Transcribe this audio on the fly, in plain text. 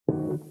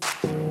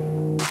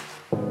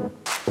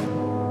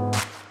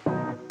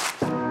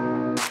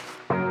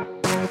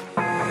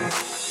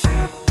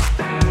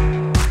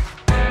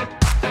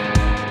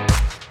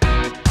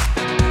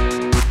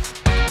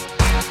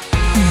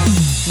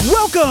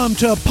Welcome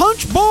to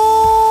Punch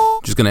Bowl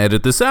Just gonna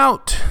edit this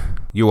out.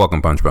 You're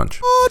welcome, Punch.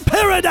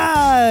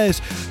 Paradise!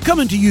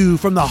 Coming to you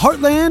from the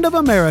heartland of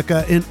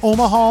America in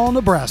Omaha,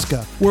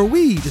 Nebraska, where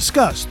we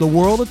discuss the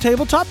world of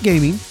tabletop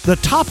gaming, the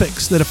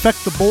topics that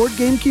affect the board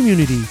game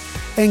community,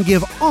 and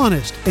give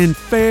honest and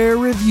fair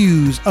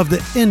reviews of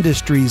the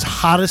industry's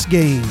hottest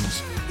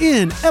games.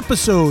 In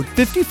episode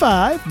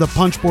 55, the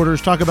Punch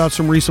Boarders talk about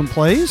some recent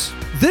plays,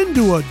 then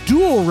do a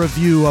dual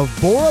review of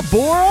Bora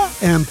Bora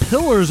and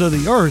Pillars of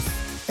the Earth,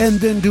 and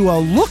then do a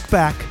look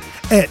back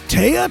at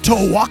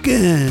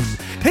Teotihuacan.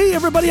 Hey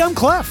everybody, I'm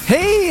Clef.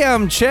 Hey,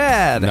 I'm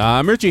Chad.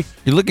 I'm Richie.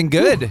 You're looking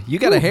good. You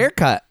got a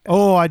haircut.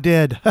 Oh, I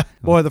did.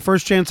 Boy, the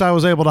first chance I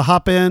was able to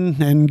hop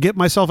in and get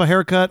myself a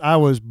haircut, I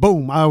was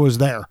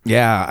there.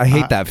 Yeah, I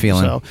hate that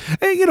feeling. So,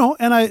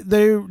 and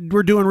they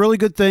were doing really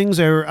good things.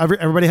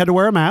 Everybody had to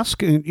wear a mask,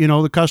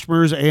 the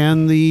customers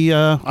and the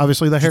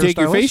obviously the hairstylist. Take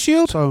your face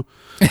shield? So,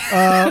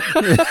 I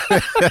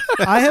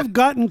have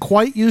gotten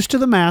quite used to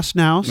the mask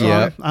now, so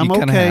Yeah, I'm you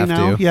kinda okay have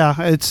now. to. Yeah,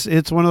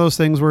 it's one of those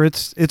things where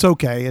it's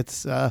okay.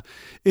 It's a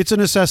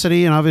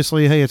necessity, and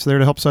obviously, hey, it's there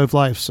to help save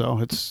lives, so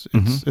it's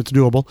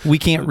doable. We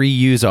can't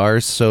reuse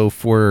ours, so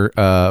for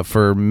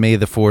May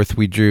the 4th,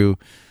 we drew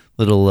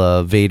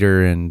little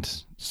Vader and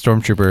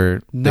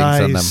Stormtrooper things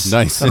on them.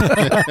 Nice.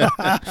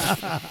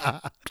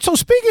 So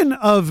speaking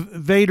of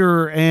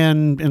Vader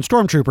and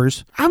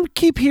Stormtroopers, I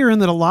keep hearing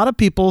that a lot of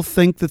people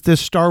think that this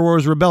Star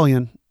Wars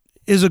Rebellion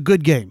is a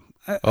good game.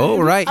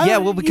 Oh, right. Yeah,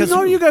 well, because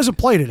you guys have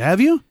played it,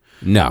 have you?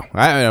 No,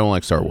 I don't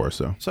like Star Wars,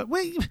 so. So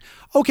wait,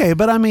 okay,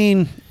 but I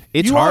mean,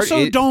 It's you hard.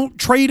 also don't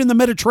trade in the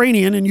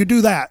Mediterranean, and you do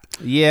that.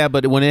 Yeah,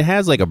 but when it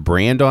has like a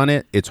brand on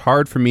it, it's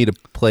hard for me to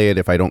play it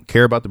if I don't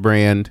care about the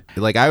brand.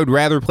 Like, I would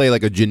rather play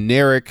like a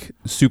generic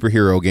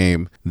superhero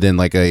game than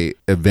like a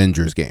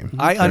Avengers game.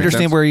 I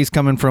understand where he's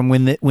coming from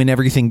when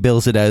everything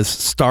bills it as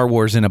Star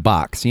Wars in a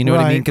box. You know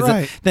what I mean?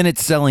 Because then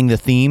it's selling the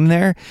theme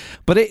there.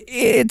 But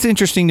it's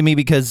interesting to me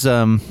because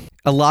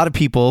a lot of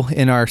people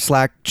in our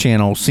Slack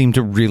channel seem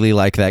to really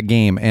like that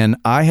game. And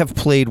I have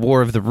played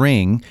War of the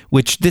Ring,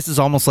 which this is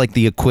almost like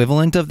the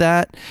equivalent of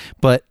that,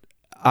 but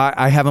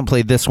I haven't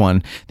played this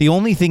one. The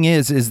only thing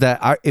is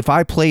that if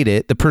I played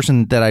it, the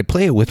person that I'd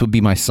play it with would be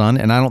my son,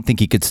 and I don't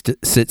think he could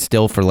sit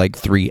still for like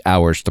 3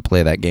 hours to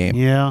play that game.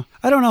 Yeah,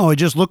 I don't know. It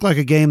just looked like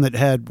a game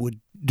that would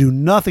do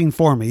nothing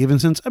for me, even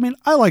since,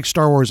 I like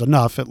Star Wars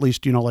enough, at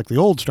least, like the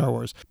old Star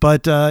Wars.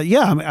 But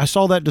I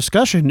saw that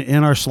discussion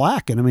in our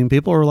Slack, and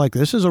people were like,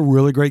 this is a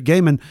really great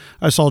game. And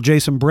I saw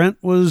Jason Brent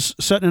was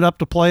setting it up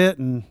to play it,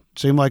 and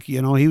seemed like,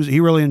 he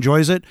really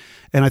enjoys it.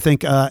 And I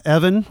think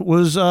Evan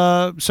was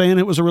saying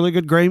it was a really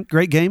good,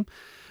 great game.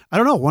 I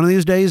don't know. One of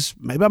these days,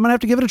 maybe I'm going to have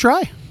to give it a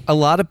try. A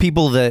lot of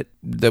people that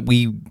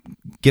we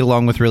get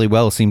along with really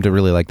well seem to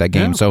really like that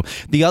game. Yeah. So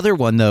the other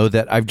one, though,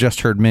 that I've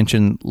just heard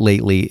mentioned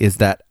lately is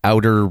that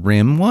Outer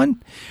Rim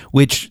one,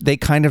 which they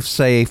kind of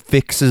say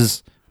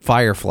fixes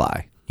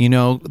Firefly.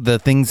 The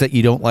things that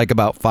you don't like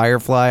about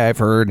Firefly, I've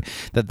heard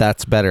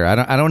that's better.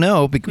 I don't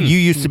know. Because you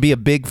used to be a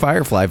big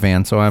Firefly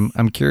fan, so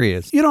I'm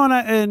curious.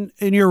 And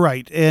you're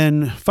right.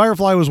 And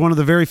Firefly was one of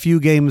the very few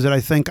games that I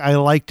think I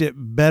liked it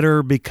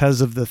better because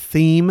of the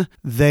theme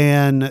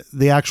than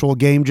the actual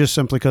game, just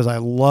simply because I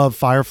love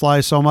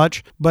Firefly so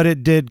much. But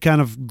it did kind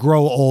of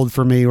grow old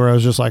for me, where I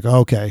was just like,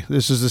 okay,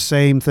 this is the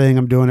same thing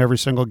I'm doing every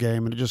single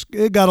game, and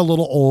it got a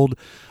little old.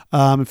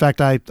 In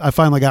fact, I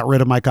finally got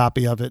rid of my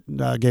copy of it,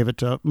 gave it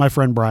to my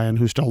friend Brian,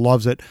 who still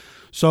loves it.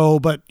 So,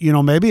 but,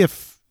 maybe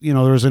if, there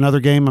was another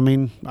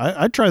game,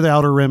 I'd try the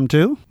Outer Rim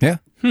too. Yeah.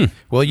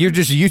 Well, you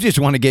just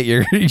want to get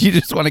your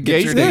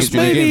This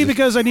may be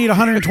because I need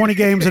 120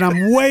 games and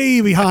I'm way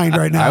behind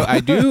right now. I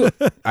do.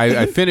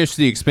 I finished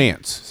The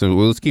Expanse, so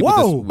let's keep.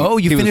 Whoa!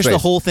 You finished the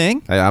whole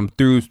thing? I'm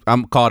through.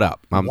 I'm caught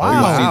up. I'm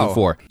through season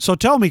 4. So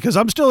tell me, because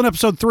I'm still in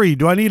episode 3.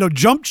 Do I need to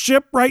jump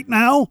ship right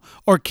now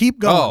or keep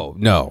going? Oh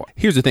no!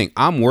 Here's the thing.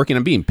 I'm working.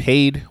 I'm being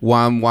paid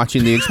while I'm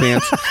watching The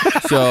Expanse.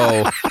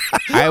 So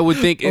I would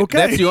think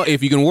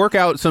if you can work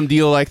out some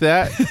deal like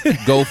that,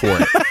 go for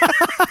it.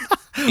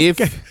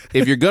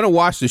 If you're going to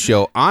watch the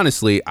show,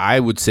 honestly, I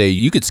would say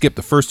you could skip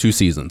the first 2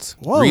 seasons.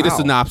 Whoa, read a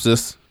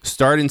synopsis,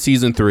 start in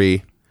season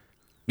 3.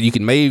 You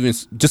can maybe even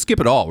just skip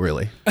it all,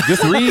 really.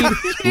 Just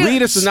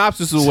read a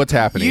synopsis of what's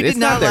happening. You did it's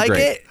not that like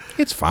great. it?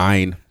 It's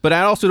fine. But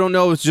I also don't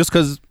know. It's just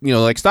because,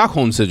 like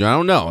Stockholm Syndrome. I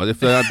don't know.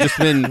 If I've just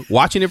been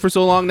watching it for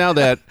so long now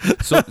that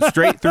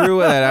straight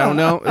through that I don't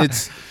know.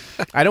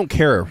 I don't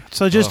care.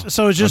 So it's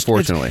just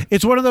unfortunately,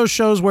 it's one of those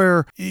shows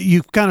where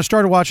you kind of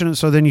started watching it,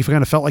 so then you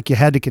kind of felt like you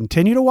had to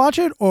continue to watch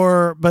it,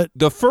 but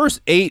the first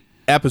 8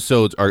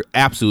 episodes are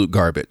absolute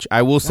garbage.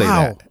 I will say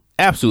that.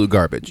 Absolute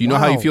garbage. You know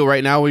how you feel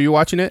right now when you're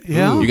watching it?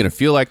 Yeah. You're going to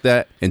feel like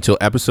that until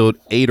episode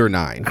 8 or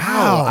 9.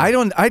 Wow.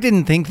 I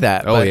didn't think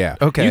that. Oh, yeah.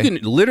 Okay. You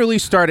can literally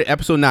start at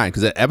episode 9,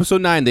 because at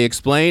episode 9, they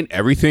explain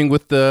everything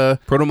with the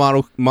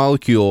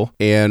proto-molecule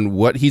and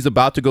what he's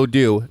about to go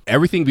do.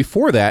 Everything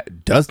before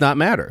that does not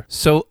matter.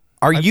 So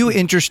Are you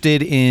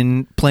interested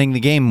in playing the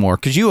game more?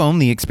 Because you own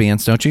The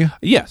Expanse, don't you?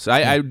 Yes,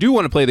 I do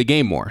want to play the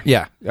game more.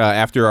 Yeah.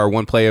 After our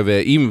one play of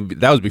it, even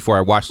that was before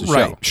I watched the show.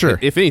 Right, sure.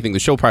 If anything, the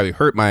show probably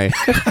hurt my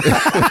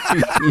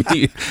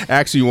me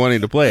actually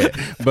wanting to play it.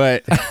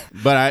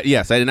 But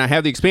yes, I did not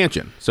have the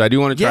expansion, so I do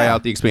want to try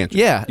out the expansion.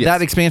 Yeah, yes.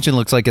 That expansion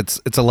looks like it's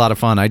a lot of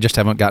fun. I just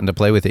haven't gotten to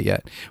play with it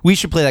yet. We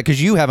should play that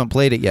because you haven't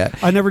played it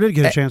yet. I never did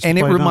get a chance to and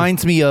play it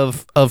reminds me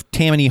of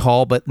Tammany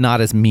Hall, but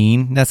not as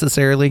mean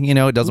necessarily. You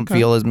know, it doesn't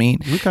feel as mean.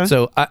 Okay.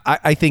 So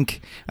I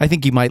think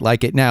you might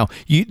like it. Now,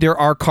 there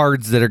are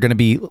cards that are going to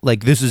be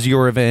like, this is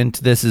your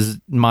event, this is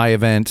my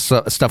event,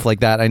 so, stuff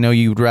like that. I know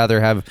you'd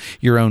rather have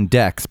your own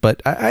decks,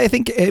 but I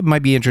think it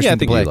might be interesting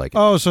to play. Like it.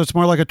 Oh, so it's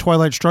more like a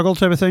Twilight Struggle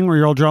type of thing where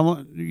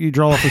you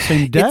draw off the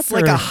same deck? It's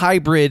like a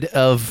hybrid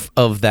of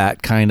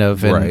that kind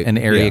of, and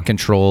area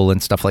control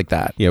and stuff like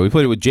that. Yeah, we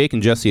played it with Jake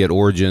and Jesse at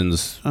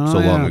Origins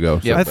long ago.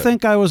 So. I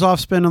think I was off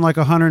spending like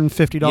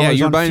 $150 Yeah,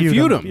 you're buying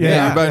Feudum.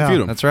 Yeah, you're buying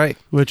Feudum. That's right.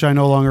 Which I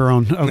no longer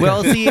own. Okay.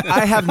 Well, see,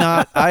 I have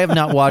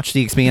not watched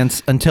The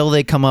Expanse until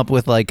they come up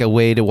with like a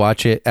way to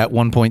watch it at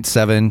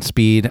 1.7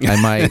 speed.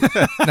 I might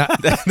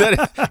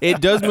not.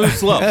 It does move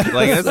slow.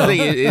 Like that's the thing.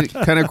 It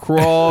kind of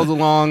crawls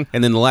along,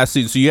 and then the last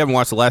season. So you haven't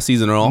watched the last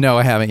season at all? No,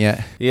 I haven't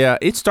yet. Yeah,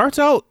 it starts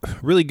out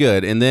really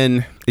good, and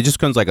then it just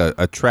becomes like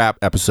a trap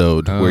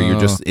episode where you're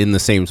just in the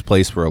same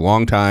place for a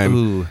long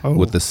time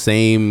with the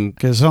same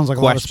it sounds like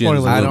questions. A lot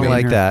of spoilers. I don't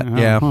like that.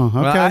 Yeah. Okay.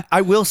 Well,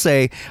 I will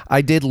say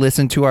I did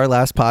listen to our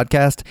last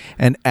podcast,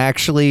 and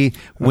actually,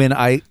 when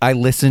I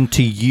listened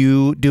to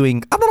you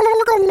doing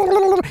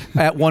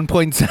at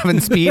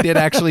 1.7 speed, it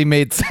actually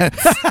made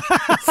sense.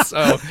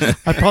 So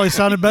I probably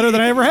sounded better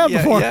than I ever have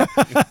before.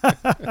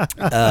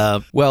 Yeah.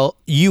 Well,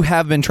 you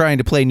have been trying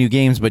to play new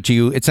games, but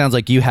it sounds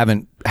like you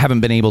haven't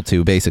been able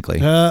to,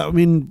 basically. I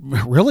mean,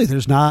 really,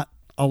 there's not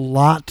a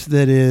lot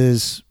that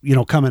is,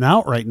 coming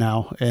out right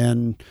now,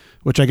 and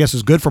which I guess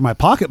is good for my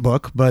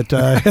pocketbook, but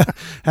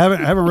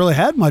haven't really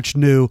had much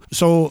new.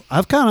 So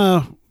I've kind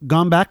of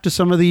gone back to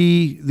some of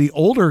the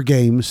older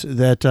games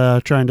that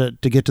trying to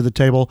get to the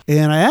table,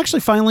 and I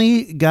actually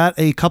finally got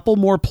a couple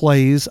more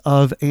plays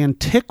of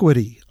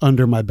Antiquity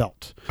under my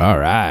belt. All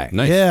right.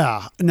 Nice.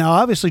 Yeah. Now,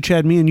 obviously,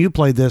 Chad, me and you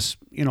played this,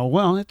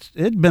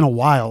 it'd been a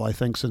while, I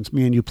think, since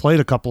me and you played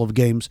a couple of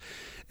games.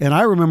 And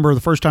I remember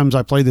the first times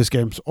I played this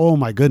game, oh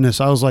my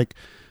goodness, I was like,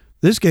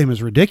 this game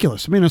is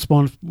ridiculous. I mean, it's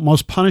the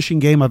most punishing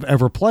game I've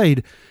ever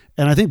played.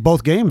 And I think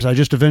both games, I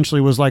just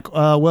eventually was like,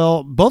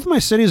 well, both of my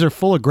cities are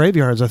full of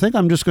graveyards. I think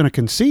I'm just going to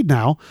concede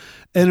now.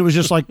 And it was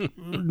just like,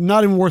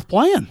 not even worth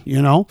playing,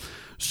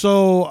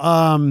 So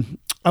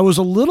I was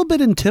a little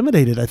bit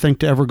intimidated, I think,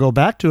 to ever go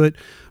back to it.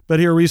 But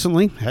here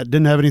recently,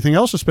 didn't have anything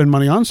else to spend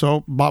money on,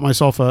 so bought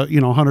myself a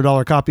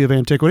 $100 copy of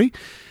Antiquity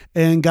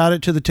and got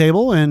it to the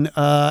table, and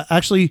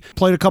actually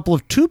played a couple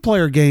of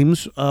 2-player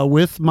games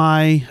with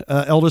my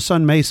eldest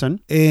son, Mason,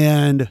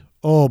 and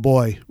oh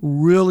boy,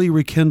 really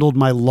rekindled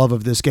my love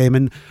of this game.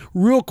 And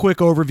real quick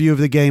overview of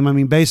the game, I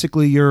mean,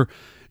 basically you're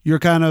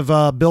kind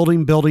of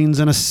building buildings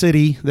in a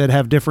city that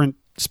have different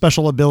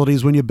special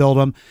abilities when you build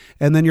them,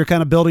 and then you're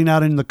kind of building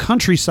out in the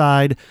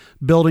countryside,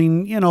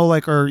 building,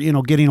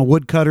 getting a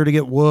woodcutter to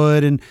get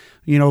wood, and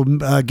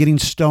getting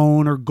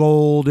stone or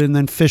gold, and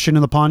then fishing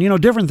in the pond,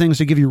 different things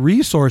to give you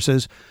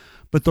resources.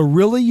 But the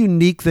really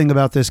unique thing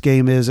about this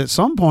game is at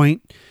some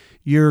point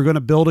you're going to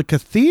build a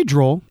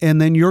cathedral,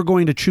 and then you're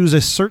going to choose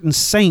a certain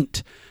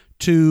saint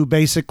to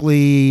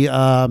basically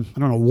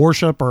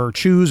worship or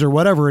choose or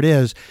whatever it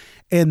is.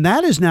 And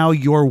that is now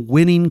your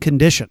winning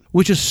condition,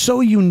 which is so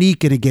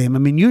unique in a game. I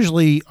mean,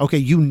 usually,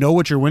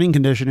 what your winning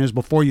condition is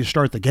before you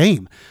start the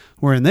game.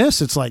 Where in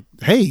this, it's like,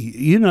 hey,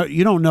 you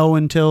don't know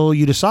until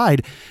you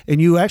decide.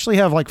 And you actually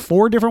have like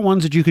 4 different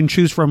ones that you can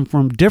choose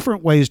from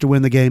different ways to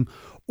win the game.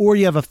 Or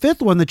you have a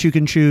 5th one that you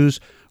can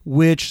choose,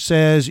 which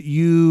says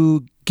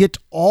you get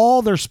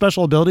all their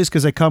special abilities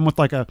because they come with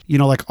like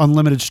like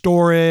unlimited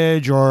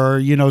storage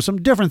or,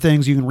 some different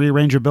things. You can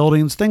rearrange your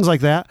buildings, things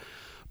like that.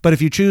 But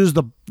if you choose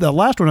the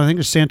last one, I think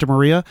is Santa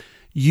Maria,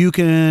 you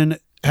can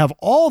have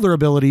all their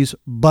abilities,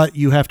 but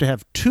you have to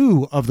have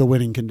 2 of the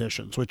winning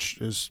conditions, which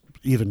is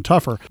even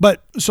tougher.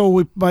 But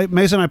so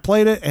Mason and I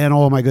played it, and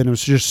oh my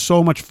goodness, just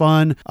so much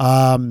fun.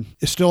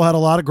 It still had a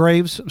lot of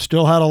graves,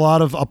 still had a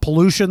lot of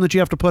pollution that you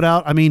have to put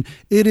out. I mean,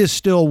 it is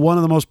still one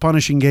of the most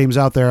punishing games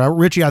out there.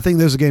 Richie, I think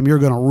this is a game you're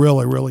going to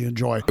really, really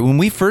enjoy. When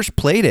we first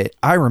played it,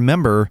 I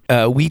remember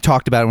we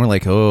talked about it, and we're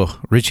like, oh,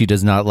 Richie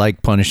does not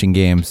like punishing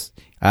games.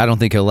 I don't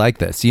think he'll like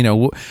this,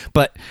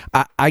 but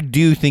I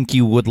do think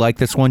you would like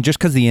this one just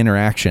because the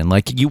interaction.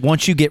 Like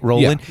once you get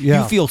rolling,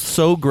 you feel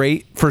so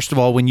great. First of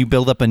all, when you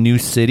build up a new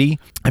city,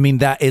 I mean,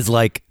 that is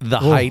like the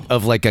height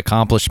of like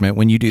accomplishment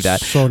when you do that.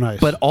 So nice.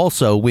 But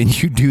also when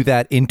you do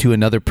that into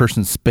another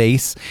person's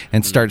space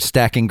and start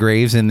stacking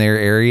graves in their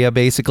area,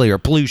 basically, or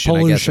pollution,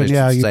 I guess.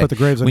 You put the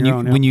graves on your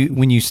own.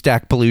 When you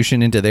stack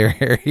pollution into their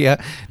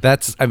area,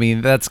 that's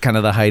kind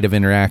of the height of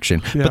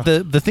interaction. Yeah.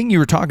 But the thing you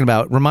were talking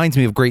about reminds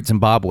me of Great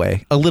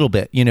Zimbabwe. a little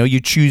bit. You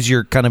choose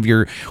your kind of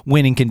your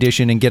winning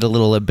condition and get a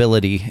little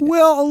ability.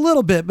 Well, a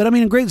little bit, but I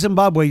mean, in Great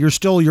Zimbabwe,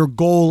 your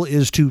goal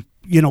is to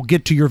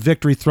get to your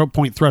victory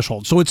point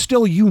threshold. So it's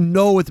still, at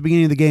the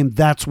beginning of the game,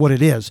 that's what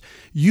it is.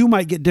 You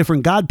might get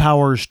different god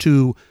powers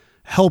to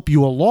help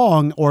you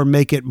along or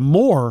make it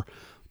more,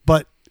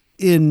 but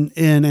in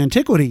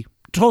Antiquity,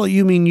 totally,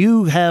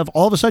 you have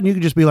all of a sudden you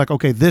can just be like,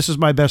 okay, this is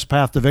my best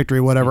path to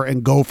victory, whatever,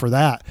 and go for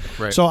that.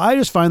 Right. So I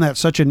just find that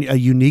such a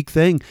unique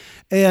thing.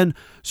 And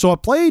so I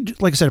played,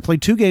 like I said,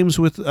 2 games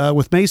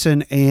with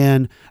Mason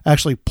and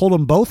actually pulled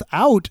them both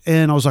out.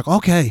 And I was like,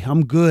 okay,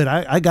 I'm good.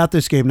 I got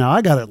this game now.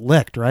 I got it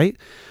licked, right?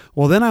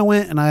 Well, then I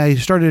went and I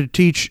started to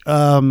teach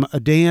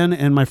Dan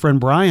and my friend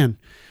Brian.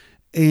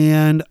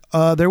 And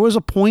there was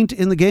a point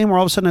in the game where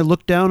all of a sudden I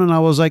looked down and I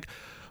was like,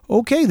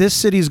 okay, this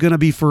city's going to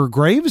be for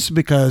Graves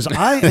because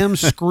I am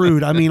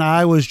screwed. I mean,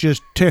 I was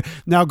just...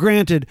 Now,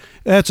 granted,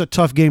 that's a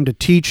tough game to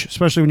teach,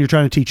 especially when you're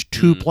trying to teach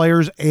 2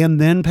 players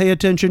and then pay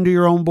attention to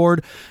your own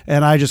board.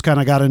 And I just kind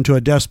of got into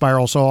a death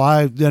spiral.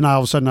 So then all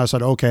of a sudden I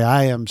said, okay,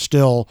 I am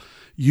still...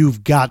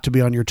 You've got to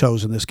be on your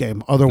toes in this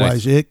game.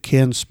 Otherwise, It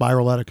can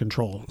spiral out of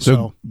control.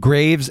 So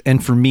Graves,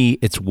 and for me,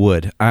 it's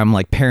wood. I'm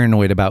like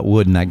paranoid about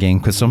wood in that game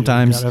because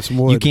sometimes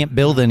you can't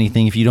build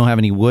anything if you don't have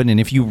any wood. And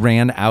if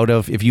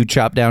you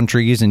chop down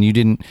trees and you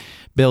didn't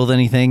build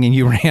anything and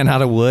you ran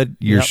out of wood,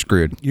 you're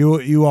screwed.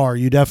 You are.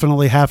 You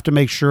definitely have to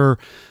make sure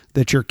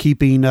that you're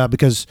keeping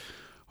because...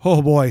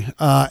 Oh boy,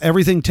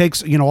 everything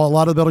takes, a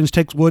lot of the buildings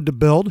takes wood to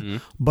build,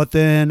 but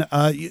then,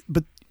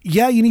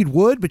 yeah, you need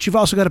wood, but you've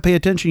also got to pay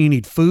attention. You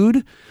need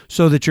food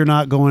so that you're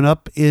not going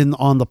up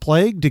on the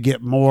plague to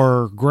get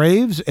more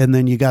graves. And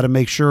then you got to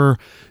make sure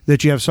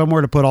that you have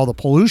somewhere to put all the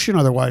pollution.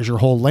 Otherwise, your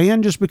whole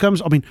land just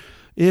becomes,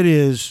 it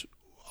is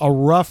a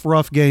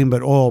rough game,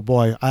 but oh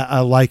boy, I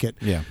like it.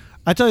 Yeah.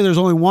 I tell you, there's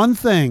only one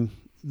thing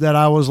that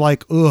I was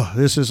like, ugh,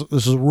 this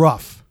is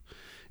rough,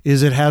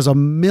 is it has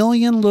 1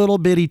 million little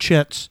bitty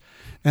chits.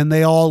 And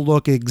they all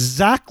look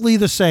exactly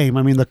the same.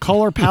 I mean, the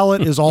color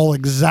palette is all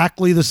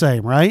exactly the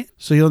same, right?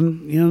 So you'll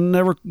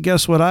never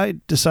guess what I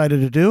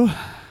decided to do.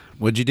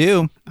 What'd you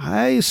do?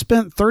 I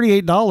spent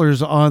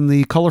 $38 on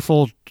the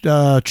colorful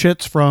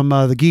chits from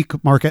the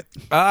Geek Market.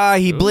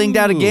 He blinged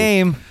out a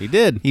game. He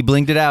did. He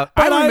blinged it out.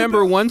 I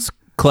remember once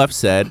Clef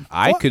said,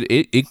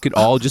 it could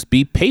all just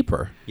be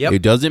paper. Yep.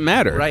 It doesn't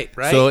matter. Right.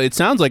 So it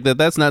sounds like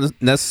that's not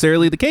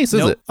necessarily the case,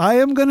 is it? I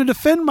am going to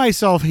defend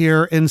myself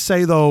here and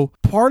say, though,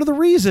 part of the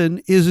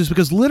reason is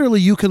because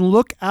literally you can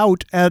look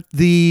out at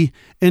the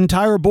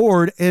entire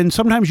board and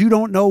sometimes you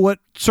don't know what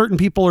certain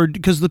people are,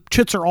 because the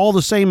chits are all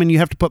the same and you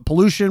have to put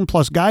pollution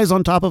plus guys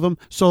on top of them.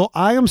 So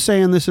I am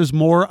saying this is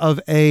more of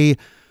a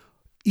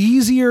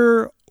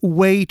easier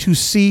way to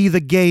see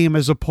the game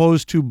as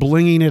opposed to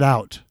blinging it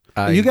out.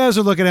 You guys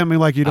are looking at me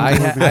like you don't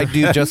believe me. I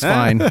do just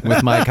fine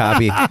with my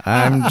copy.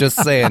 I'm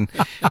just saying.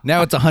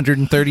 Now it's a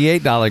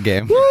 $138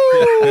 game.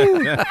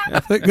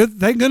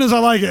 Thank goodness I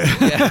like it.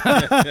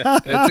 Yeah.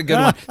 It's a good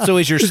one. So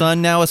is your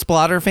son now a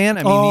Splotter fan?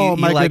 I mean,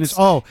 he likes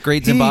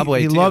Great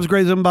Zimbabwe He too. loves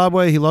Great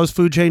Zimbabwe. He loves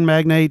Food Chain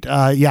Magnate.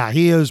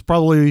 He is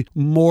probably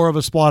more of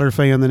a Splotter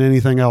fan than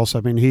anything else.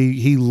 I mean,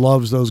 he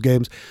loves those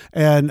games.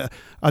 And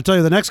I'll tell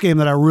you, the next game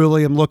that I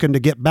really am looking to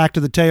get back to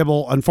the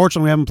table,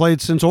 unfortunately we haven't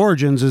played since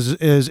Origins,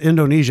 is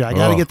Indonesia. I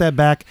got to get that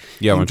back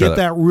and get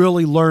that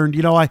really learned.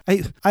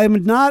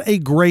 I'm not a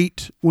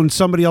great when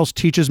somebody else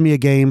teaches me a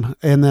game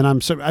and then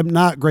I'm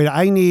not great.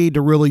 I need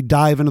to really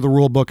dive into the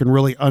rule book and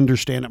really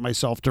understand it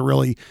myself to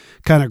really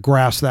kind of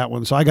grasp that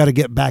one. So I got to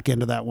get back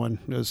into that one.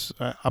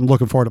 I'm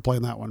looking forward to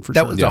playing that one for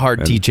sure. That was a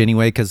hard teach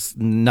anyway because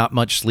not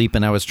much sleep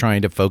and I was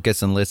trying to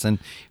focus and listen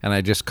and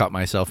I just caught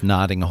myself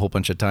nodding a whole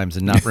bunch of times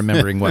and not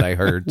remembering what I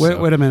heard.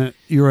 Wait a minute.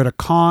 You were at a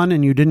con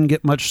and you didn't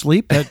get much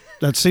sleep?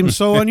 That seems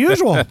so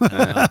unusual.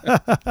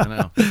 I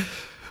know.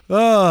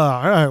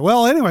 All right.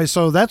 Well, anyway,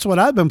 so that's what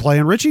I've been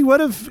playing. Richie,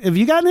 what have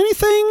you gotten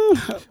anything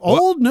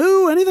old,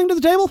 new, anything to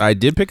the table? I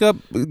did pick up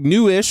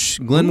newish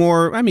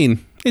Glenmore. I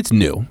mean, it's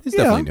new. It's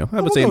definitely new.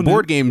 I would say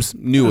board games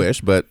newish,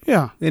 but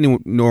any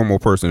normal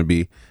person would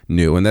be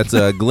new. And that's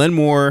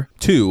Glenmore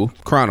 2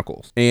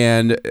 Chronicles.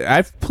 And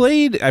I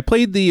played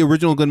the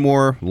original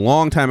Glenmore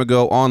long time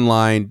ago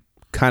online,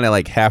 kind of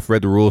like half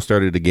read the rules,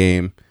 started the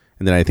game.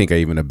 And then I think I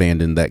even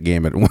abandoned that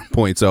game at one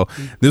point. So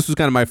this was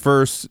kind of my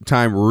first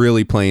time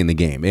really playing the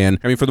game. And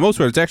I mean, for the most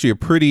part, it's actually a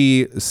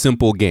pretty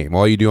simple game.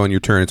 All you do on your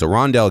turn, it's a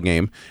rondel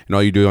game. And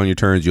all you do on your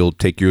turn is you'll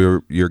take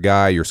your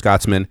guy, your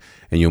Scotsman,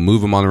 and you'll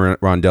move him on the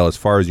rondel as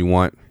far as you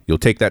want. You'll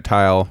take that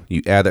tile,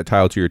 you add that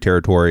tile to your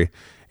territory,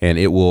 and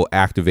it will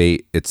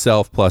activate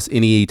itself plus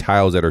any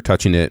tiles that are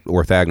touching it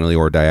orthogonally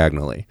or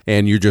diagonally.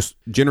 And you're just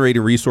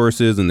generating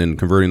resources and then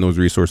converting those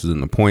resources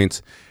into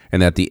points.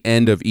 And at the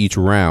end of each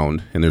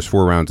round, and there's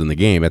 4 rounds in the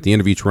game, at the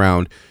end of each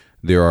round,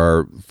 there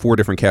are 4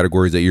 different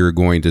categories that you're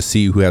going to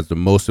see who has the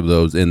most of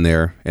those in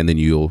there, and then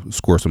you'll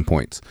score some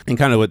points. And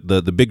kind of what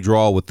the big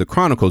draw with the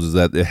Chronicles is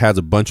that it has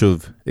a bunch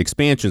of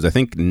expansions. I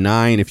think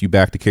 9 if you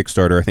back the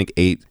Kickstarter. I think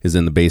 8 is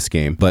in the base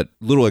game. But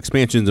little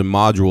expansions and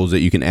modules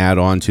that you can add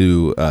on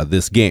to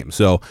this game.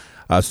 So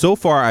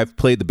far, I've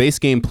played the base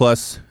game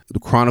plus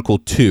Chronicle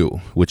 2,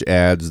 which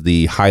adds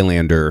the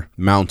Highlander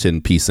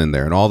mountain piece in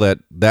there. And all that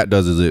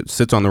does is it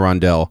sits on the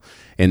rondel.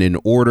 And in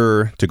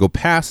order to go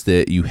past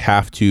it, you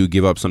have to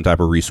give up some type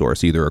of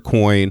resource, either a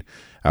coin,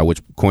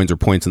 which coins are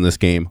points in this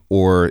game,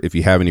 or if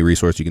you have any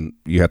resource,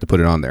 you have to put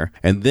it on there.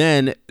 And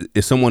then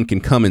if someone can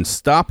come and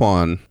stop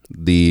on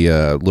the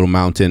little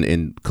mountain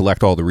and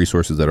collect all the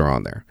resources that are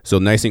on there. So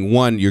nice thing,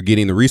 one, you're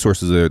getting the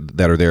resources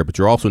that are there, but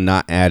you're also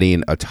not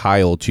adding a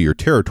tile to your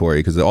territory,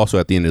 because also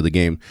at the end of the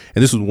game,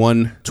 and this is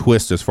one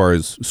twist as far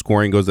as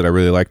scoring goes that I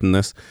really liked in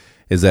this,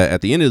 is that at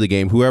the end of the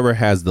game, whoever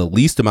has the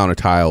least amount of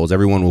tiles,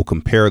 everyone will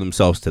compare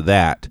themselves to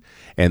that.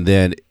 And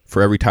then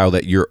for every tile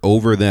that you're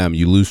over them,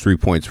 you lose 3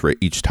 points for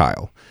each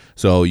tile.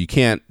 So you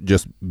can't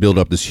just build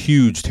up this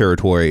huge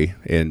territory,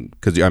 and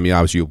because I mean,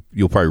 obviously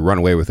you'll probably run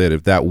away with it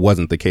if that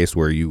wasn't the case,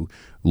 where you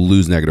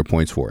lose negative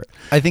points for it.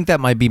 I think that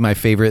might be my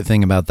favorite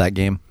thing about that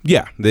game.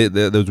 Yeah,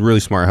 that was really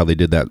smart how they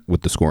did that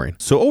with the scoring.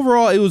 So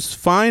overall, it was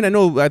fine.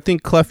 I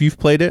think Clef, you've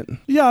played it.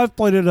 Yeah, I've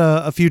played it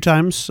a few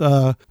times.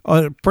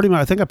 Pretty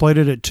much, I think I played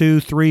it at 2,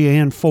 3,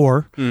 and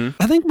 4.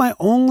 I think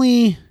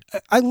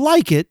I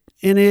like it,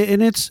 and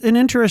it's an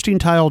interesting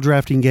tile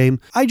drafting game.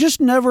 I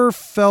just never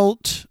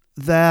felt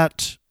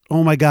that,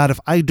 oh my God, if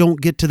I don't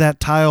get to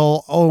that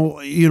tile,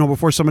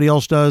 before somebody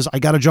else does, I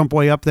got to jump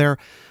way up there.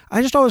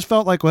 I just always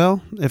felt like,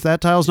 well, if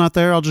that tile's not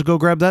there, I'll just go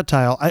grab that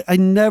tile. I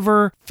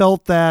never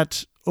felt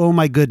that, oh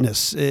my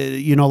goodness,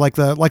 like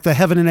the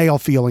heaven and ale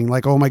feeling,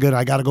 like, oh my God,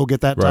 I got to go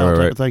get that tile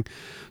type of thing.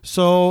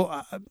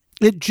 So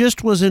it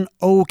just was an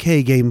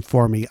okay game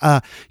for me.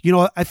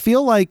 I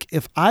feel like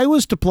if I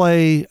was to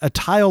play a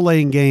tile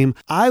laying game,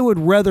 I would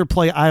rather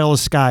play Isle of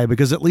Skye,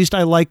 because at least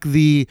I like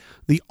the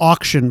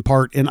auction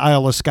part in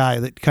Isle of Skye.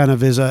 That kind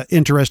of is a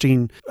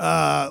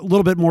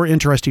little bit more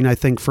interesting, I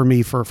think, for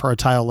me for a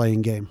tile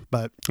laying game.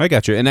 But I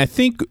got you, and I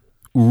think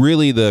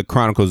really the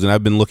Chronicles, and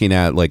I've been looking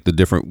at like the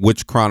different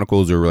which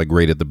Chronicles are like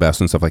rated the best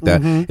and stuff like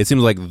that. It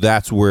seems like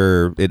that's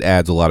where it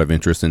adds a lot of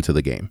interest into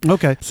the game.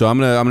 Okay, so I'm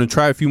gonna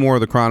try a few more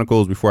of the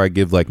Chronicles before I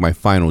give like my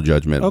final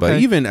judgment. Okay. But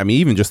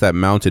even just that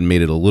mountain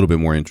made it a little bit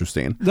more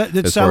interesting. That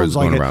as far as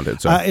going around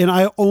it. So. And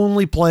I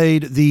only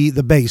played the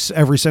base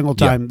every single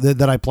time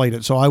that I played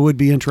it, so I would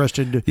be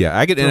interested. Yeah,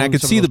 I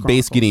could see the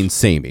base getting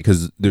samey,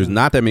 because there's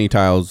not that many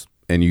tiles.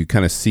 And you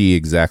kind of see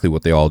exactly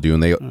what they all do,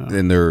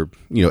 and they're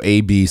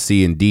A, B,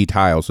 C, and D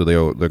tiles, so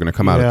they're going to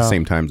come out at the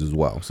same times as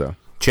well. So,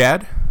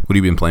 Chad, what have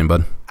you been playing,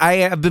 bud? I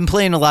have been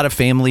playing a lot of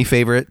family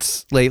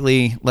favorites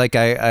lately. Like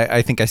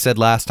I think I said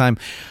last time,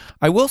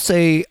 I will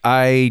say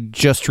I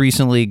just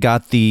recently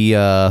got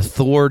the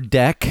Thor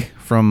deck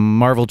from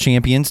Marvel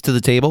Champions to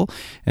the table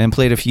and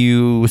played a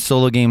few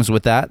solo games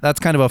with that. That's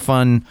kind of a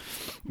fun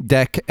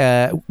deck.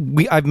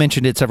 I've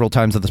mentioned it several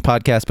times on this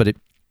podcast, but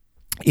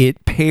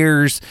it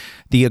pairs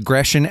the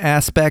aggression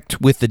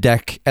aspect with the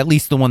deck, at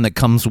least the one that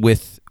comes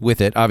with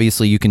it.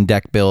 Obviously, you can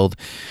deck build,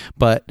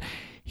 but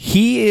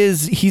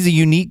he's a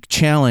unique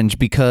challenge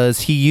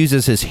because he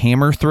uses his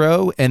hammer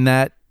throw, and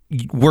that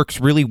works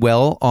really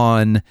well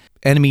on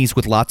enemies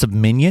with lots of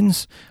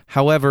minions.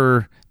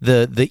 However,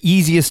 the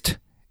easiest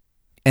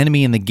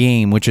enemy in the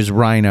game, which is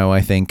Rhino,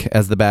 I think,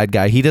 as the bad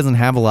guy, he doesn't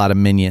have a lot of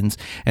minions,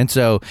 and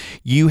so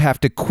you have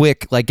to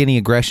like any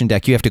aggression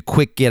deck, you have to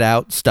quick get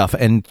out stuff,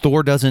 and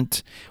Thor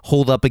doesn't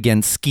hold up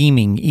against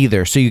scheming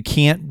either, so you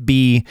can't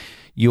be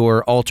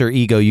your alter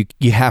ego.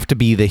 You have to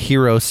be the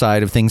hero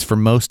side of things for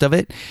most of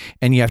it,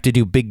 and you have to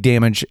do big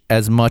damage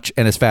as much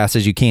and as fast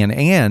as you can.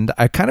 And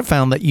I kind of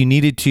found that you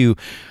needed to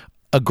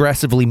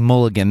aggressively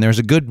mulligan. There's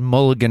a good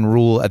mulligan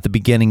rule at the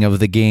beginning of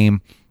the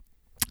game,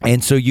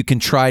 and so you can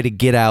try to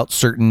get out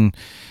certain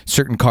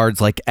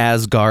cards like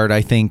Asgard,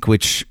 I think,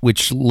 which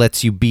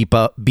lets you beef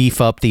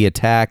up the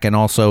attack and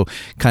also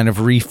kind of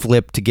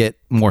reflip to get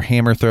more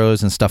hammer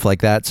throws and stuff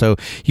like that. So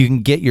you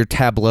can get your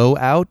tableau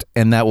out,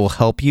 and that will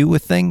help you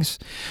with things.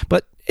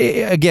 But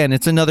again,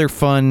 it's another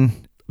fun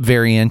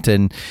variant,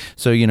 and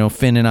so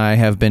Finn and I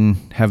have been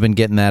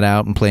getting that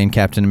out and playing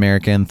Captain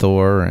America and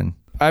Thor, and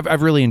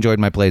I've really enjoyed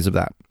my plays of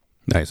that.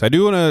 Nice. I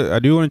do want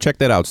to check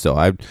that out still.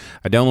 I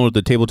downloaded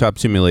the Tabletop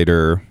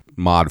Simulator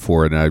mod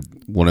for it, and I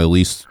want to at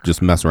least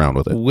just mess around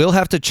with it. We'll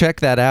have to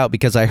check that out,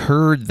 because I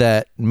heard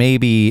that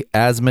maybe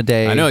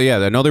Asmodee... I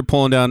know they're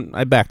pulling down...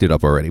 I backed it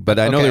up already, but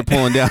I know they're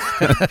pulling down...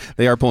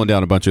 they are pulling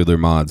down a bunch of their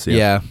mods.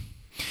 Yeah.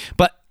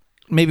 But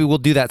maybe we'll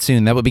do that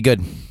soon. That would be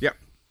good. Yeah.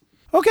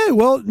 Okay,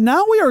 well,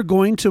 now we are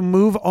going to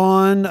move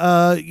on.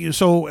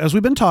 So as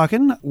we've been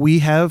talking, we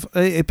have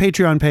a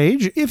Patreon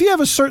page. If you have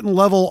a certain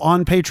level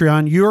on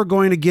Patreon, you're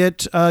going to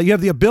get, you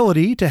have the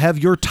ability to have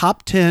your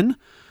top 10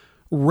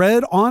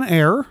 read on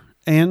air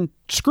and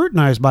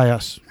scrutinized by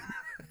us.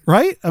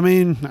 Right? I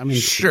mean,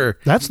 sure.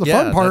 That's the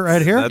fun part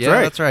right here. That's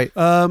right. That's right.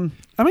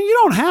 You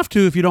don't have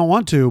to if you don't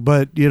want to,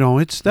 but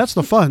that's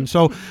the fun.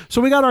 So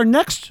we got our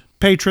next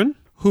patron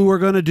who we're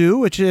going to do,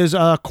 which is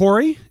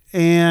Corey.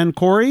 And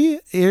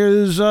Corey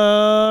is,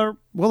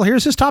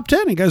 here's his top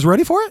 10. You guys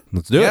ready for it?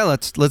 Let's do it. Yeah,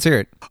 let's hear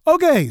it.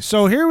 Okay,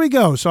 so here we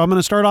go. So I'm going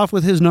to start off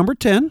with his number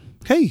 10.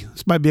 Hey,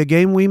 this might be a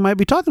game we might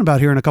be talking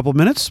about here in a couple of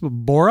minutes.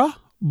 Bora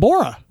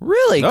Bora.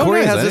 Really? Oh,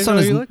 Corey nice. has this on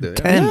his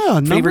 10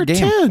 number favorite game.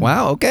 10.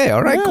 Wow. Okay.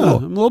 All right. Yeah, Cool.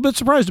 I'm a little bit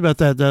surprised about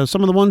that.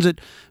 Some of the ones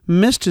that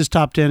missed his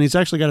top 10, he's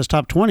actually got his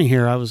top 20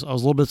 here. I was a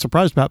little bit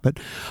surprised about. But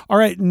all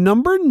right,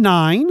 number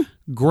 9,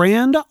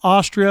 Grand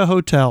Austria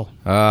Hotel.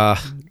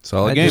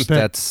 Solid game.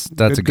 That's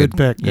a good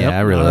pick. Yeah, Yep. I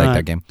really All like right.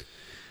 that game.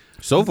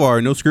 So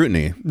far, no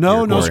scrutiny.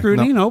 No Corey.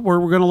 scrutiny. No, we're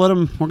gonna let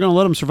him. We're gonna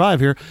let him survive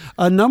here.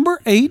 Number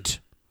 8,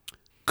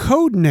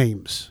 Code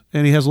Names,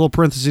 and he has a little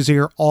parentheses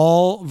here.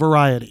 All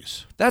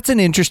varieties. That's an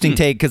interesting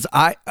take because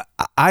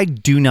I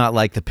do not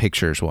like the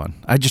pictures one.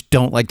 I just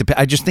don't like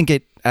I just think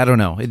I don't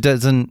know. It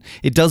doesn't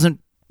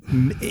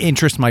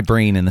interest my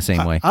brain in the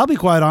same way. I'll be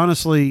quite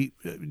honestly,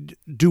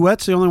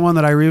 Duet's the only one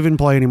that I even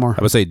play anymore.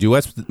 I would say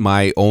Duet's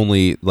my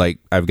only,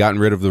 I've gotten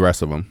rid of the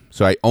rest of them.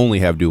 So I only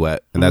have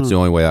Duet, and that's the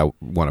only way I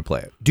want to play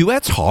it.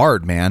 Duet's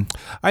hard, man.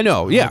 I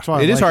know. Yeah, That's why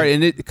I it is like hard.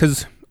 And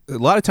because a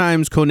lot of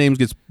times Codenames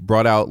gets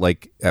brought out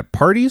at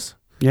parties,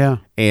 Yeah.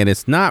 and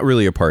it's not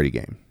really a party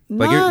game.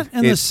 Not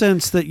in the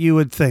sense that you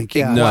would think.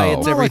 Yeah. No.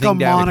 Quiets More everything like a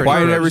down. monitor.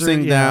 Quiet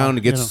everything down.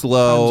 It gets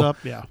slow. time's up,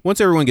 yeah. Once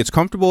everyone gets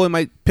comfortable, it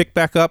might pick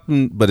back up,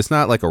 but it's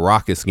not like a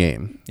raucous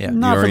game. Yeah.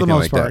 Not or for the anything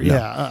most like part. that. No.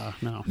 Yeah.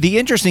 No. The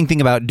interesting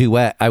thing about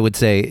Duet, I would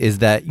say, is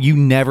that you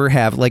never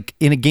have,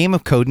 in a game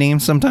of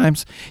Codenames,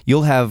 sometimes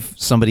you'll have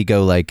somebody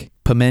go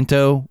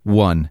Pimento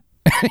 1.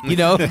 And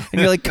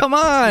you're like, come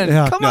on,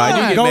 Yeah. come No, on. I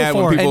do get Go mad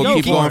for when it. people And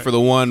keep go for going it. for the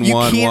 1, You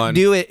 1, can't 1.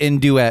 do it in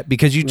Duet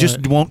because you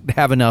just won't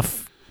have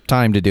enough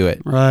time to do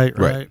it. Right.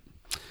 Right.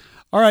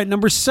 All right.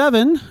 Number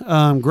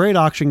 7, great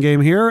auction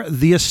game here.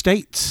 The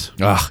Estates.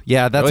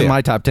 Yeah, that's Oh, in yeah.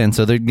 my top 10,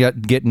 so they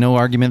get no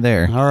argument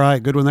there. All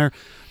right. Good one there.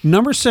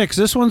 Number 6.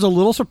 This one's a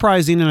little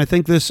surprising, and I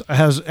think this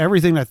has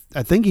everything.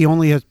 I think he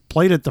only has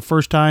played it the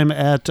first time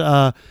at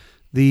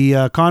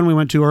the con we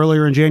went to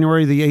earlier in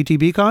January, the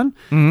ATB con,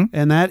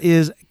 and that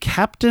is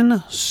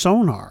Captain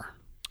Sonar.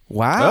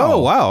 Wow. Oh,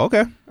 wow.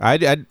 Okay. I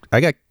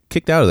got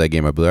kicked out of that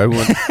game, I believe.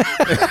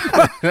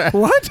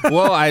 What?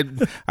 Well,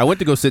 I went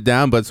to go sit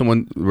down, but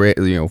someone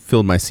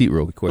filled my seat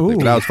real quickly,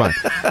 but I was fine.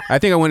 I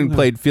think I went and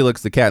played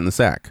Felix the Cat in the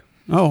Sack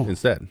Oh,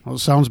 instead. well,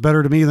 sounds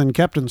better to me than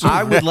Captain Sonar.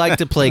 I would like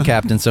to play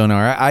Captain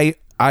Sonar. I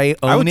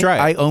own it. try it.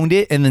 I owned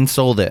it and then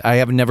sold it. I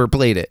have never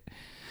played it.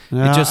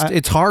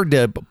 It's hard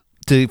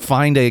to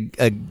find a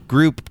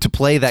group to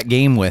play that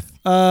game with.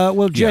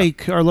 Well,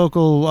 Jake, our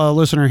local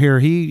listener here,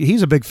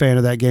 he's a big fan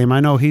of that game. I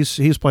know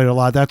he's played it a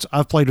lot.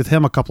 I've played with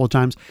him a couple of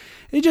times.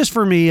 It just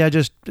for me, I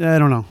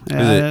don't know.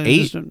 Is it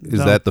 8?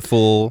 Is that the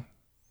full?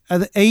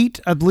 The 8?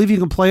 I believe you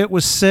can play it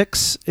with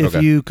 6 if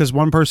Okay. because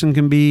one person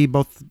can be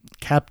both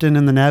captain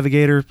and the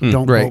navigator.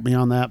 Don't right. quote me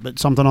on that, but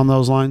something on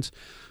those lines.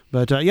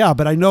 But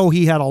but I know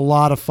he had a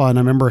lot of fun. I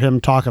remember him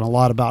talking a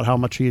lot about how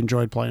much he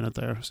enjoyed playing it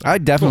there. So.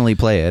 I'd definitely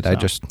play it. I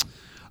just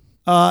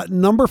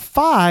Number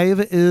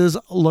 5 is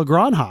La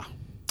Granja.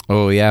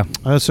 Oh yeah.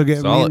 So me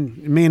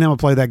and him have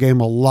played that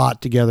game a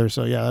lot together.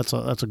 So yeah,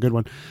 that's a good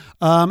one.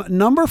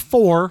 Number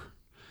 4,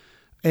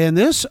 and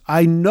this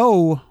I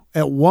know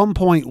at one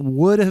point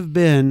would have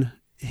been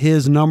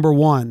his number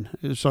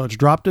 1. So it's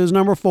dropped to his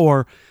number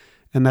 4,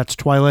 and that's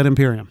Twilight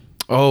Imperium.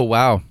 Oh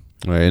wow.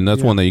 Right, and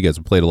that's one that you guys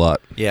have played a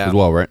lot as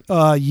well, right?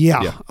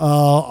 Yeah.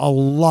 A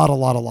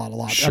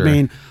lot. Sure. I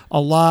mean, a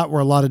lot were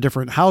a lot of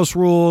different house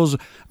rules.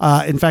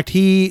 In fact,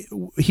 he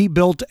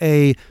built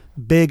a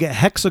big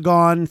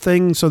hexagon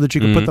thing so that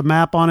you could put the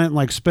map on it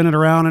and spin it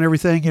around and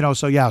everything.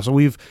 So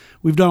we've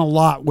done a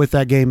lot with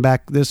that game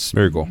back. This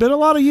Very cool. Been a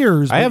lot of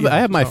years. I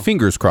have my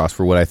fingers crossed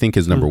for what I think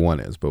his number 1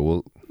 is, but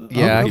we'll.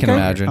 Yeah, I can Okay.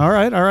 imagine. All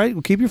right.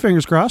 Well, keep your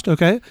fingers crossed.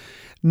 Okay.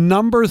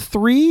 Number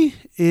 3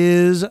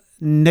 is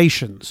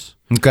Nations,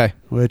 Okay.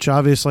 which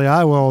obviously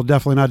I will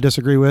definitely not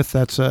disagree with.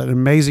 That's an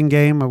amazing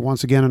game.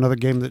 Once again, another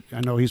game that I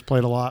know he's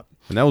played a lot.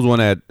 And that was one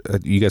at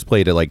you guys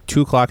played at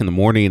 2:00 in the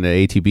morning at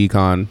ATB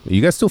Con.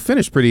 You guys still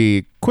finished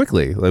pretty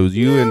quickly. It was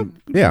you and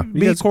you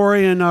Me, guys-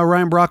 Corey, and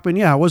Ryan Brockman.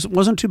 Yeah,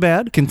 wasn't too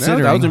bad.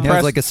 Considering I was it was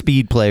impressed. like a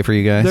speed play for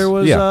you guys. There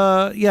was,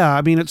 Yeah.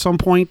 I mean, at some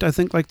point, I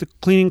think the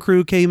cleaning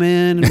crew came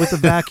in and with the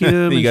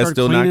vacuum You and guys started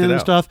still knocked cleaning it and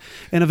out. stuff.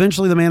 And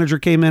eventually the manager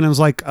came in and was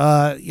like,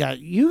 yeah,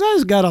 you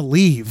guys got to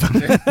leave.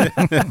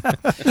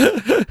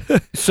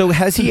 So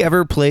has he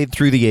ever played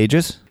Through the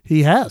Ages?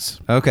 He has.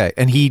 Okay,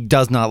 and he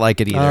does not like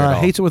it either. At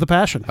all. Hates it with a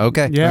passion.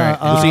 Okay, Yeah.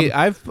 all right.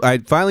 Well, see, I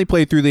finally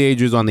played Through the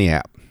Ages on the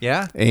app.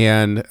 Yeah.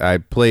 And I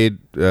played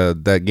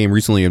that game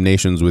recently of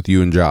Nations with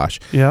you and Josh.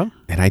 Yeah.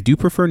 And I do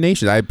prefer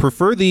Nations. I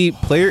prefer the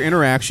player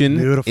interaction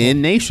Beautiful.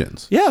 in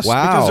Nations. Yes,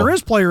 Wow. because there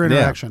is player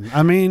interaction.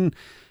 I mean,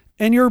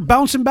 and you're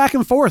bouncing back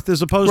and forth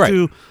as opposed Right.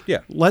 to Yeah.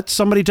 let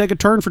somebody take a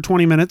turn for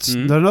 20 minutes,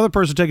 then another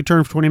person take a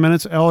turn for 20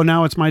 minutes. Oh,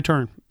 now it's my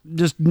turn.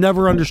 Just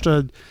never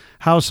understood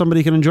how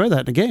somebody can enjoy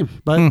that in a game.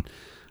 But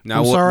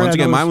Now, I'm sorry, once I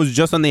again, know mine was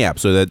just on the app,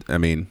 so that, I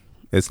mean,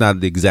 it's not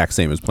the exact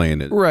same as playing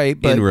it Right,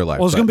 but- in real life.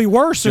 well, it's but- going to be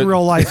worse in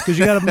real life because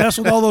you got to mess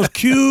with all those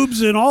cubes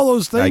and all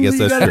those things I guess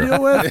that you that's got to true.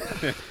 deal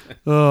with.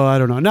 Oh, I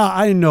don't know. Now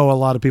I know a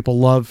lot of people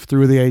love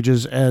Through the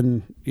Ages,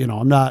 and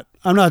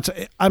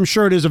I'm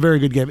sure it is a very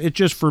good game. It's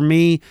just for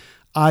me,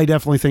 I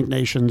definitely think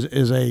Nations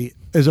is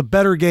a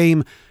better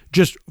game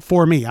just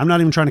for me. I'm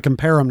not even trying to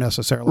compare them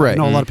necessarily. Right. I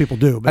know a lot of people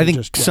do. But I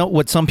think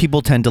what some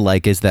people tend to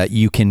like is that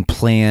you can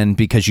plan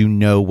because you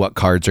know what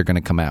cards are going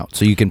to come out.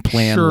 So you can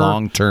plan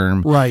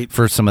long-term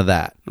for some of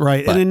that.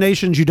 Right. But, and in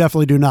Nations, you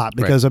definitely do not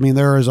because, I mean,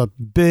 there is a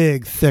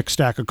big, thick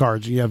stack of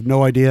cards. You have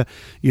no idea.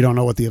 You don't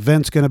know what the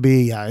event's going to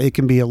be. Yeah, it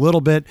can be a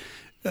little bit.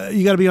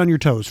 You got to be on your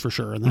toes for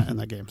sure in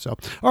that game. So,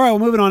 all right, well,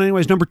 moving on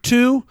anyways. Number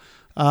 2.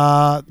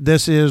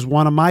 This is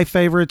one of my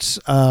favorites.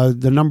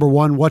 The number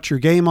 1 What's Your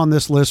Game on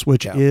this list,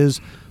 which is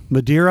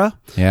Madeira.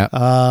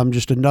 Yeah.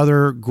 Just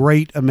another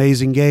great,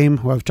 amazing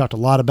game. I've talked a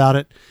lot about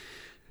it.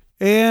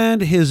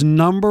 And his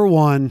number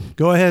 1,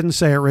 go ahead and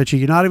say it, Richie.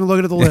 You're not even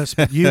looking at the list,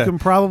 but you can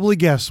probably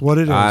guess what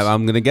it is.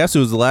 I'm going to guess it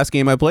was the last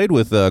game I played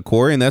with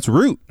Corey, and that's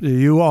Root.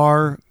 You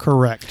are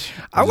correct.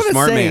 I want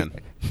to say, man.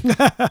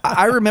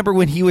 I remember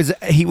when he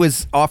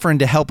was offering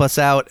to help us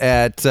out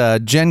at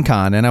Gen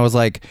Con, and I was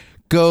like,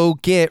 go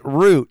get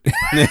Root.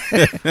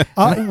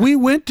 We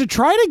went to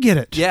try to get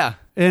it. Yeah.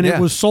 And it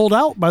was sold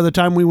out by the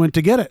time we went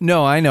to get it.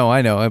 No, I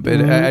know.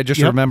 But I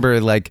just remember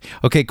like,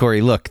 okay,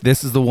 Corey, look,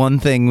 this is the one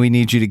thing we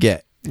need you to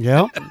get.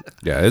 Yeah.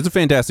 Yeah, it's a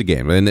fantastic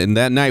game. And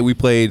that night we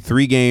played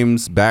 3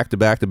 games back to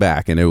back to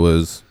back, and it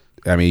was,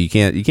 I mean, you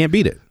can't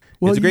beat it.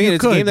 Well, it's a great.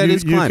 It's a game that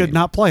is climbing. You could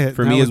not play it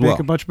for me as well. Make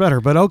it much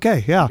better, but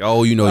okay, yeah.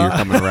 Oh, you know you're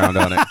coming around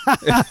on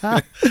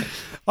it.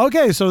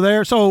 Okay, so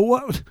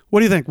what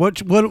do you think?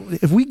 What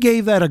if we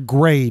gave that a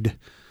grade?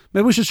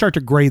 Maybe we should start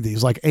to grade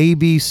these like A,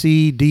 B,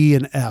 C, D,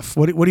 and F.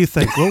 What do you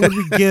think? What would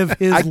we give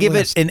his I give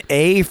list? it an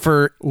A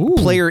for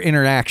player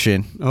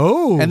interaction.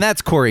 Oh. And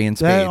that's Corey in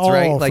spades,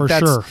 right? Like for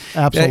sure.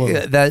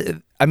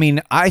 Absolutely. I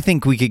mean, I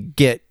think we could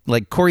get,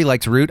 like, Corey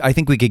likes Root. I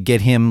think we could get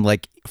him,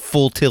 like,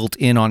 full tilt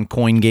in on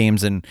coin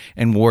games and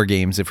war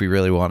games if we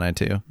really wanted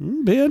to.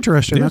 Be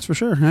interesting, that's for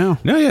sure. Yeah.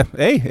 No, yeah.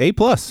 A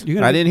plus.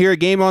 I didn't hear a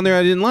game on there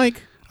I didn't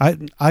like.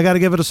 I got to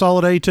give it a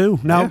solid A too.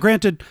 Now,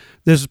 granted,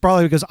 this is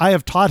probably because I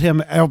have taught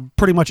him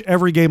pretty much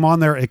every game on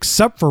there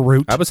except for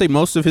Root. I would say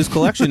most of his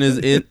collection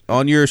is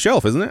on your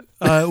shelf, isn't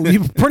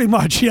it? Pretty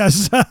much,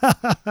 yes.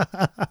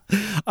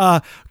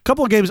 A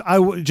couple of games.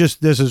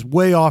 This is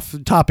way off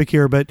topic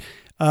here, but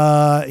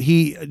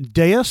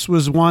Deus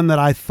was one that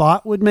I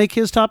thought would make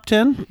his top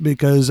 10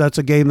 because that's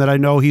a game that I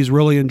know he's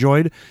really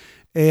enjoyed.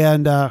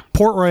 And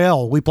Port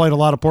Royale, we played a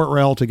lot of Port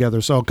Royale together,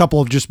 so a couple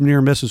of just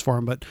near misses for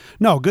him. But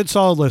no, good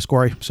solid list,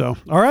 Corey. So,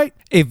 all right.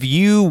 If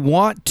you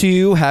want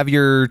to have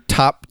your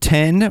top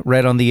 10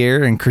 read on the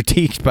air and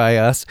critiqued by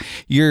us,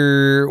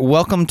 you're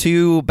welcome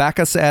to back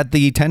us at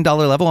the $10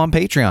 level on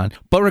Patreon.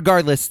 But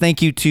regardless,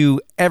 thank you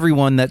to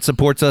everyone that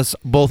supports us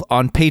both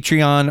on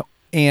Patreon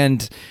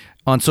and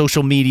on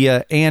social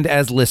media and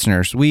as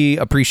listeners. We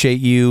appreciate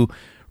you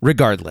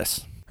regardless.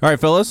 All right,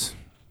 fellas.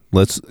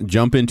 Let's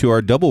jump into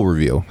our double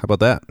review. How about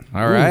that?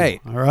 All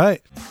right. All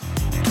right.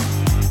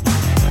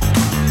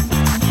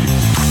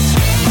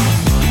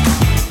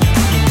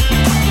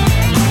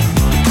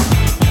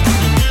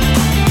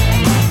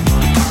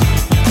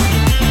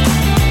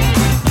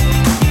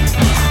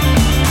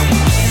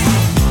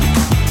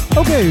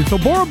 Okay, so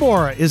Bora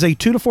Bora is a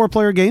 2 to 4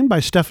 player game by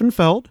Stefan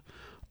Feld,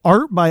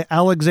 art by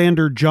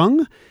Alexander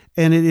Jung,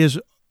 and it is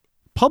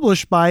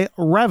published by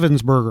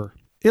Ravensburger.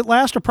 It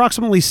lasts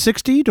approximately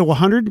 60 to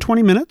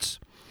 120 minutes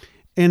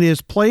and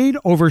is played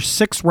over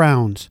 6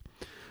 rounds.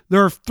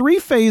 There are 3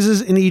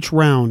 phases in each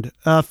round.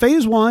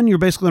 Phase 1, you're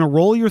basically going to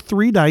roll your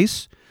 3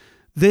 dice.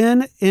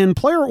 Then, in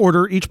player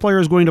order, each player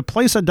is going to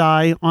place a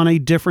die on a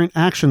different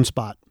action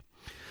spot.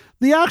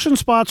 The action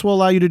spots will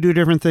allow you to do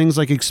different things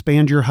like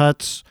expand your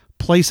huts,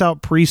 place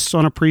out priests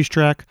on a priest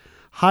track,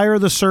 hire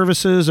the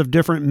services of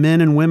different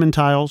men and women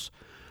tiles,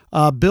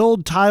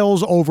 build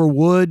tiles over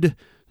wood,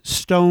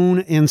 stone,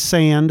 and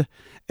sand,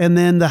 and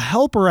then the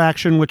helper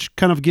action, which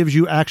kind of gives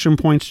you action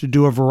points to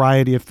do a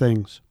variety of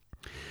things.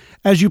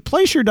 As you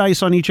place your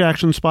dice on each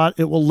action spot,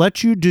 it will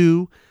let you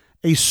do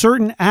a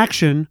certain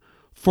action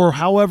for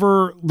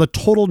however the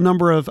total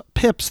number of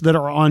pips that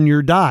are on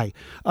your die.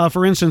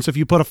 For instance, if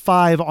you put a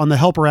 5 on the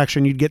helper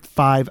action, you'd get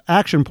 5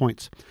 action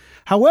points.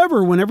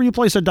 However, whenever you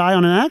place a die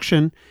on an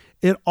action,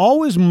 it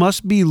always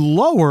must be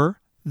lower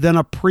than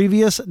a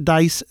previous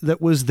dice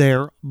that was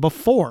there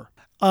before.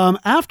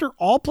 After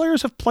all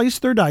players have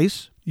placed their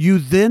dice, you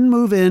then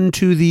move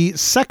into the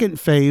second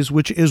phase,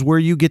 which is where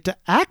you get to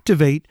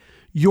activate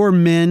your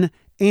men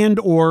and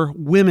or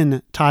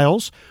women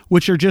tiles,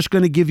 which are just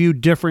going to give you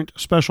different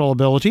special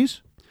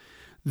abilities.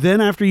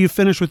 Then after you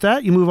finish with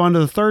that, you move on to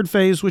the third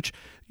phase, which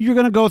you're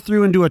going to go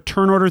through and do a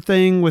turn order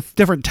thing with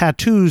different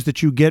tattoos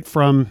that you get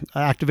from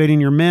activating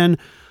your men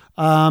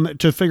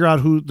to figure out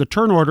who the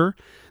turn order.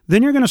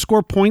 Then you're going to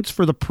score points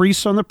for the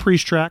priests on the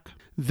priest track.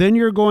 Then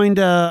you're going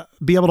to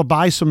be able to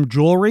buy some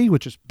jewelry,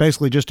 which is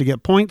basically just to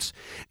get points.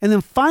 And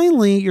then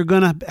finally, you're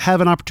going to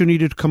have an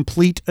opportunity to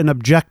complete an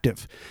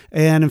objective.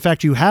 And in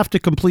fact, you have to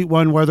complete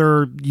one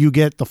whether you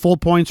get the full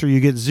points or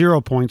you get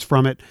 0 points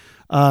from it.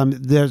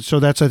 So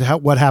that's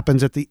what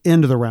happens at the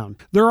end of the round.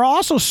 There are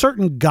also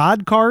certain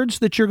God cards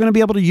that you're going to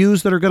be able to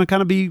use that are going to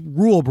kind of be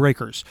rule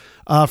breakers.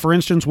 For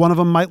instance, one of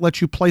them might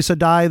let you place a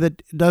die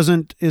that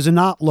is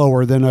not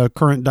lower than a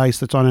current dice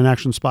that's on an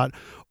action spot,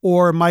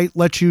 or might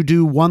let you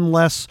do one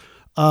less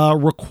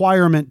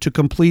requirement to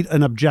complete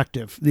an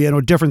objective,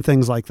 different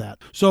things like that.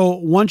 So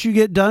once you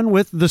get done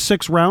with the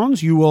 6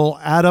 rounds, you will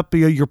add up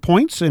your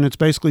points, and it's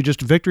basically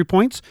just victory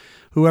points.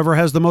 Whoever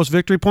has the most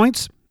victory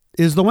points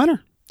is the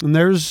winner. And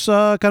there's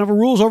kind of a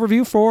rules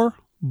overview for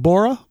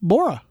Bora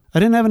Bora. I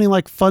didn't have any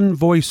fun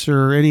voice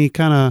or any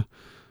kind of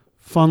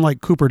fun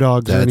Cooper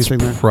dogs or anything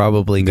there.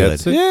 Probably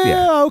good.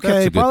 Yeah,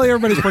 okay. Probably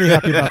everybody's pretty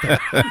happy about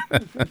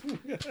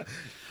that.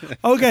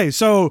 Okay,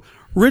 so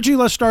Richie,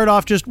 let's start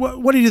off. Just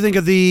what did you think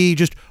of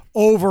just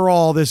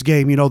overall this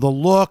game? The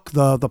look,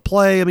 the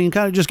play. I mean,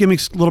 kind of just give me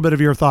a little bit of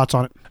your thoughts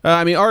on it.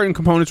 Art and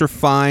components are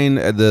fine.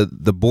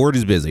 The board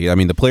is busy. I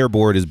mean, the player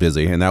board is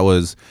busy, and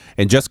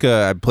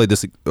Jessica, I played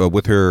this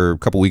with her a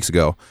couple weeks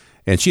ago,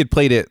 and she had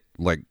played it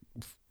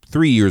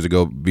 3 years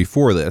ago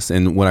before this.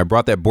 And when I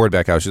brought that board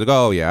back out, she's like,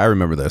 "Oh yeah, I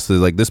remember this. So,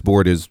 this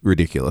board is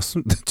ridiculous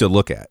to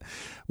look at."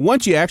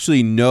 Once you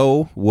actually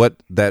know what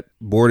that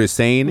board is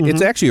saying,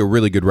 it's actually a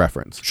really good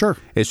reference. Sure.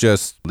 It's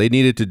just they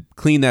needed to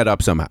clean that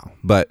up somehow.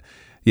 But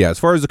yeah, as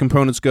far as the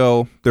components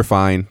go, they're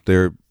fine.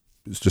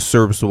 It's just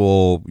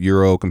serviceable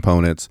Euro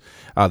components.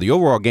 The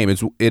overall game,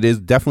 it is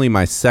definitely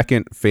my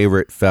second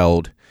favorite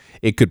Feld.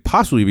 It could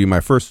possibly be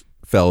my first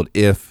Feld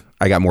if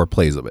I got more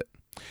plays of it,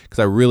 because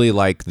I really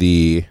like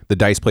the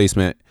dice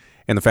placement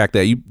and the fact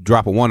that you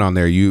drop a 1 on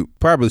there, you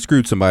probably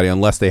screwed somebody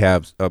unless they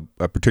have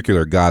a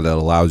particular god that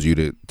allows you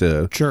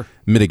to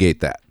mitigate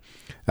that.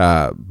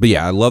 But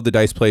yeah, I love the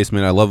dice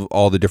placement. I love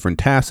all the different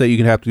tasks that you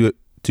can have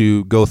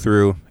to go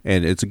through,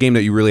 and it's a game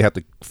that you really have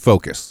to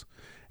focus,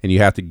 and you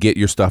have to get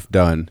your stuff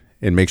done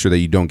and make sure that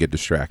you don't get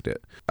distracted.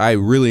 I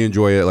really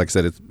enjoy it. Like I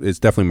said, it's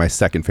definitely my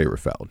second favorite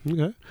Feld.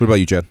 Okay. What about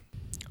you, Chad?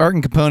 Art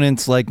and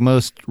components, like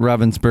most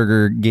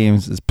Ravensburger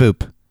games, is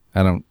poop.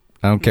 I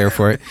don't care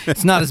for it.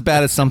 It's not as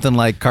bad as something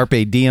like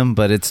Carpe Diem,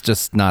 but it's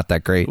just not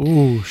that great.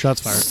 Ooh,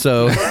 shots fired.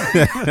 So,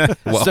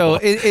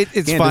 it's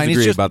can't fine. Disagree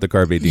it's just about the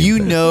Carpe Diem.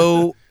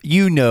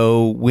 You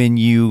know when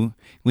you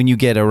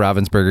get a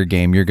Ravensburger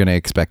game, you're going to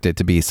expect it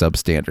to be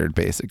substandard.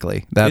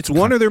 Basically, it's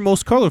one of their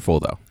most colorful,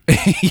 though.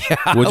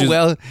 Yeah, which is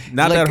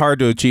not that hard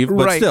to achieve,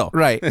 but still.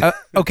 Right.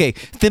 Okay.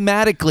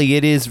 Thematically,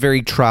 it is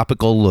very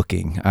tropical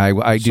looking.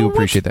 I do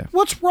appreciate that.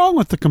 What's wrong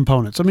with the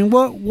components? I mean,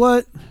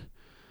 what?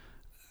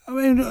 I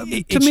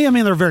mean, to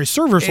me, they're very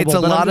serviceable. It's a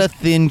lot of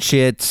thin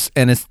chits,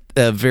 and it's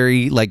a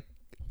very,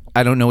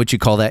 I don't know what you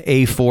call that,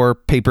 A4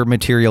 paper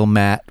material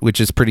mat, which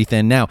is pretty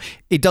thin. Now,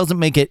 it doesn't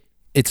make it,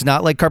 it's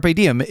not like Carpe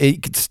Diem.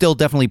 It's still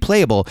definitely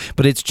playable,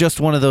 but it's just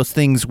one of those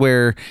things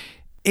where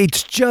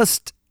it's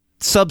just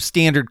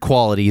substandard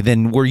quality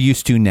than we're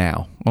used to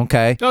now.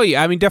 Okay. Oh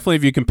yeah, definitely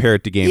if you compare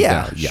it to games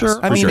now. Yes,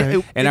 sure.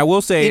 Sure. And I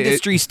will say,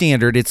 industry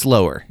standard, it's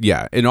lower.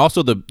 Yeah, and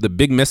also the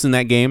big miss in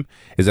that game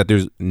is that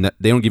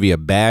they don't give you a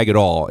bag at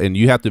all, and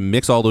you have to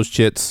mix all those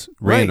chits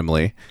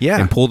randomly.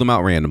 Yeah. And pull them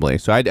out randomly.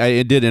 So I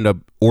did end up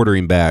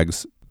ordering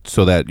bags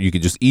so that you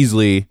could just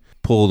easily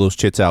pull those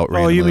chits out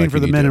randomly. Oh, you mean for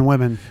the men and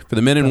women? For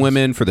the men and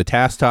women, for the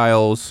task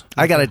tiles.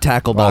 I got a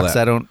tackle box.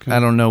 I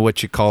don't know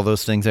what you call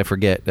those things. I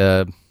forget.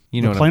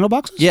 You know, Plano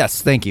boxes?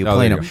 Yes, thank you.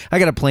 Plano. I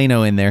got a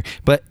Plano in there,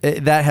 but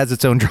that has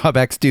its own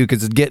drawbacks too,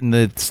 because getting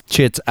the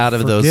chits out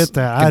of those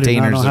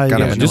containers is kind of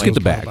annoying. Just get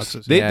the bags.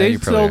 They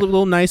sell the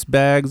little nice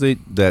bags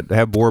that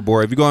have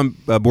board. If you go on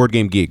Board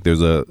Game Geek,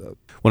 there's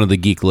one of the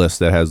geek lists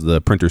that has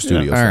the printer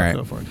studio. All right.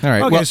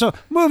 Okay, well, so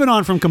moving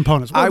on from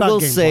components. I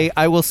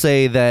will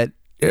say that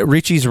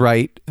Richie's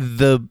right.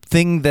 The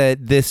thing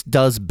that this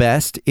does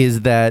best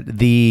is that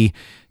the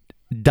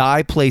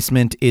die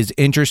placement is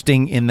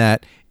interesting in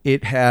that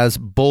it has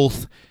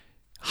both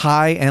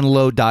high and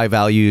low die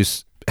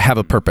values have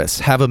a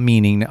purpose, have a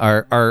meaning,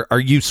 are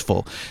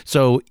useful.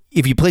 So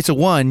if you place a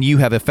 1, you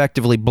have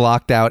effectively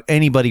blocked out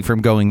anybody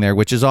from going there,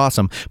 which is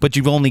awesome. But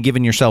you've only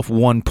given yourself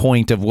 1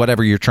 point of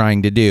whatever you're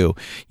trying to do.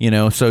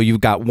 So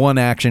you've got 1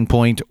 action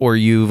point, or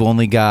you've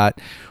only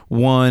got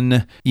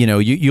 1.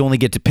 You only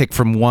get to pick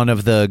from one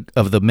of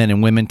the men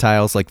and women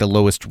tiles, like the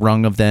lowest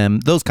rung of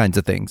them. Those kinds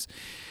of things.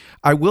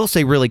 I will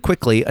say really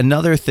quickly,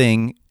 another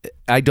thing,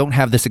 I don't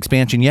have this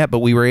expansion yet, but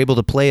we were able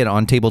to play it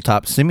on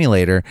Tabletop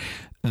Simulator.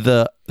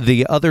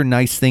 The other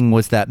nice thing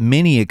was that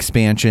mini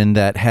expansion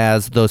that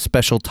has those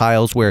special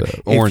tiles where...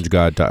 The orange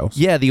god tiles.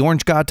 Yeah, the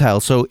orange god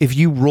tiles. So if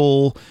you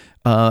roll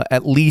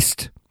at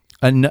least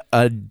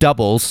a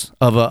doubles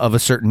of a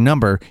certain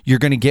number, you're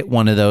going to get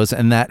one of those,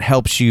 and that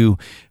helps you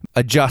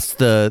adjust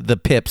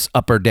the pips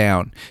up or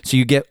down. So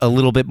you get a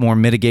little bit more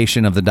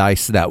mitigation of the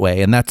dice that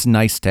way, and that's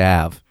nice to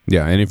have.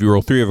 Yeah, and if you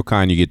roll 3 of a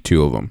kind, you get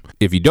 2 of them.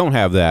 If you don't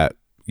have that,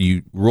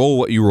 you roll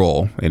what you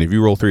roll, and if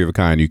you roll 3 of a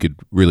kind, you could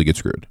really get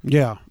screwed.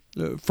 Yeah,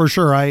 for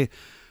sure.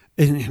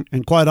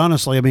 And quite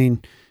honestly,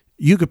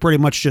 you could pretty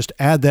much just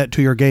add that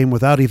to your game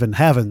without even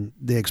having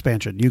the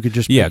expansion. You could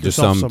just just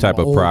some type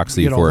of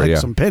proxy for it,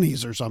 some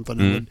pennies or something,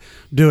 and would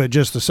do it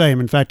just the same.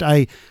 In fact,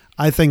 I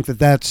I think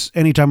that's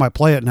anytime I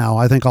play it now,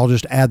 I think I'll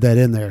just add that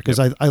in there because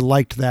I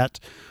liked that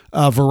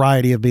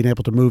variety of being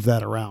able to move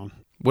that around.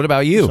 What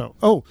about you?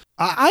 So,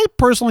 I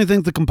personally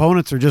think the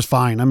components are just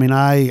fine. I mean,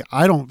 I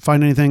don't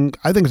find anything.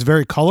 I think it's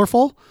very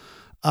colorful.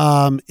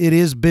 It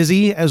is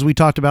busy, as we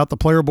talked about. The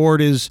player board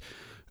is,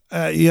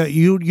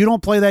 you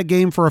don't play that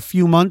game for a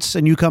few months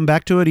and you come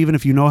back to it, even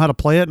if you know how to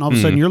play it, and all of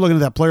a sudden you're looking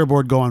at that player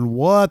board going,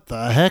 what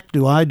the heck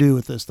do I do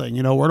with this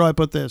thing? Where do I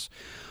put this?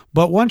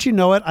 But once you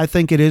know it, I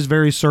think it is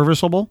very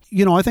serviceable.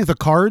 I think the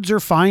cards are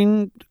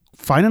fine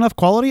enough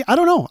quality. I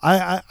don't know.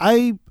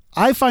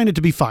 I find it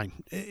to be fine.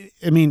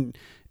 I mean,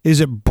 is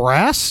it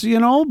brass,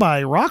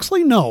 by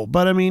Roxley? No,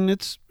 but I mean,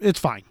 it's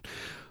fine.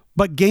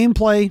 But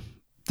gameplay,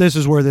 this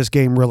is where this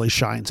game really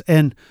shines.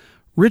 And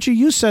Richie,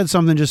 you said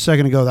something just a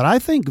second ago that I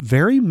think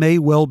very may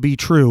well be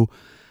true.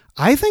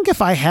 I think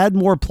if I had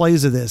more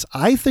plays of this,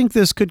 I think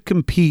this could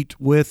compete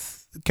with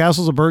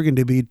Castles of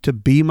Burgundy to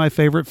be my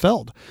favorite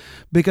Feld,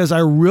 because I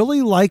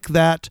really like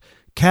that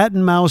cat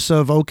and mouse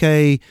of,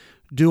 okay,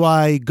 do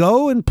I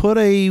go and put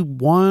a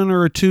 1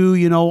 or a 2,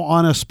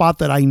 on a spot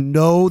that I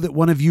know that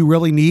one of you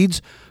really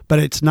needs, but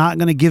it's not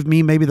going to give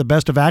me maybe the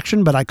best of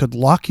action, but I could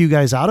lock you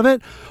guys out of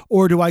it?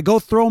 Or do I go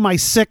throw my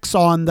 6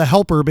 on the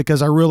helper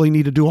because I really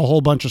need to do a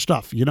whole bunch of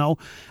stuff?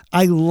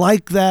 I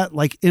like that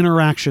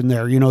interaction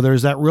there.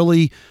 There's that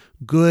really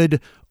good,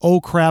 oh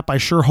crap, I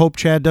sure hope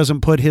Chad doesn't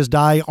put his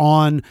die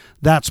on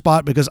that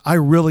spot because I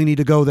really need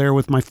to go there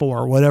with my 4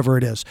 or whatever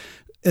it is.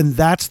 And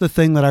that's the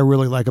thing that I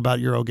really like about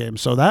Eurogames.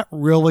 So that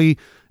really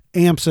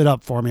amps it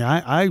up for me.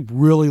 I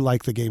really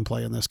like the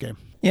gameplay in this game.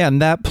 Yeah,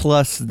 and that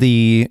plus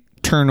the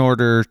turn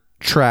order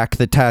track,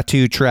 the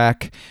tattoo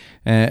track,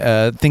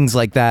 things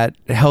like that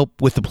help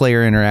with the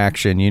player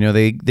interaction.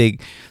 They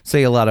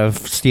say a lot of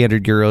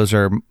standard Euros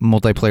are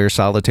multiplayer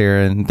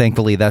solitaire, and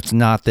thankfully that's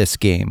not this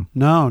game.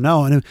 No.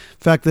 And in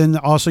fact, then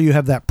also you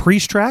have that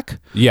priest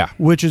track,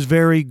 which is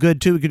very good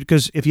too,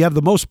 because if you have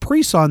the most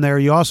priests on there,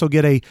 you also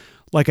get a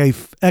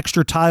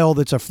extra tile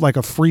that's like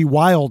a free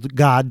wild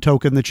god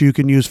token that you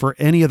can use for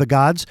any of the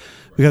gods,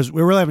 because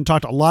we really haven't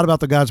talked a lot about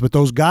the gods, but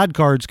those god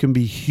cards can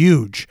be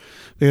huge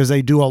because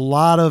they do a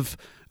lot of,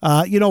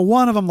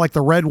 one of them, like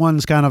the red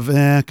one's kind of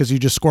because you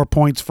just score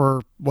points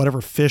for whatever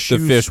fish. The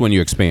fish when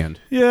you expand.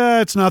 Yeah,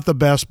 it's not the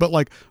best, but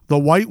like the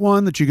white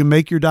one that you can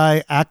make your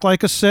die act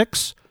like a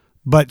 6,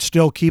 but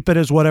still keep it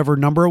as whatever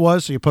number it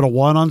was. So you put a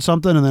 1 on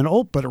something and then,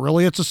 but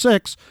really it's a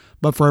 6,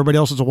 but for everybody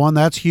else it's a 1.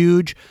 That's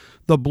huge.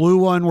 The blue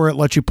one where it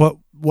lets you put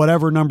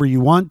whatever number you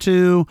want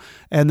to.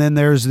 And then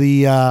there's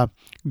the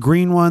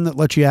green one that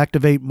lets you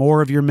activate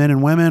more of your men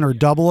and women or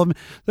double them.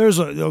 There's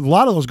a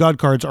lot of those god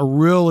cards are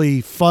really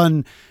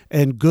fun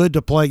and good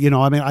to play.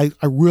 I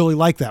really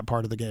like that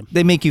part of the game.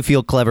 They make you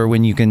feel clever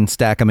when you can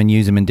stack them and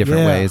use them in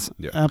different ways.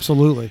 Yeah,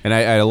 absolutely. And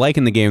I like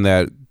in the game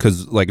that,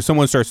 because if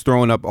someone starts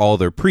throwing up all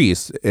their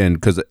priests, and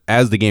because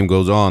as the game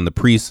goes on, the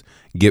priests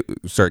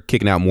start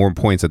kicking out more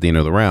points at the end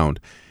of the round.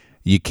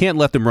 You can't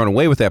let them run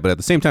away with that, but at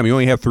the same time, you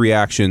only have 3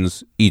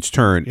 actions each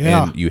turn,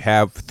 and you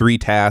have 3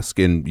 tasks,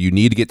 and you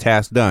need to get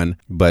tasks done,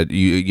 but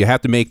you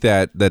have to make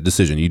that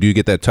decision. You do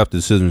get that tough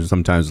decision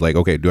sometimes, like,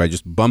 okay, do I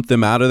just bump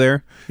them out of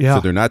there so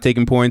they're not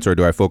taking points, or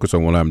do I focus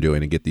on what I'm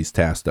doing and get these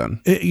tasks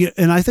done?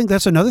 And I think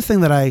that's another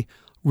thing that I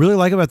really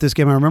like about this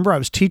game. I remember I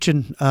was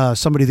teaching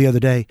somebody the other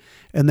day,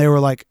 and they were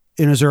like,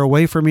 and is there a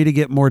way for me to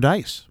get more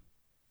dice?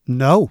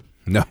 No.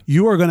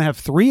 You are going to have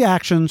 3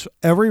 actions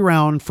every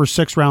round for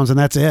 6 rounds, and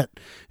that's it.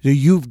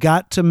 You've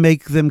got to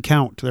make them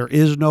count. There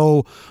is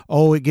no,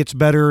 it gets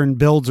better and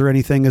builds or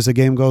anything as the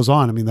game goes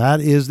on. I mean, that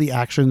is the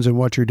actions and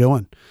what you're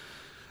doing.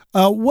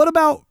 What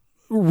about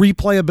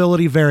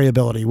replayability,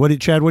 variability?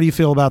 Chad, what do you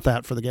feel about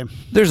that for the game?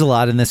 There's a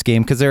lot in this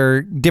game because there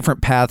are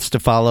different paths to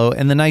follow.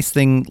 And the nice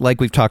thing, like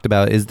we've talked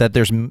about, is that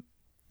there's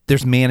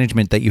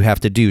management that you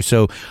have to do.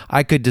 So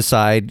I could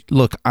decide,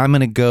 look, I'm going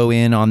to go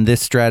in on this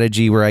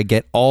strategy where I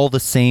get all the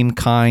same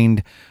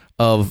kind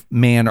of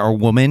man or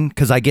woman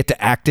because I get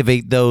to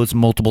activate those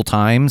multiple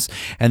times.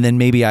 And then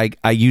maybe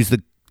I use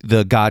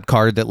the god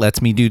card that lets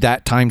me do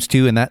that times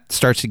 2, and that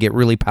starts to get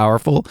really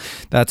powerful.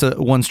 That's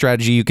one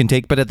strategy you can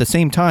take. But at the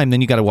same time, then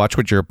you got to watch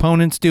what your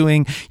opponent's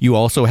doing. You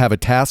also have a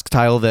task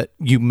tile that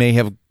you may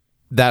have,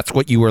 that's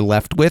what you were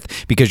left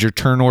with because your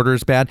turn order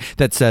is bad,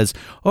 that says,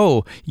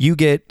 you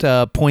get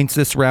points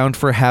this round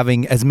for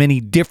having as many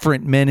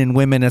different men and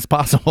women as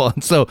possible.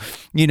 And so,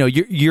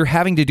 you're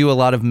having to do a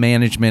lot of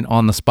management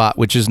on the spot,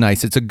 which is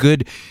nice. It's a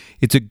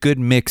good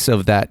mix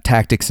of that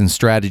tactics and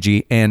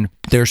strategy. And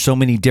there's so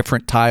many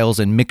different tiles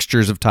and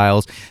mixtures of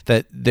tiles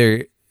that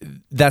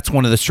that's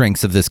one of the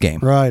strengths of this game.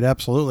 Right,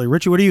 absolutely.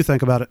 Richie, what do you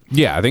think about it?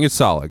 Yeah, I think it's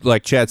solid.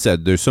 Like Chad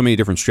said, there's so many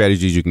different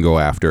strategies you can go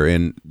after,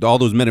 and all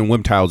those men and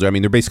women tiles,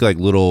 they're basically like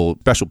little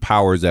special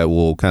powers that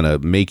will kind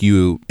of make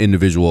you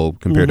individual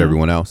compared to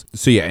everyone else.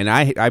 So yeah, and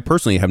I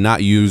personally have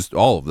not used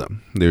all of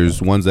them.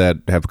 There's ones that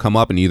have come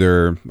up and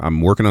either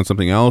I'm working on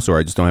something else or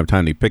I just don't have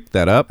time to pick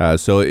that up.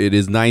 So it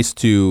is nice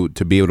to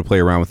be able to play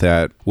around with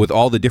that, with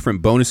all the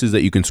different bonuses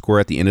that you can score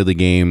at the end of the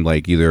game,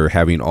 like either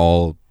having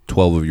all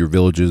 12 of your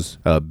villages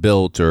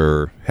built,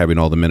 or having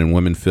all the men and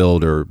women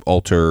filled, or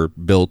altar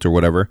built, or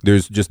whatever.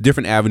 There's just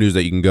different avenues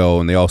that you can go,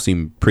 and they all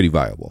seem pretty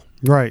viable.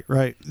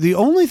 Right. The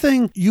only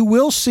thing, you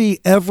will see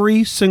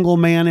every single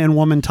man and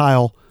woman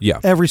tile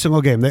every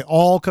single game. They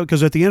all come,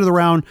 because at the end of the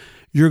round,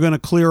 you're going to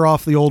clear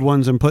off the old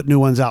ones and put new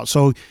ones out.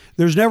 So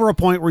there's never a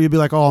point where you'd be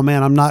like, oh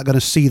man, I'm not going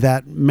to see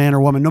that man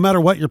or woman, no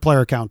matter what your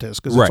player count is.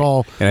 Because it's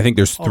all. And I think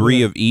there's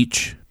 3 of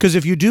each. Because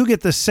if you do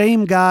get the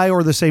same guy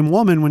or the same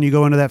woman when you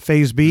go into that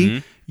phase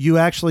B, you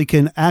actually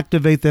can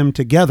activate them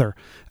together.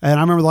 And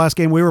I remember the last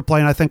game we were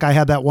playing, I think I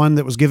had that one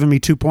that was giving me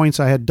 2 points.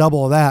 I had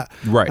double of that.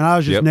 Right. And I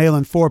was just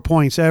nailing 4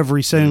 points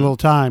every single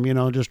time,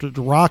 just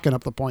rocking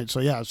up the points.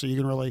 So so you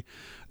can really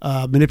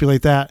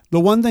manipulate that. The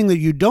one thing that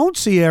you don't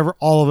see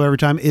every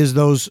time is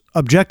those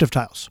objective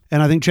tiles.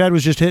 And I think Chad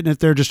was just hitting it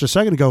there just a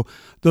second ago.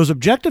 Those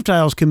objective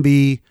tiles can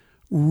be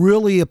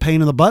really a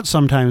pain in the butt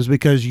sometimes,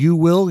 because you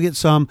will get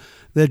some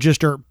that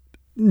just are,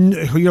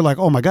 you're like,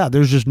 oh my God,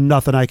 there's just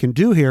nothing I can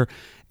do here.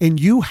 And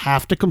you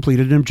have to complete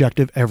an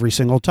objective every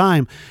single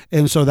time.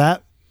 And so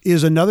that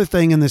is another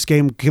thing in this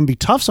game, can be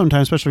tough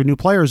sometimes, especially for new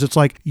players. It's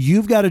like,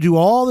 you've got to do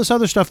all this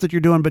other stuff that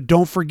you're doing, but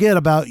don't forget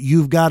about,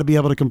 you've got to be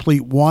able to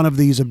complete one of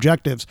these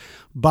objectives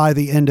by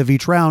the end of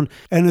each round.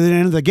 And at the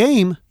end of the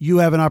game, you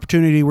have an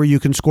opportunity where you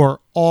can score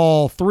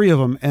all 3 of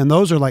them. And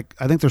those are like,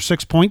 I think they're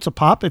 6 points a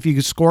pop if you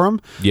can score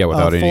them. Yeah,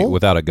 without a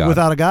god.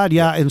 Without a god,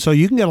 yeah. And so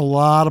you can get a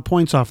lot of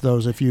points off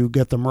those if you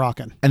get them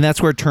rocking. And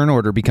that's where turn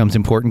order becomes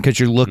important, because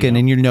you're looking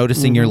and you're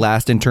noticing your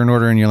last in turn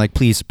order, and you're like,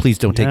 please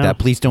don't take that.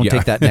 Please don't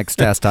take that next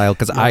task tile,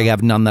 because I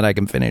have none that I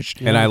can finish.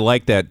 And I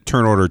like that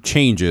turn order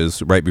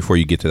changes right before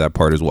you get to that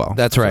part as well.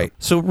 That's right.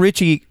 So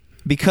Richie,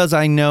 because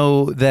I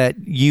know that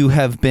you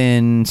have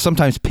been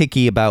sometimes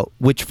picky about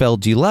which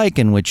feld you like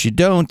and which you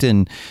don't,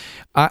 and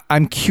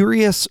I'm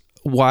curious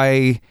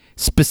why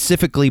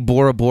specifically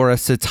Bora Bora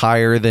sits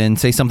higher than,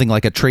 say, something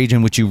like a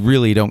Trajan, which you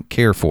really don't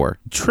care for.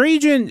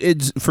 Trajan,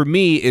 for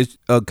me, is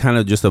a kind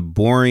of just a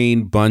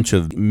boring bunch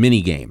of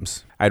mini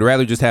games. I'd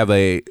rather just have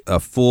a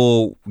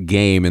full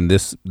game, and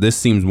this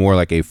seems more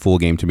like a full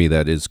game to me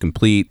that is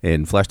complete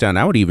and fleshed out. And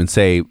I would even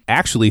say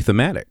actually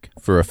thematic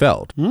for a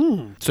feld.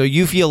 So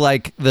you feel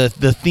like the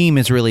theme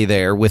is really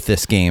there with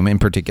this game in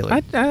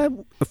particular?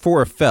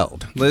 For a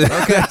feld.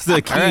 That's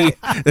the key.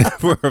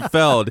 For a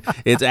feld,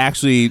 it's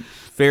actually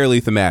fairly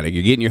thematic.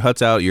 You're getting your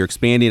huts out, you're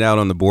expanding out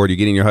on the board, you're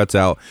getting your huts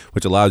out,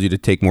 which allows you to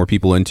take more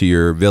people into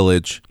your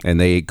village, and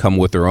they come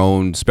with their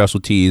own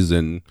specialties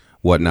and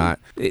whatnot.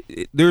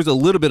 There's a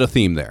little bit of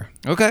theme there.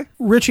 Okay.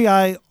 Richie,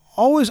 I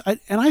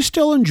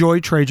still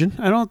enjoy Trajan.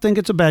 I don't think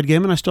it's a bad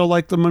game, and I still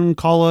like the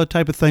Mancala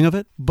type of thing of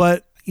it.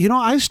 But,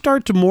 I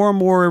start to more and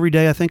more every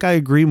day. I think I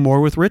agree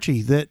more with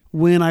Richie that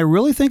when I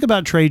really think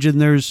about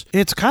Trajan,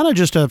 it's kind of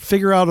just to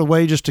figure out a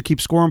way just to keep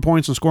scoring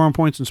points and scoring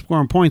points and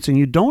scoring points, and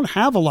you don't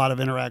have a lot of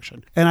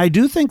interaction. And I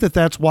do think that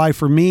that's why,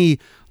 for me,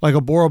 like a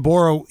Bora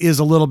Bora is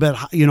a little bit,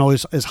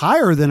 is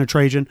higher than a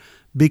Trajan,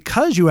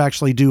 because you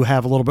actually do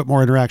have a little bit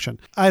more interaction.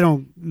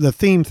 The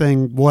theme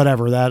thing,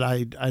 whatever, that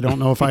I don't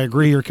know if I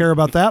agree or care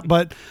about that,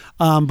 but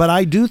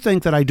I do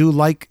think that I do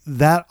like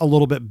that a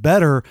little bit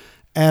better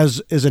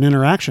as an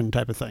interaction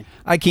type of thing.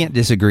 I can't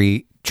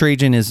disagree.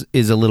 Trajan is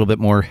a little bit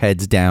more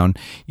heads down.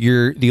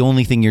 The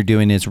only thing you're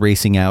doing is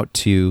racing out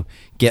to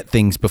get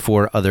things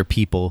before other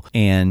people,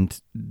 and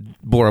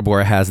Bora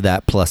Bora has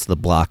that plus the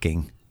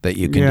blocking that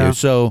you can do.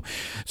 So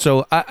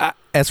I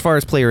as far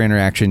as player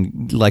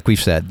interaction, like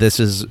we've said, this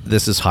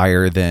is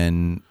higher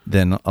than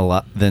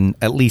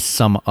at least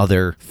some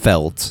other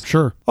felds.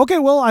 Sure. Okay,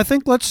 well, I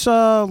think let's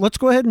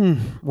go ahead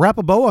and wrap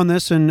a bow on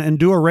this and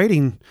do a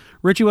rating.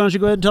 Richie, why don't you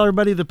go ahead and tell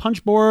everybody the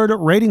Punchboard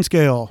rating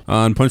scale?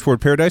 On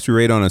Punchboard Paradise, we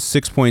rate on a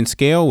 6-point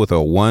scale, with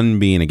a 1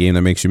 being a game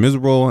that makes you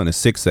miserable, and a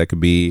 6 that could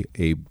be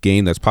a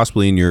game that's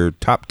possibly in your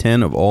top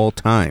 10 of all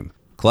time.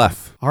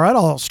 Clef. All right,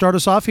 I'll start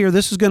us off here.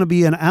 This is going to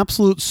be an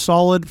absolute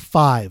solid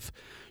 5.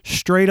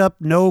 Straight up,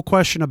 no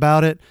question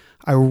about it.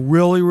 I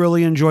really,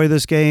 really enjoy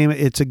this game.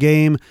 It's a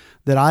game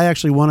that I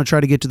actually want to try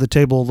to get to the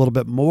table a little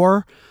bit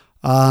more.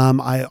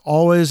 I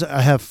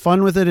have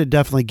fun with it. It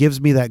definitely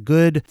gives me that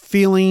good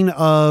feeling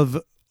of,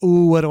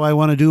 ooh, what do I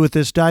want to do with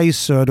this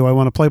dice? Do I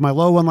want to play my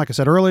low one, like I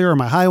said earlier, or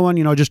my high one?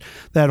 Just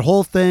that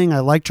whole thing. I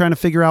like trying to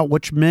figure out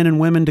which men and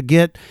women to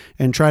get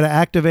and try to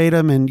activate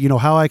them, and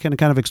how I can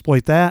kind of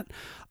exploit that.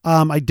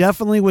 I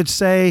definitely would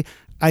say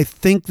I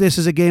think this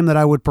is a game that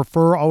I would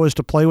prefer always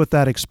to play with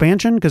that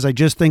expansion, because I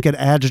just think it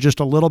adds just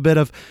a little bit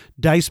of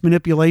dice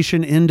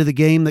manipulation into the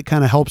game that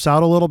kind of helps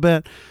out a little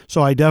bit.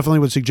 So I definitely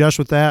would suggest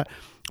with that.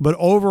 But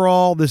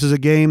overall, this is a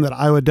game that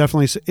I would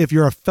definitely say, if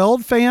you're a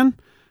Feld fan,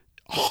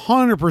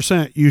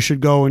 100% you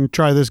should go and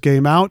try this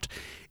game out.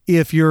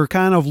 If you're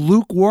kind of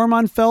lukewarm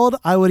on Feld,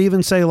 I would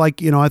even say,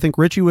 I think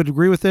Richie would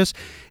agree with this,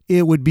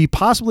 it would be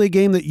possibly a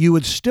game that you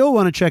would still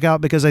want to check out,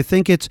 because I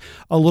think it's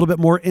a little bit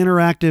more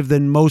interactive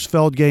than most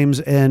Feld games.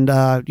 And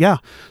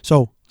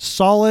so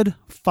solid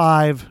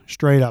 5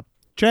 straight up.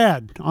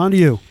 Chad, on to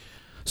you.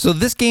 So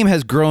this game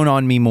has grown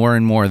on me more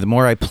and more the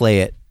more I play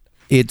it.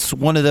 It's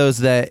one of those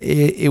that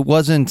it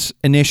wasn't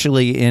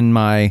initially in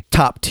my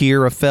top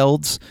tier of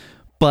Felds,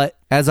 but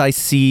as I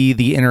see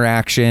the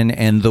interaction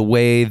and the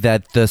way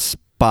that the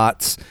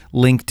spots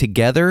link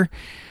together,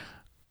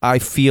 I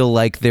feel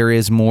like there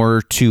is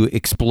more to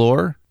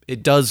explore.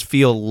 It does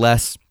feel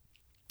less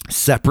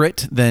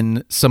separate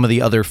than some of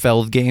the other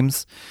Feld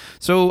games.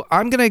 So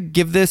I'm going to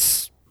give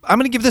this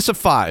a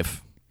 5.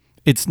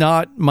 It's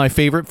not my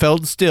favorite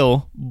Feld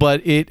still,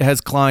 but it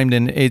has climbed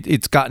and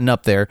it's gotten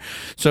up there.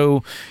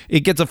 So it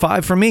gets a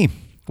 5 from me.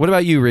 What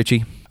about you,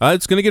 Richie?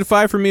 It's going to get a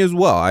 5 from me as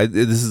well.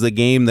 This is a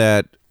game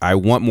that I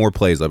want more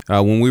plays of.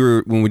 When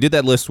we did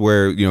that list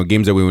where,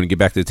 games that we want to get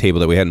back to the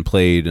table that we hadn't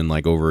played in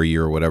like over a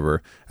year or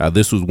whatever,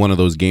 this was one of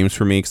those games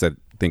for me, because I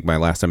think my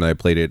last time that I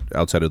played it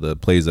outside of the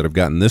plays that I've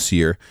gotten this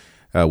year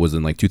was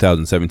in like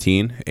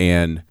 2017,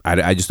 and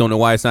I just don't know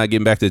why it's not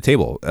getting back to the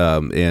table.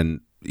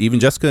 And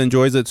even Jessica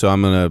enjoys it, so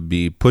I'm going to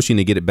be pushing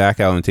to get it back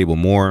out on the table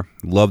more.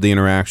 Love the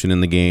interaction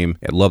in the game.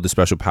 I love the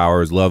special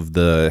powers. Love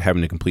the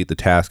having to complete the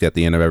task at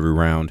the end of every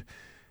round.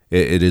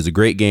 It is a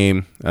great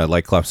game.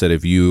 Like Clef said,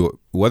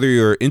 whether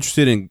you're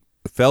interested in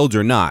Felds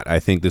or not, I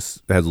think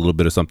this has a little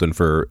bit of something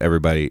for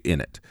everybody in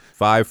it.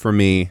 5 for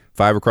me,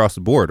 5 across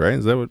the board, right?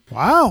 Is that what?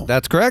 Wow.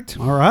 That's correct.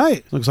 All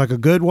right. Looks like a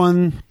good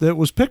one that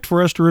was picked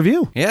for us to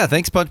review. Yeah,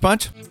 thanks, Punch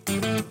Punch.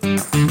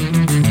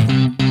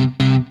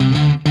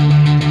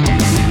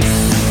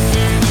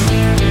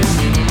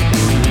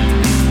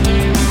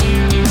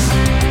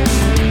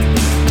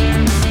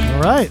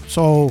 All right,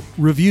 so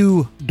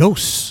Review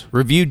Dos.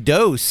 Review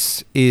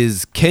Dos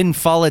is Ken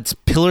Follett's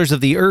Pillars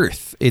of the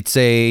Earth. It's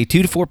a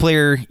 2 to 4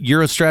 player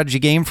Euro strategy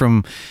game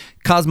from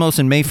Cosmos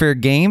and Mayfair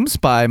Games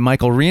by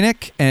Michael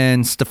Renick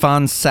and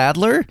Stefan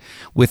Sadler,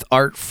 with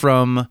art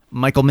from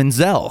Michael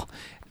Menzel,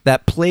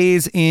 that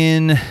plays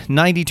in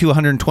 90 to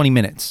 120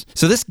 minutes.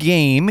 So this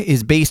game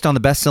is based on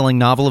the best-selling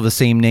novel of the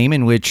same name,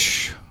 in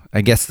which I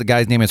guess the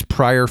guy's name is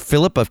Prior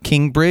Philip of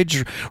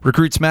Kingbridge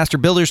recruits master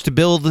builders to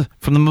build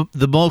from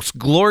the most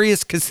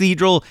glorious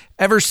cathedral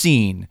ever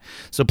seen.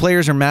 So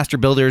players are master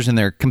builders, and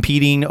they're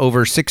competing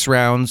over 6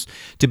 rounds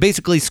to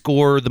basically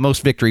score the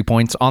most victory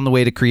points on the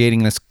way to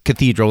creating this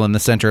cathedral in the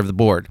center of the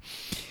board.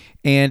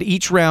 And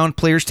each round,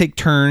 players take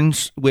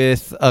turns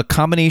with a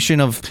combination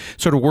of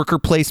sort of worker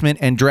placement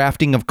and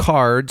drafting of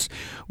cards,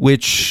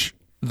 which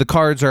the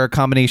cards are a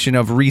combination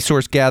of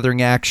resource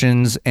gathering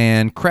actions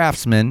and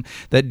craftsmen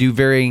that do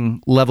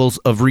varying levels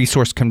of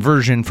resource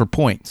conversion for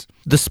points.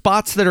 The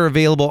spots that are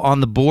available on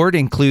the board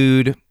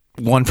include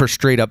one for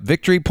straight up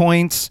victory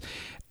points,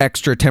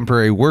 extra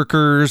temporary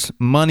workers,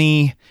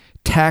 money,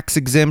 tax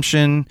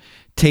exemption,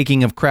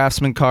 taking of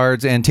craftsman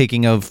cards, and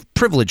taking of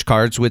privilege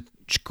cards, which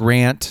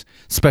grant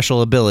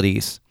special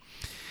abilities.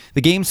 The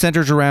game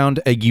centers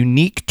around a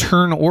unique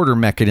turn order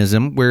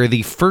mechanism where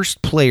the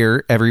first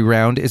player every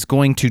round is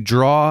going to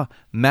draw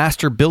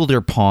master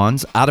builder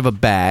pawns out of a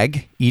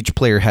bag. Each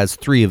player has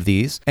 3 of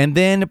these. And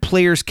then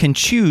players can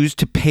choose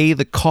to pay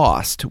the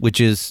cost, which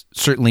is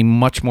certainly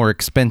much more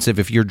expensive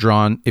if you're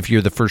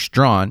the first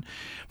drawn,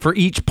 for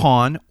each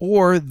pawn,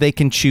 or they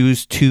can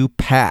choose to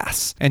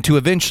pass and to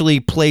eventually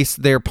place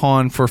their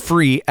pawn for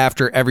free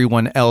after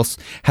everyone else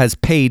has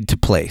paid to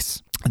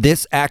place.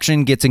 This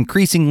action gets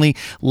increasingly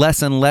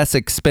less and less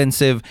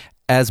expensive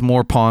as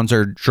more pawns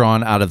are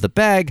drawn out of the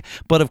bag,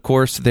 but of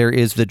course there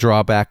is the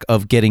drawback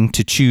of getting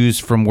to choose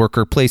from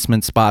worker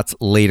placement spots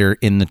later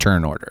in the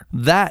turn order.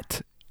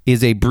 That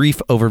is a brief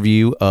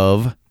overview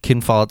of Ken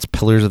Follett's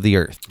Pillars of the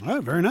Earth. All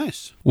right, very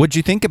nice. What'd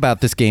you think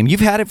about this game? You've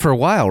had it for a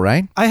while,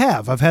 right? I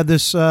have. I've had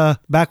this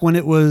back when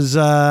it was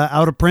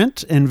out of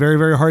print and very,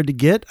 very hard to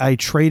get. I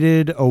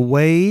traded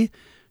away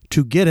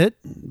to get it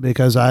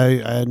because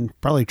I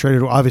probably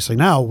traded, obviously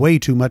now, way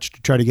too much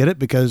to try to get it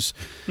because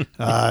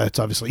it's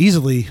obviously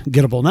easily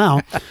gettable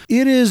now.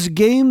 It is a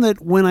game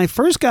that when I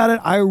first got it,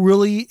 I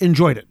really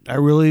enjoyed it. I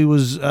really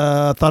was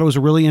thought it was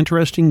a really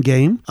interesting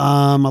game.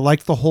 I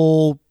liked the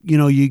whole,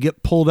 you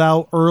get pulled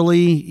out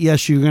early.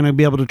 Yes, you're going to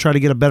be able to try to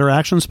get a better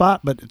action spot,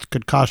 but it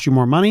could cost you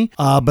more money.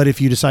 But if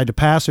you decide to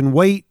pass and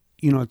wait,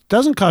 it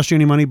doesn't cost you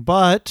any money,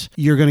 but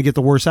you're going to get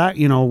the worse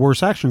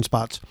action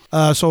spots.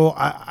 So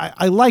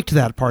I liked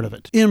that part of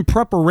it. In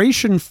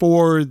preparation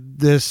for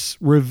this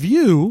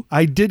review,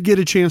 I did get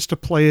a chance to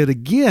play it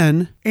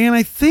again, and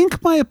I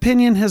think my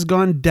opinion has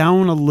gone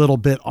down a little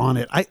bit on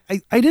it.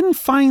 I didn't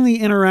find the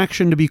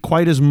interaction to be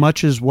quite as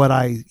much as what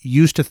I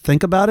used to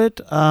think about it.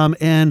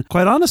 And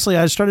quite honestly,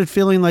 I started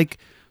feeling like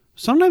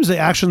sometimes the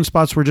action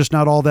spots were just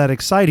not all that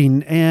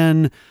exciting.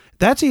 And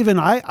that's even,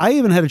 I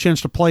even had a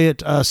chance to play it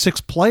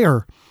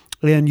 6-player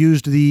and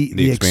used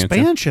the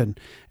expansion.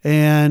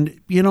 And,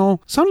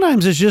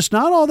 sometimes it's just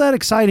not all that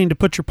exciting to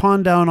put your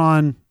pawn down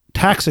on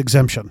tax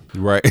exemption.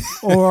 Right.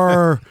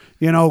 Or,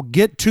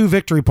 get 2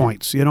 victory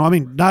points.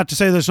 Not to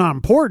say that's not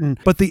important,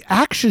 but the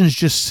actions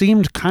just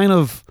seemed kind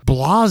of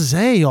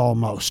blasé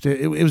almost.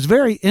 It was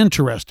very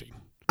interesting.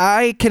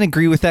 I can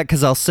agree with that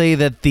because I'll say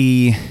that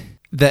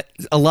that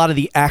a lot of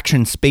the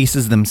action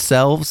spaces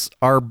themselves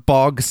are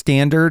bog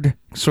standard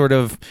sort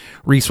of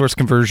resource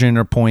conversion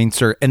or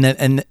points,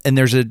 and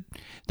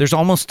there's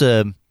almost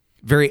a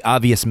very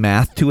obvious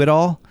math to it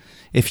all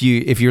if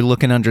you're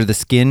looking under the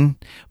skin.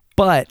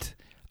 But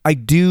I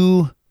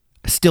do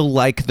still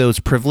like those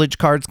privilege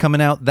cards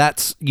coming out.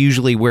 That's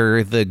usually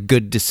where the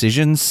good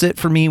decisions sit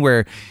for me,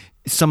 where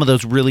some of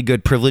those really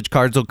good privilege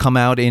cards will come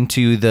out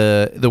into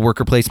the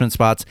worker placement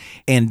spots,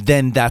 and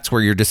then that's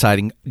where you're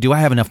deciding, do I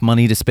have enough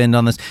money to spend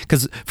on this?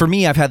 Because for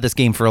me, I've had this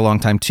game for a long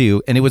time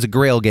too, and it was a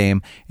Grail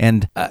game,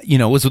 and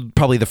it was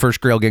probably the first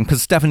Grail game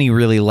because Stephanie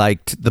really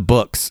liked the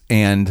books,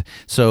 and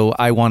so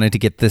I wanted to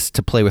get this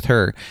to play with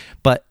her.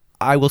 But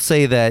I will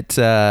say that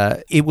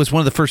it was one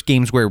of the first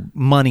games where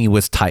money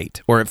was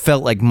tight, or it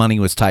felt like money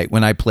was tight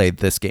when I played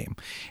this game.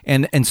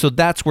 And so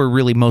that's where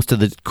really most of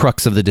the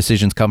crux of the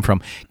decisions come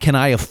from. Can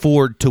I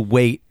afford to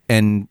wait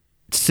and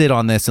sit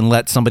on this and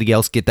let somebody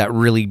else get that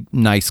really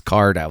nice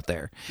card out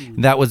there?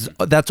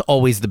 That's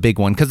always the big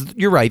one, because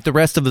you're right,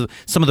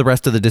 some of the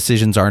rest of the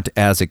decisions aren't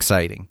as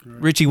exciting.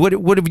 Richie, what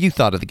have you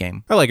thought of the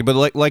game? I like it,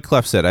 but like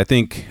Clef said, I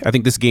think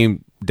this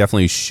game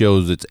definitely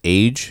shows its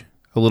age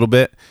a little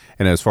bit.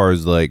 And as far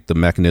as like the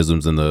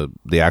mechanisms and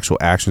the actual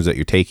actions that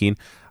you're taking,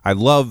 I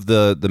love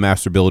the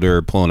master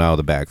builder pulling out of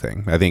the bag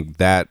thing. I think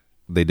that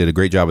they did a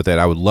great job with that.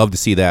 I would love to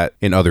see that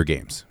in other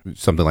games,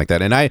 something like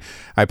that. And I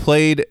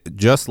played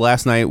just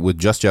last night with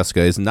Just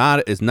Jessica. It's not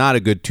a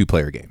good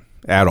 2-player game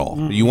at all.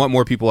 Mm-hmm. You want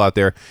more people out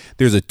there.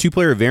 There's a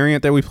 2-player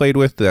variant that we played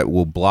with that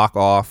will block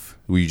off,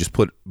 where you just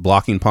put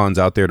blocking pawns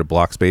out there to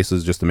block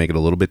spaces just to make it a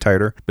little bit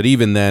tighter. But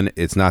even then,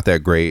 it's not that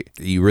great.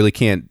 You really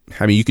can't,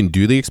 you can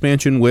do the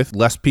expansion with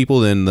less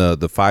people than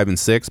the 5 and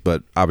 6,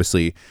 but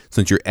obviously,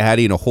 since you're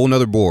adding a whole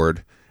nother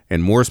board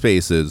and more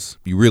spaces,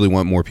 you really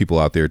want more people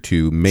out there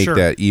to make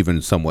that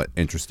even somewhat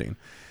interesting.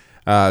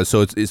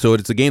 So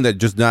it's a game that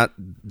just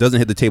doesn't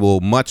hit the table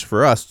much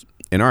for us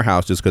in our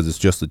house, just because it's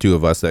just the two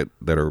of us that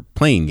are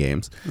playing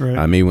games.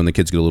 Right. Maybe when the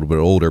kids get a little bit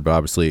older, but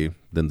obviously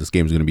then this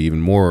game's going to be even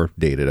more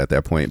dated at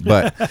that point.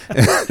 But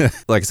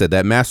like I said,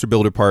 that master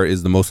builder part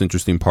is the most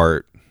interesting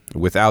part.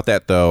 Without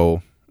that,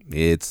 though,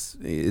 it's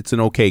an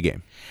okay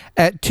game.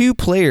 At 2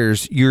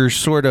 players, you're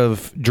sort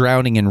of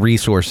drowning in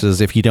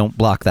resources if you don't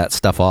block that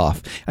stuff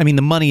off. I mean,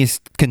 the money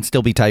can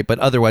still be tight, but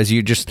otherwise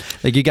you just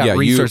you got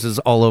resources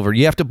all over.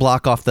 You have to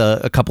block off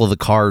a couple of the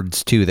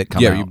cards too that come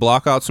out. Yeah, you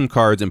block out some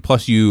cards, and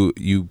plus you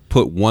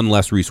put one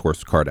less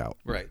resource card out.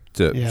 Right.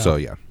 So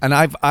yeah. And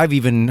I've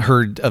even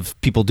heard of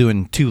people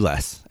doing 2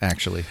 less,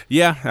 actually.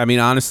 Yeah,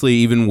 honestly,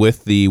 even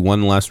with the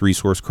 1 less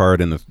resource card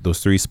and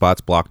those 3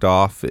 spots blocked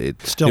off,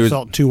 it still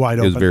felt too wide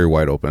open. It was very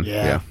wide open.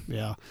 Yeah.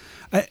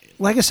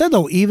 Like I said,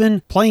 though,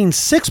 even playing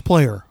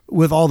 6-player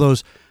with all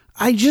those,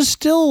 I just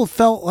still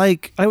felt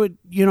like I would,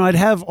 I'd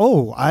have,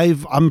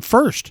 I'm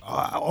first.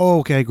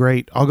 Okay,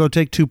 great. I'll go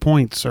take 2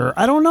 points. Or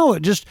I don't know.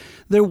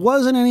 There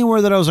wasn't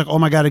anywhere that I was like, oh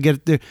my God, I get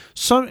it there.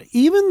 So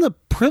even the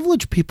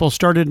privileged people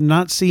started to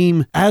not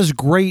seem as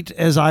great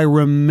as I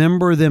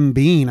remember them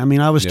being.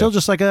 I was still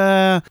just like,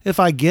 if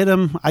I get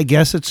them, I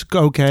guess it's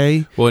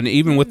okay. Well, and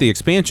even with the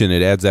expansion,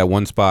 it adds that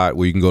one spot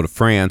where you can go to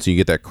France and you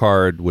get that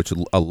card, which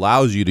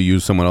allows you to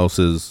use someone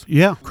else's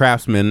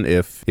craftsman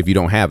if you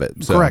don't have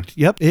it. So. Correct.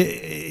 Yep.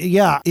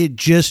 It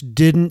just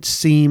didn't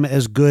seem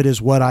as good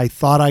as what I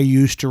thought I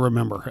used to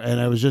remember. And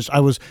I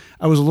was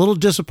a little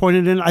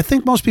disappointed in it. I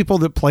think most people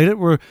that played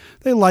it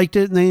they liked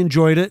it and they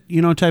enjoyed it,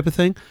 type of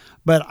thing.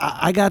 But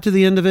I got to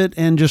the end of it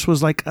and just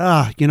was like,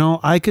 I think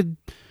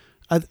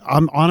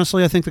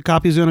the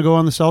copy is going to go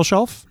on the sell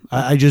shelf.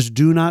 I just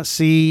do not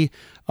see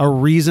a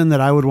reason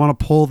that I would want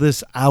to pull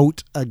this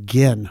out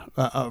again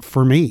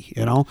for me,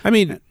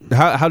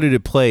 How did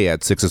it play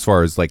at 6 as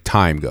far as like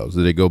time goes?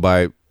 Did it go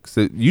by? Because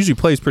it usually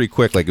plays pretty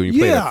quick, like when you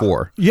play it at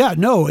 4. Yeah,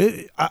 no,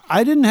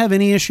 I didn't have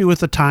any issue with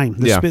the time.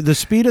 The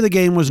speed of the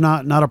game was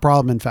not a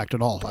problem, in fact,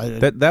 at all.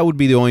 That would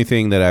be the only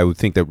thing that I would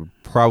think that would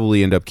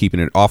probably end up keeping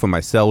it off of my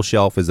sell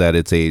shelf, is that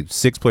it's a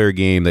 6-player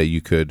game that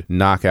you could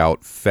knock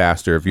out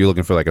faster if you're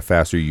looking for like a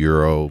faster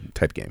Euro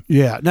type game.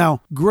 Yeah.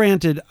 Now,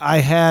 granted,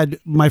 I had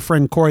my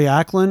friend Corey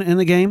Acklin in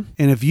the game,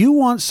 and if you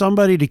want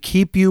somebody to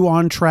keep you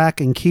on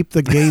track and keep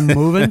the game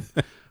moving,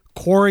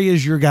 Corey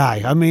is your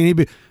guy. He'd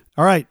be,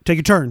 all right, take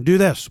your turn. Do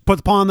this. Put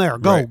the pawn there.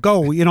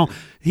 Go.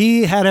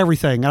 He had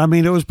everything.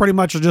 It was pretty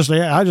much I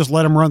just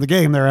let him run the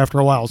game there after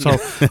a while. So,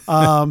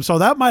 so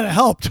that might have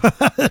helped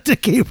to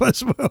keep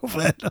us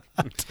moving.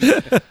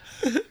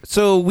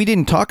 So we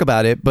didn't talk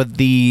about it, but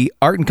the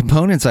art and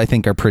components I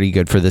think are pretty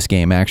good for this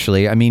game.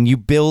 Actually, you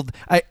build.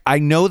 I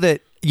know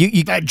that.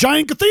 You that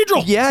giant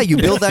cathedral. Yeah, you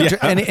build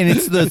that, and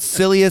it's the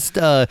silliest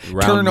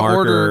turn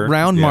order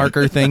round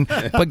marker thing.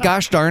 But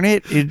gosh darn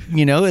it, it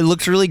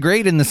looks really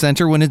great in the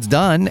center when it's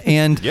done.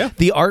 And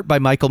the art by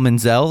Michael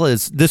Menzel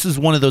this is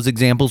one of those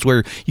examples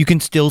where you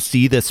can still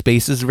see the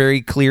spaces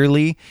very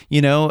clearly,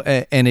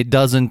 and it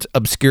doesn't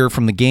obscure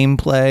from the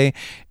gameplay,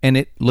 and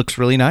it looks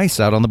really nice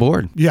out on the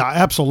board. Yeah,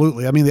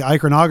 absolutely. The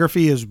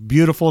iconography is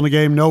beautiful in the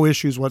game, no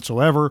issues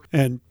whatsoever,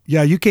 and.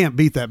 Yeah, you can't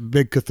beat that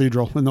big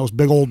cathedral and those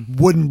big old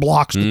wooden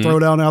blocks to throw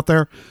down out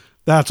there.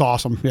 That's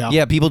awesome. Yeah.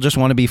 Yeah, people just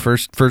want to be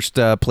first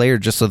player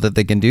just so that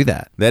they can do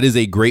that. That is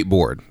a great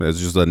board. That's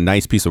just a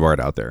nice piece of art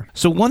out there.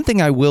 So one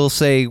thing I will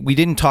say, we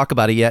didn't talk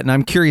about it yet, and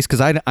I'm curious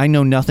because I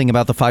know nothing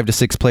about the 5 to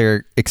 6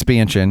 player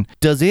expansion.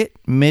 Does it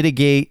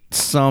mitigate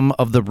some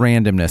of the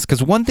randomness?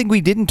 Because one thing we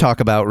didn't talk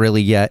about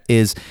really yet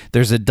is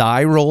there's a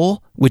die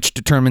roll, which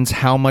determines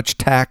how much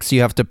tax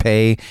you have to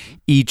pay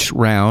each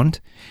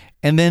round.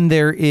 And then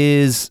there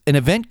is an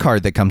event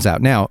card that comes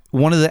out. Now,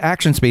 one of the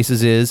action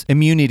spaces is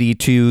immunity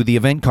to the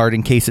event card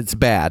in case it's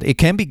bad. It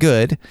can be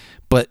good,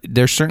 but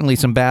there's certainly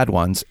some bad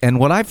ones. And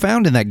what I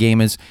found in that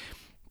game is,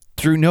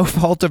 through no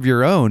fault of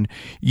your own,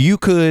 you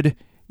could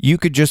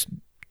just,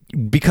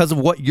 because of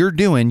what you're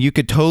doing, you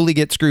could totally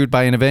get screwed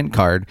by an event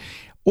card.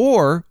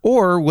 Or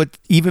what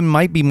even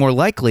might be more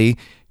likely,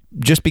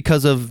 just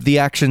because of the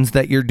actions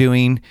that you're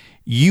doing,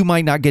 you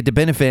might not get to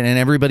benefit and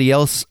everybody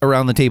else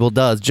around the table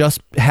does,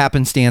 just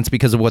happenstance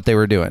because of what they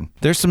were doing.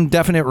 There's some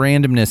definite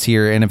randomness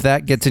here, and if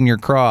that gets in your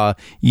craw,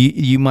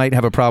 you might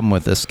have a problem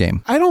with this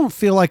game. I don't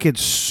feel like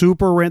it's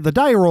super random. The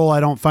die roll I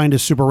don't find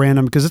is super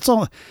random because it's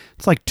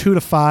like 2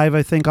 to 5,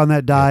 I think, on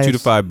that die. $2 to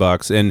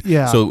 $5.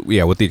 And so,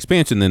 with the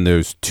expansion, then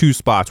there's 2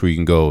 spots where you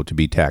can go to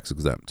be tax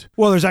exempt.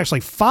 Well, there's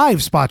actually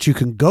 5 spots you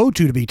can go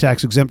to be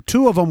tax exempt.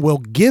 2 of them will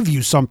give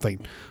you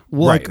something.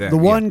 Like the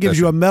one gives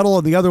you a medal,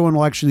 and the other one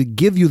will actually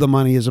give you the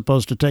money as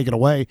opposed to take it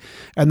away.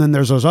 And then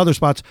there's those other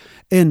spots.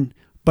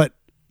 But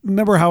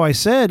remember how I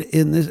said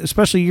in this,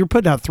 especially you're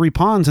putting out 3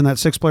 pawns in that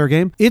 6-player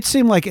game. It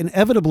seemed like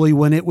inevitably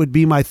when it would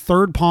be my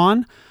 3rd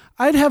pawn,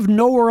 I'd have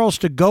nowhere else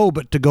to go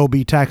but to go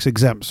be tax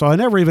exempt. So I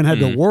never even had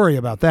to worry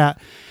about that.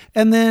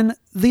 And then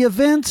the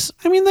events,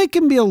 I mean, they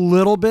can be a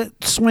little bit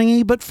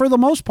swingy, but for the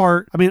most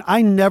part, I mean,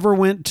 I never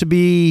went to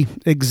be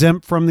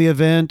exempt from the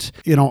event,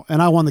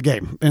 and I won the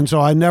game. And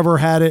so I never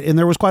had it. And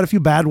there was quite a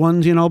few bad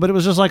ones, but it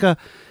was just like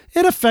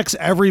it affects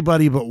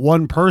everybody but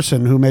one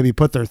person who maybe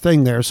put their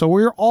thing there. So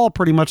we're all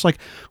pretty much like,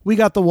 we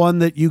got the one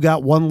that you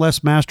got one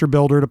less master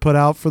builder to put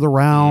out for the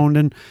round.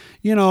 And,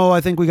 I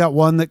think we got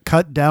one that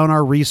cut down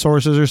our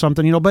resources or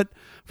something, but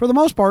for the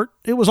most part,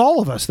 it was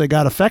all of us that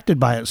got affected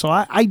by it. So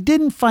I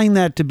didn't find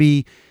that to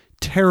be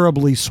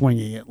terribly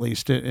swingy, at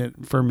least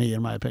for me,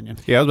 in my opinion.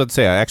 Yeah, I was about to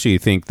say, I actually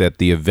think that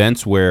the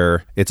events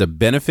where it's a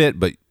benefit,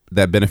 but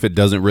that benefit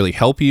doesn't really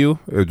help you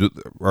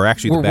are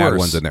actually the bad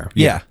ones in there.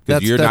 Yeah.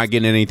 Because you're not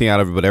getting anything out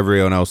of it, but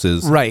everyone else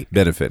is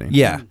benefiting.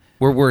 Yeah.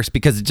 We're worse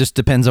because it just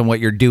depends on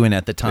what you're doing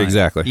at the time.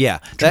 Exactly. Yeah.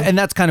 And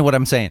that's kind of what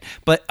I'm saying.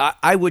 But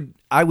I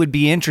would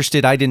be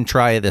interested. I didn't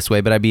try it this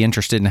way, but I'd be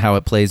interested in how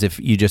it plays if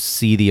you just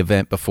see the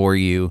event before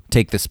you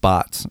take the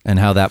spots and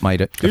how that might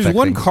affect There's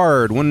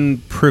one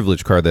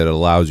privilege card that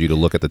allows you to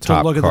look at the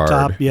top card. To look at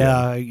the top,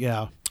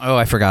 yeah. Oh,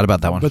 I forgot about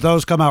that one. But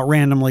those come out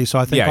randomly, so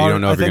I think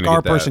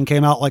our person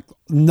came out like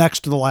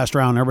next to the last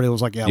round. Everybody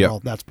was like, well,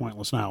 that's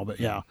pointless now. But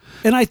yeah.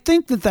 And I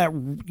think that,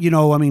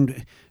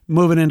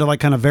 moving into like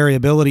kind of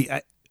variability,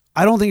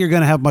 I don't think you're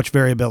going to have much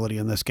variability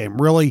in this game.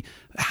 Really,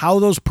 how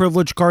those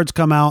privilege cards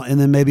come out and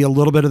then maybe a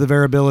little bit of the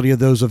variability of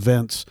those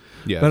events.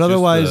 Yeah, but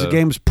otherwise, the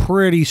game's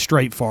pretty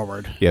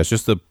straightforward. Yeah, it's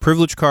just the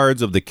privilege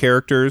cards of the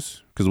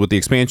characters, because with the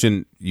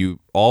expansion,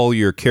 all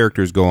your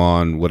characters go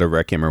on whatever,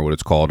 I can't remember what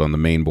it's called, on the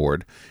main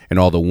board, and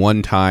all the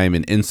one-time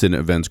and instant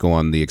events go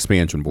on the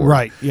expansion board.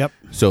 Right, yep.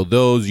 So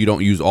those, you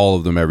don't use all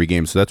of them every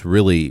game, so that's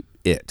really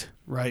it.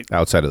 Right.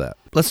 Outside of that.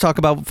 Let's talk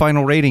about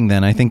final rating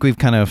then. I think we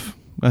kind of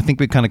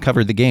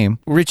covered the game.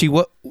 Richie,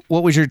 what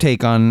was your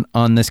take on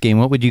this game?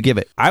 What would you give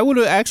it? I would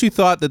have actually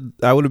thought that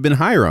I would have been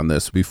higher on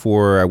this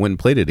before I went and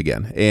played it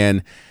again.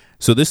 And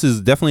so this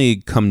has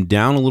definitely come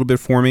down a little bit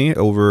for me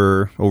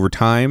over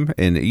time.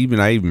 And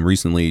I even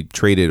recently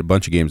traded a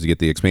bunch of games to get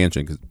the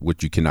expansion,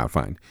 which you cannot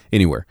find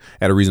anywhere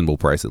at a reasonable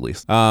price, at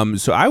least.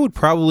 So I would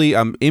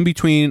I'm in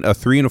between a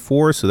 3 and a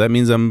 4. So that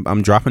means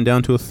I'm dropping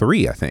down to a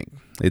 3, I think.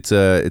 It's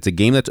a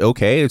game that's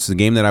okay. It's a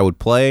game that I would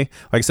play.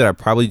 Like I said, I'd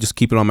probably just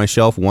keep it on my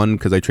shelf. One,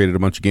 because I traded a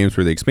bunch of games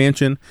for the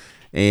expansion,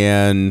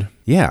 and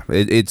yeah,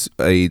 it's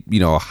a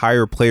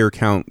higher player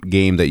count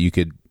game that you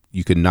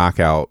could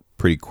knock out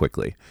pretty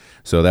quickly.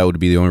 So that would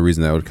be the only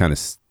reason that would kind of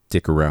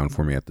stick around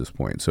for me at this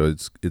point. So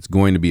it's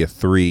going to be a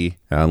 3,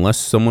 unless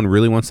someone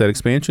really wants that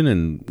expansion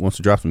and wants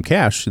to drop some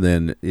cash.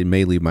 Then it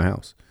may leave my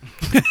house.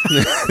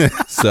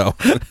 So.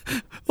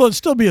 Well, it'd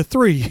still be a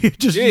 3.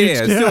 It's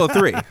still a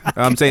 3.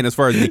 I'm saying as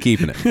far as me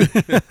keeping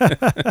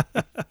it.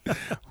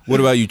 What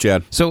about you,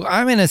 Chad? So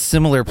I'm in a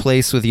similar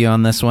place with you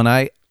on this one.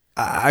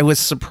 I was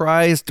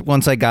surprised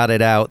once I got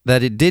it out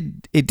that it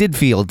did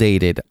feel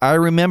dated. I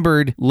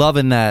remembered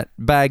loving that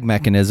bag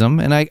mechanism,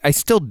 and I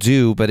still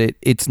do, but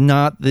it's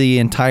not the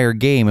entire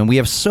game. And we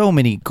have so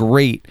many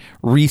great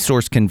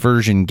resource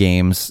conversion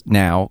games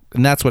now,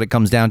 and that's what it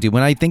comes down to.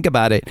 When I think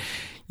about it,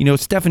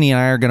 Stephanie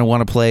and I are going to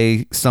want to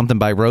play something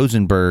by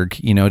Rosenberg,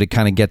 to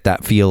kind of get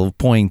that feel of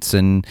points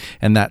and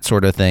that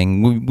sort of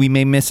thing. We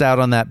may miss out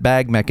on that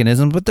bag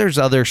mechanism, but there's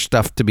other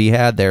stuff to be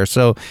had there.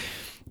 So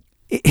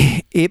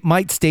it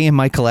might stay in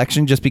my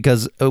collection just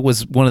because it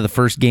was one of the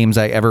first games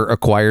I ever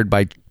acquired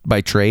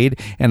by trade,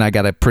 and I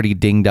got a pretty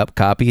dinged up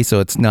copy, so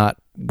it's not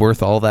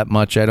worth all that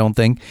much, I don't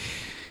think.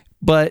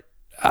 But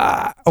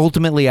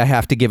ultimately I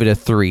have to give it a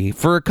 3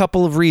 for a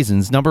couple of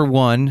reasons. Number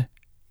one,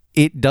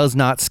 it does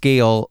not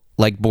scale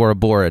like Bora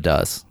Bora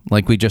does,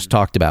 like we just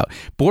talked about.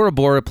 Bora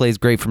Bora plays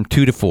great from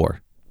 2 to 4,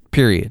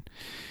 period.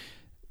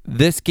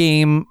 This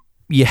game,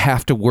 you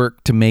have to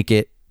work to make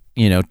it,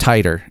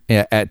 tighter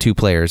at 2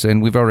 players,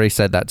 and we've already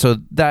said that. So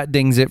that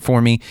dings it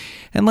for me.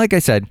 And like I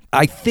said,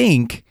 I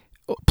think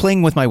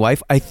playing with my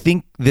wife, I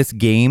think this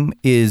game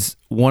is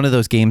one of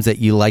those games that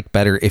you like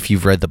better if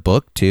you've read the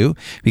book too,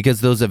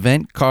 because those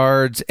event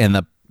cards and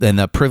the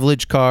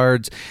privilege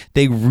cards,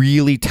 they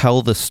really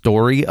tell the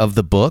story of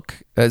the book,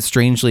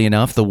 strangely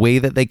enough, the way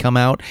that they come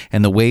out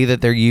and the way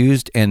that they're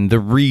used, and the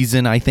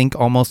reason I think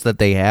almost that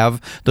they have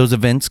those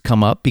events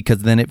come up,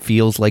 because then it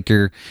feels like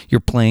you're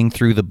playing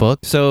through the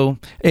book. So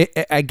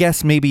I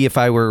guess maybe if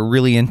I were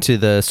really into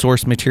the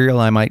source material,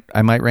 I might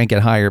rank it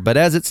higher, but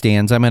as it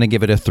stands, I'm going to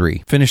give it a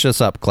 3. Finish us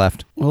up,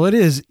 Cleft. Well, it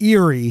is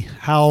eerie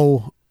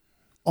how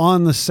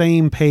on the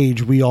same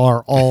page we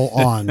are all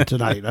on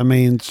tonight. I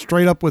mean,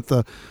 straight up with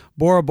the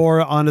Bora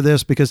Bora onto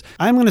this, because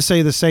I'm going to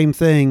say the same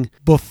thing.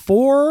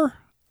 Before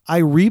I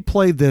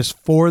replayed this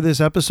for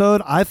this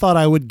episode, I thought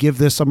I would give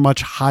this a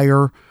much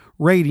higher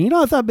rating.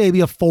 I thought maybe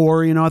a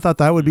 4, I thought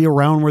that would be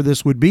around where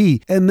this would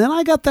be. And then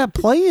I got that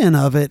play-in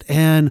of it.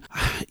 And,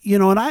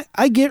 and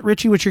I get,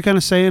 Richie, what you're kind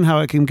of saying, how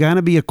it can kind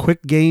of be a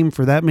quick game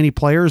for that many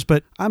players.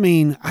 But, I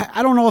mean,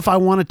 I don't know if I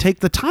want to take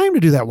the time to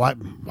do that. Why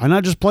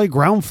not just play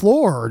Ground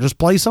Floor or just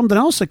play something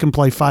else that can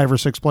play 5 or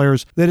 6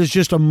 players that is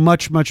just a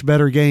much, much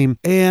better game?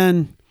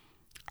 And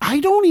I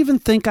don't even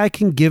think I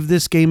can give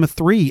this game a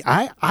 3.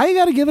 I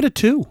got to give it a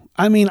 2.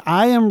 I mean,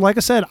 like I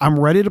said, I'm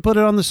ready to put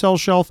it on the sell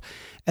shelf,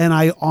 and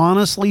I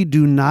honestly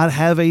do not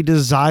have a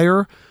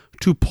desire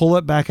to pull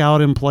it back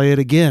out and play it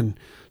again.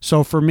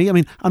 So for me, I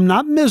mean, I'm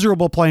not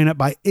miserable playing it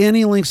by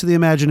any links of the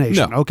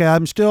imagination. No. Okay,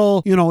 I'm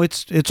still,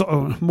 it's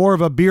more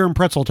of a beer and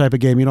pretzel type of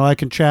game. I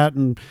can chat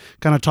and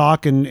kind of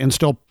talk and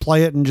still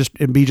play it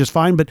and be just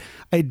fine. But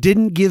it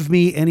didn't give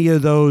me any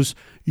of those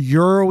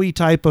Euro-y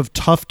type of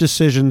tough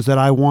decisions that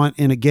I want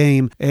in a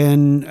game.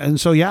 And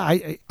so,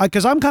 yeah,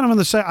 because I'm kind of on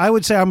the side, I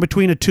would say I'm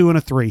between a 2 and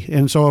a 3.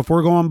 And so if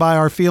we're going by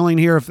our feeling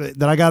here,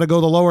 that I got to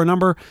go the lower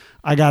number,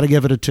 I got to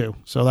give it a 2.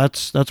 So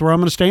that's where I'm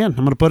going to stand.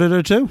 I'm going to put it at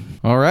a 2.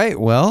 All right.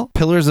 Well,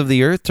 Pillars of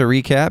the Earth, to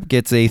recap,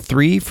 gets a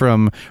 3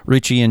 from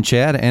Richie and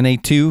Chad and a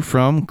 2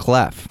 from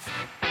Clef.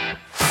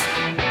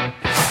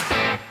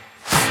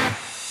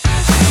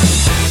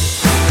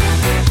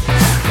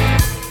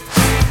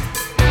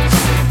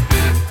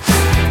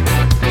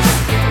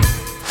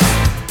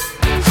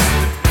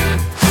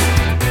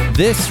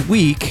 This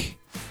week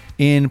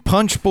in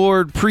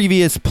Punchboard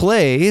Previous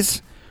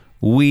Plays,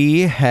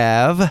 we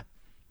have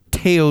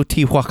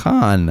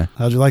Teotihuacan.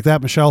 How'd you like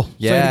that, Michelle?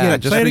 Yeah,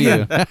 say it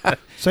again.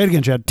 Say it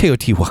again, Chad.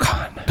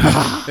 Teotihuacan.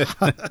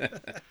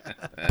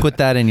 Put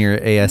that in your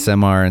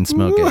ASMR and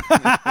smoke it.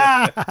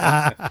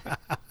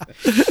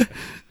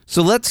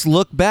 So let's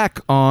look back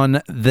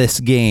on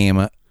this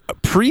game.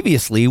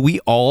 Previously,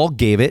 we all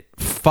gave it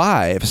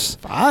 5s.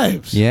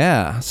 5s?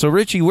 Yeah. So,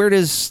 Richie, where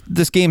does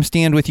this game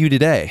stand with you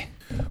today?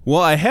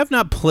 Well, I have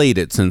not played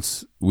it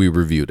since we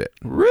reviewed it.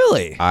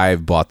 Really?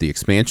 I've bought the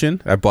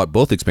expansion. I've bought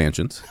both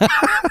expansions.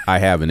 I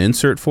have an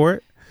insert for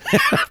it.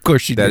 Of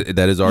course you do.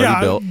 That is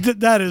already built.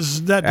 That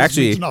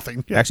means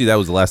nothing. Yeah. Actually, that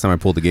was the last time I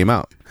pulled the game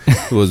out.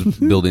 It was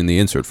building the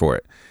insert for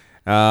it.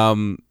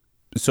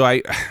 So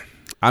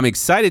I'm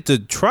excited to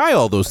try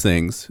all those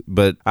things,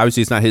 but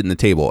obviously it's not hitting the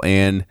table.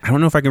 And I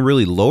don't know if I can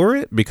really lower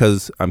it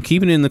because I'm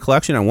keeping it in the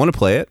collection. I want to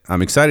play it.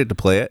 I'm excited to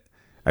play it.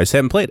 I just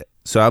haven't played it.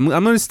 So I'm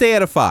going to stay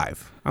at a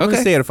 5. I'm going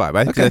to stay at a 5.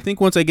 I think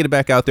once I get it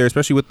back out there,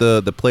 especially with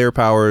the player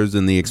powers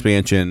and the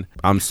expansion,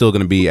 I'm still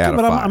going to be at a 5.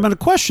 But I'm going to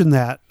question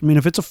that. I mean,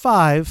 if it's a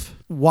 5,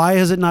 why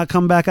has it not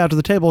come back out to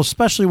the table,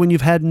 especially when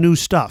you've had new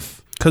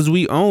stuff? Because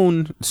we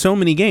own so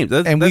many games.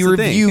 That's we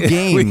review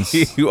games.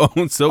 We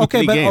own so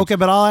many games. Okay,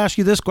 but I'll ask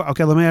you this.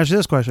 Okay, let me ask you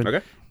this question.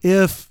 Okay.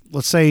 If,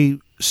 let's say,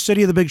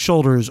 City of the Big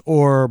Shoulders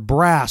or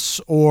Brass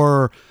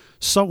or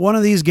one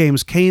of these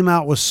games came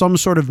out with some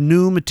sort of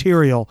new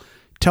material,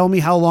 tell me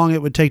how long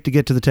it would take to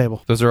get to the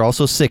table. Those are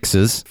also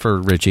 6s for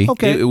Richie.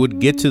 Okay. It would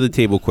get to the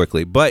table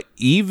quickly. But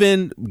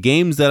even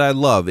games that I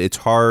love, it's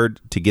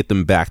hard to get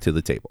them back to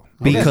the table.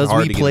 Because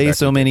we play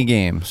so many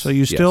games. So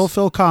you still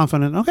feel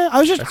confident. Okay, I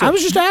was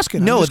just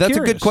asking. No, that's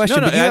curious. A good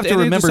question. But you have to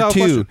remember,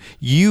 too,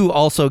 you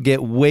also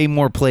get way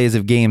more plays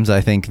of games,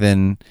 I think,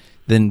 than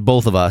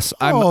both of us.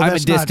 I'm a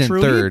distant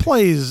third.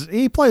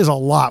 He plays a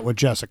lot with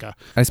Jessica.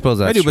 I suppose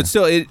that's true. But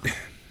still,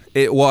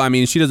 well, I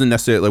mean, she doesn't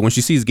necessarily, like, when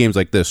she sees games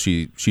like this,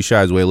 she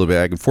shies away a little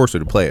bit. I can force her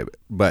to play it,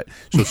 but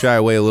she'll shy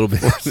away a little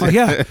bit. Oh,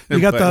 yeah.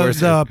 You got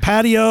the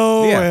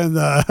patio and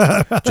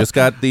the just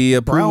got the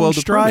approval of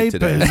the permit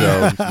today,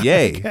 so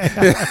yay.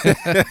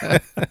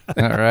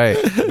 All right.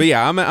 But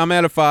yeah, I'm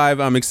at a 5.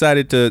 I'm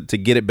excited to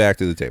get it back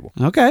to the table.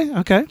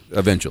 Okay.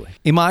 Eventually.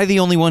 Am I the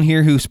only one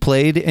here who's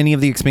played any of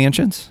the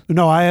expansions?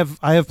 No, I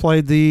have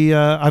played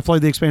I've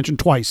played the expansion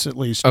twice at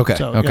least. Okay.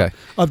 So, okay. Yeah,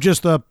 of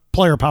just the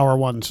player power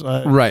ones.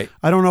 Right.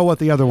 I don't know what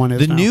the other one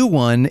is. The new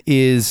one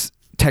is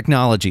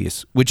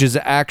Technologies, which is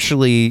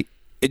actually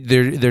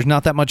there's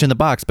not that much in the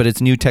box, but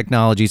it's new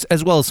technologies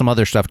as well as some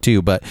other stuff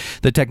too. But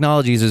the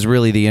technologies is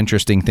really the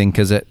interesting thing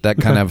because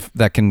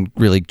that can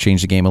really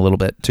change the game a little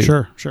bit too.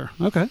 Sure.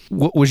 Okay.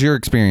 What was your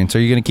experience? Are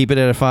you going to keep it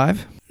at a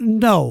 5?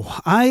 No,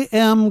 I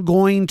am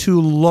going to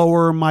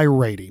lower my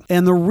rating.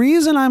 And the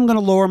reason I'm going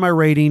to lower my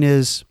rating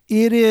is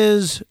it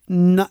is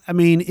not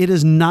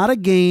a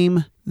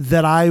game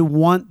that I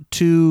want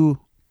to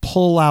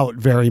pull out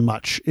very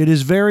much. It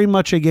is very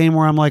much a game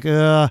where I'm like,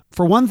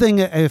 for one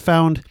thing, I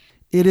found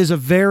it is a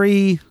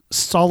very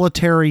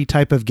solitary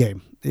type of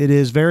game. It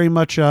is very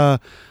much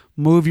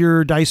move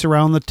your dice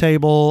around the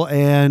table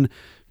and,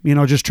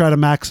 just try to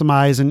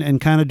maximize and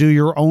kind of do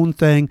your own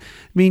thing.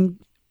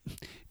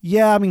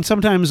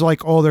 Sometimes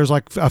there's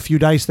like a few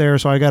dice there,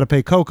 so I got to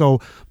pay Coco,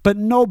 but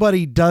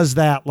nobody does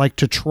that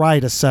to try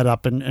to set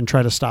up and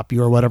try to stop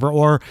you or whatever.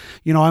 Or,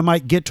 I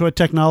might get to a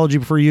technology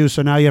for you,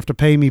 so now you have to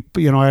pay me,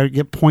 I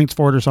get points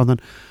for it or something.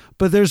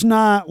 But there's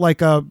not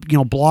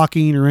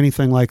blocking or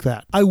anything like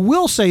that. I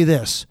will say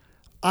this.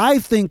 I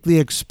think the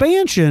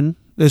expansion,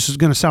 this is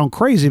going to sound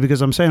crazy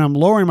because I'm saying I'm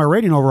lowering my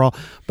rating overall,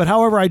 but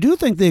however, I do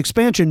think the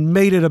expansion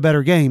made it a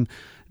better game,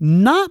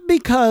 not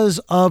because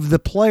of the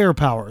player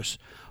powers,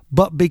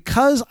 but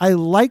because I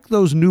like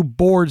those new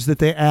boards that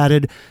they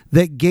added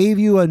that gave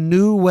you a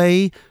new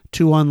way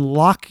to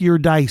unlock your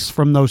dice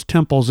from those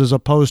temples as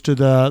opposed to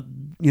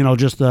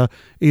just the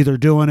either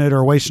doing it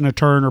or wasting a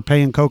turn or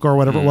paying Coco or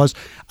whatever it was.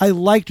 I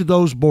liked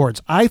those boards.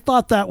 I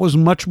thought that was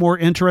much more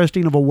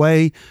interesting of a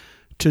way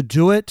to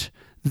do it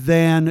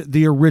than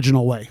the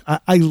original way.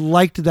 I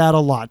liked that a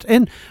lot.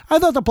 And I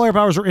thought the player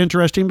powers were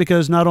interesting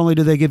because not only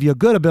do they give you a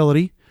good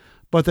ability,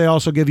 but they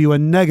also give you a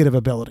negative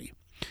ability.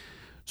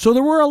 So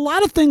there were a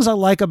lot of things I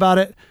like about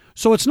it.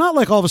 So it's not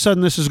like all of a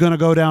sudden this is going to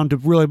go down to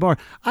really boring.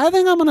 I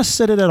think I'm going to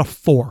sit it at a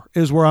 4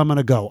 is where I'm going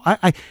to go.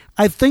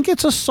 I think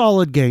it's a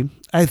solid game.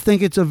 I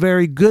think it's a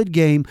very good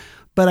game,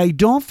 but I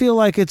don't feel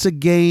like it's a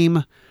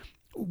game.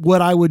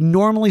 What I would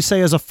normally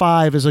say as a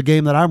 5 is a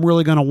game that I'm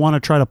really going to want to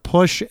try to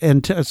push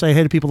and say,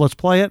 hey to people, let's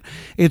play it.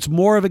 It's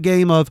more of a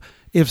game of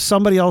if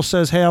somebody else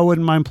says, hey, I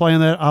wouldn't mind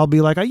playing that, I'll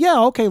be like, yeah,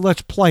 okay,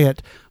 let's play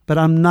it. But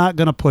I'm not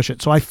going to push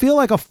it. So I feel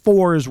like a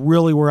 4 is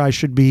really where I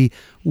should be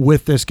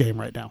with this game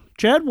right now.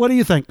 Chad, what do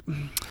you think?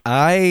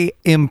 I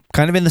am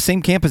kind of in the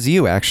same camp as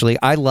you, actually.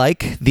 I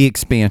like the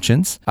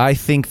expansions. I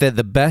think that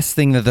the best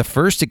thing that the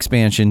first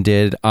expansion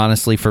did,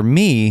 honestly, for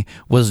me,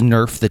 was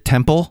nerf the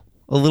temple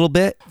a little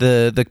bit,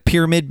 the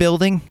pyramid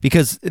building,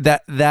 because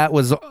that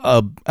was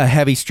a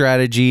heavy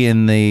strategy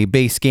in the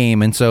base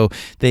game, and so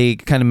they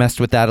kind of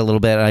messed with that a little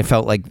bit, and I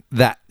felt like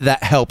that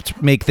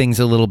helped make things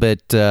a little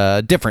bit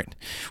different,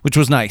 which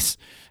was nice.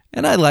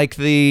 And I like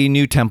the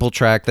new temple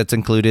track that's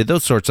included,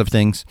 those sorts of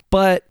things.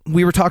 But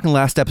we were talking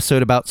last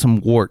episode about some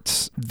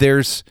warts.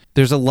 There's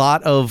a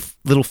lot of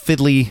little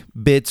fiddly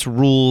bits,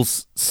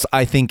 rules,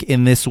 I think,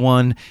 in this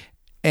one,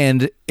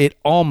 and it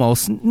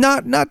almost,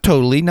 not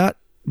totally,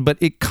 but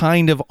it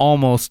kind of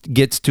almost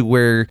gets to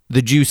where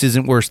the juice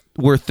isn't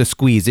worth the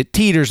squeeze. It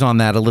teeters on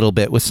that a little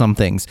bit with some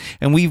things.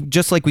 And we've,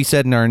 just like we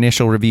said in our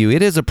initial review,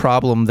 it is a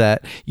problem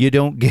that you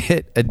don't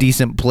get a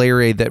decent player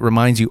aid that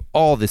reminds you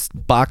all these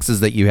boxes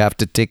that you have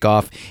to tick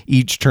off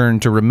each turn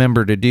to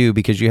remember to do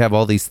because you have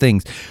all these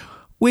things,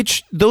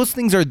 which those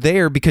things are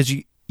there because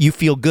you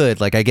feel good.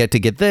 Like I get to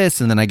get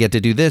this and then I get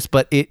to do this,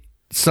 but it's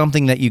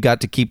something that you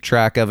got to keep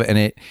track of, and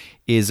it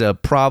is a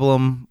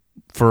problem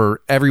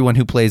for everyone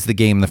who plays the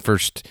game the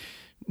first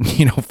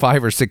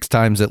 5 or 6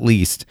 times at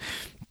least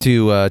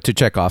to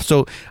check off.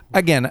 So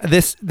again,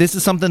 this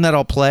is something that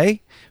I'll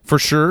play for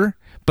sure,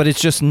 but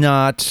it's just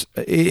not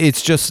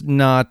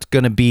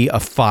going to be a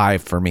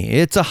 5 for me.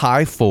 It's a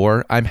high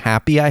 4. I'm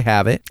happy I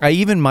have it. I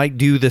even might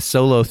do the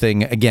solo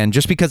thing again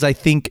just because I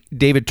think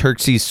David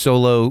Turksey's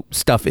solo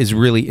stuff is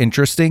really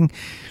interesting,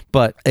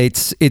 but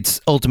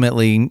it's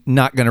ultimately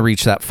not going to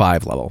reach that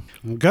 5 level.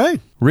 Okay.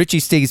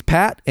 Richie stays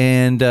pat,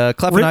 and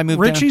Clef and I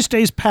moved Richie down.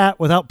 stays pat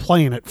without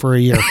playing it for a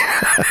year.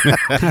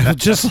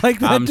 Just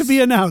like that to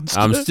be announced.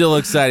 I'm still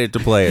excited to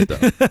play it,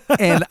 though.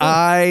 And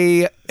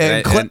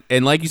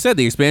and like you said,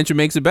 the expansion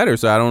makes it better,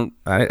 so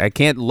I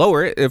can't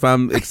lower it if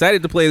I'm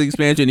excited to play the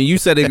expansion, and you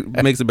said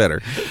it makes it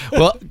better.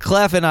 Well,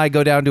 Clef and I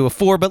go down to a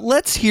 4, but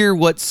let's hear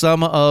what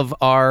some of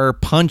our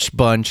Punch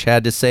Bunch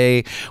had to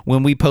say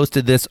when we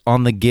posted this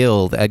on the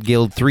Guild at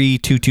Guild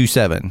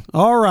 3227.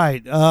 All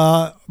right.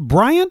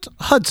 Bryant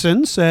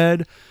Hudson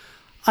said,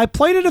 I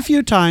played it a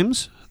few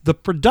times. The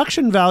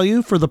production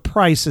value for the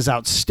price is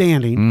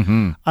outstanding.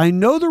 Mm-hmm. I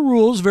know the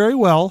rules very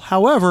well.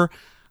 However,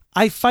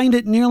 I find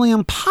it nearly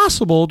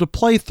impossible to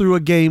play through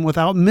a game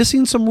without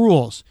missing some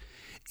rules.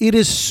 It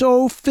is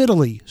so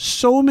fiddly,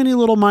 so many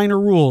little minor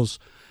rules.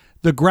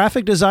 The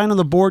graphic design on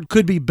the board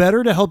could be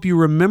better to help you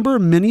remember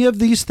many of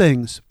these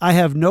things. I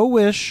have no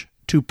wish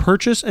to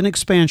purchase an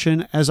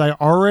expansion as I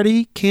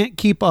already can't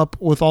keep up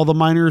with all the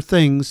minor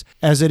things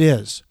as it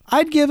is.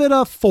 I'd give it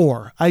a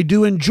 4. I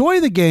do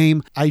enjoy the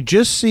game. I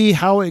just see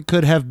how it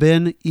could have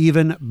been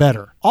even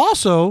better.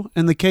 Also,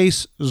 in the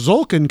case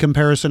Tzolk'in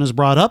comparison is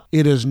brought up,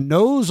 it is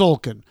no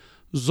Tzolk'in.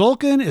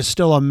 Tzolk'in is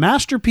still a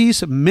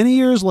masterpiece many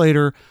years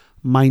later,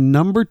 my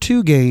number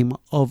 2 game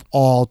of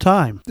all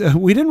time.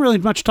 We didn't really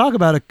much talk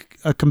about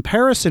a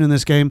comparison in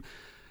this game,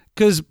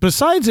 because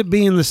besides it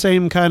being the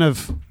same kind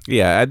of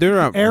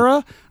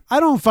era, I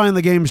don't find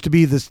the games to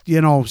be this,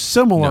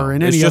 similar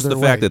in any other way. It's just the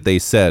fact that they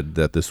said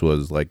that this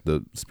was like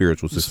the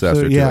spiritual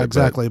successor to it. Yeah,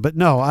 exactly. But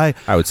no, I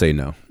would say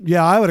no.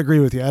 Yeah, I would agree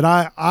with you. And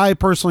I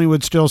personally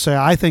would still say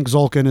I think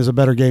Tzolk'in is a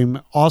better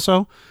game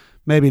also.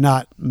 Maybe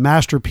not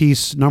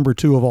masterpiece number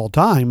 2 of all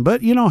time,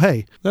 but,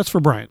 hey, that's for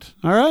Bryant.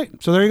 All right.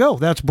 So there you go.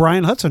 That's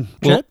Brian Hudson.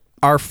 Chet?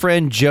 Our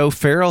friend Joe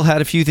Farrell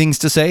had a few things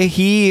to say.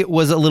 He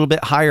was a little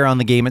bit higher on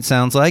the game, it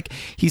sounds like.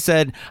 He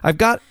said, I've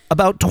got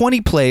about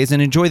 20 plays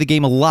and enjoy the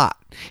game a lot.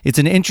 It's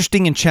an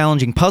interesting and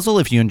challenging puzzle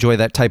if you enjoy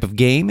that type of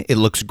game. It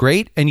looks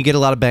great, and you get a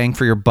lot of bang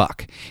for your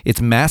buck.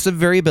 Its massive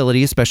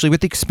variability, especially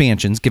with the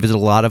expansions, gives it a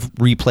lot of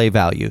replay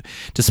value.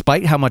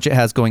 Despite how much it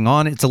has going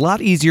on, it's a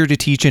lot easier to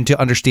teach and to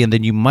understand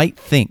than you might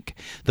think.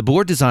 The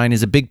board design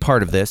is a big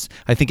part of this.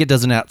 I think it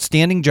does an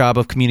outstanding job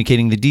of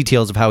communicating the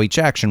details of how each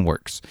action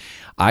works.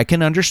 I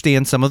can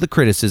understand some of the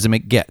criticism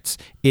it gets.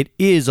 It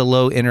is a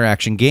low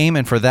interaction game,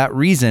 and for that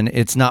reason,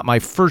 it's not my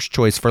first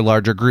choice for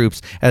larger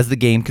groups, as the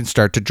game can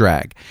start to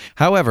drag.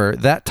 However,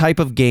 that type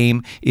of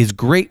game is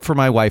great for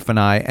my wife and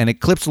I, and it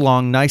clips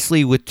along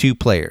nicely with 2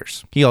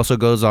 players. He also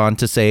goes on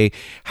to say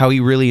how he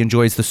really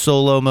enjoys the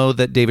solo mode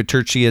that David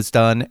Turczi has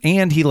done,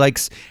 and he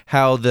likes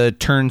how the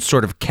turns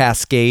sort of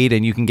cascade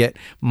and you can get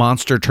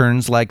monster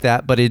turns like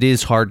that, but it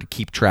is hard to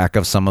keep track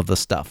of some of the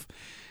stuff.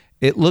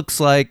 It looks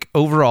like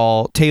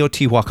overall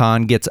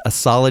Teotihuacan gets a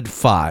solid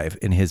 5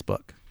 in his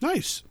book.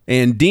 Nice.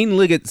 And Dean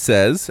Liggett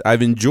says,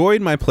 I've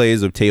enjoyed my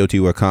plays of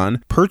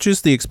Teotihuacan,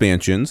 purchased the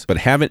expansions, but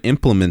haven't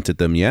implemented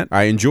them yet.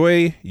 I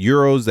enjoy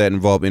Euros that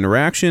involve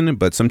interaction,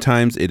 but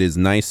sometimes it is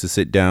nice to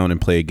sit down and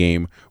play a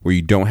game where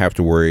you don't have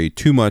to worry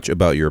too much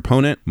about your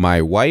opponent.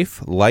 My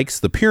wife likes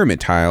the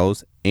pyramid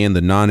tiles and the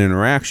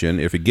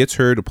non-interaction. If it gets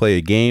her to play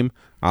a game,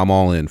 I'm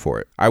all in for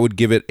it. I would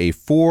give it a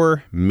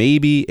 4,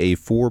 maybe a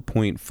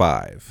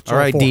 4.5. All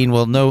right, Dean.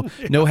 Well, no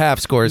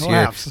half scores here.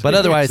 Halves. But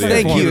otherwise,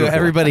 thank you,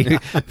 everybody,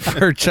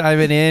 for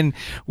chiming in.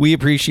 We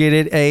appreciate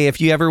it. Hey, if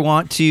you ever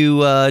want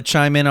to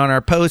chime in on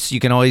our posts,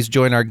 you can always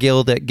join our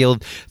guild at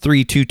Guild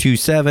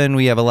 3227.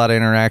 We have a lot of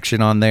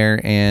interaction on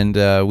there, and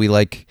we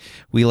like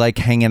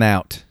hanging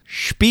out.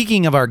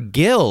 Speaking of our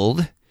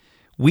guild,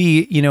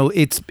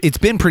 it's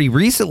been pretty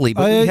recently,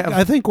 but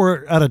I think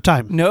we're out of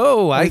time.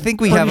 No, I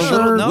think we have a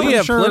little. No, we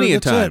have plenty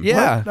of time.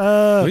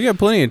 Yeah, we got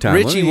plenty of time.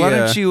 Richie, why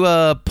don't you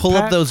pull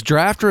up those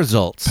draft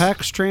results?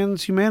 PAX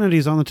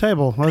Transhumanities on the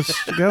table. Let's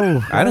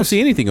go. I don't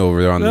see anything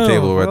over there on the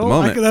table at the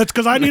moment. That's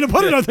because I need to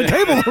put it on the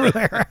table over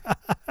there.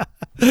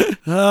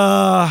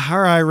 All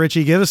right,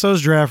 Richie, give us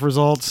those draft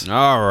results.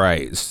 All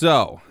right,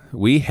 so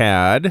we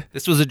had...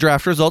 This was a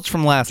draft results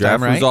from last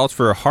time, right? Draft results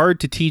for hard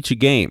to teach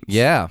games.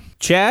 Yeah.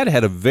 Chad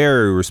had a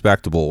very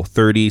respectable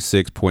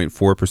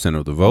 36.4%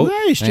 of the vote.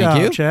 Nice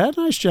job, Chad.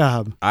 Nice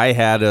job. I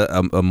had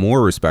a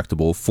more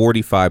respectable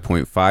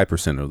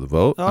 45.5% of the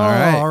vote. Oh,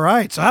 all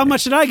right. So how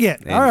much did I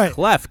get? And all right.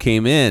 Clef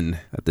came in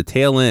at the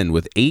tail end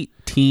with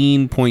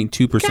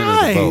 18.2% of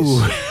the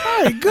vote.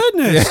 My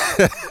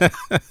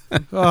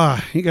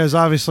goodness. You guys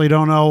obviously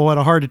don't know what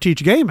a hard to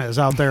teach game is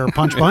out there,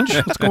 Punch.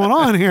 What's going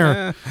on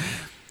here?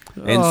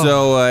 And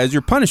so, as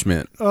your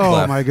punishment,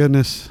 Clef, my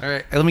goodness. All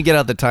right, let me get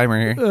out the timer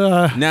here.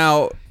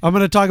 now, I'm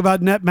going to talk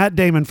about Matt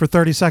Damon for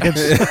 30 seconds.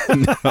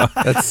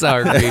 That's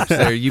sour grapes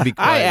there. You be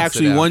quiet. I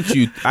actually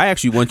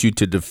want you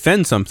to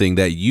defend something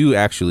that you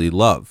actually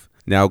love.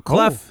 Now,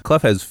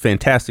 Clef has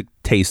fantastic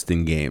taste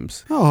in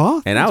games.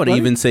 Oh, and I would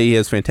even say he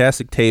has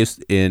fantastic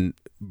taste in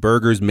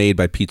burgers made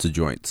by pizza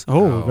joints.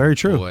 Oh, very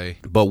true. Boy.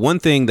 But one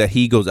thing that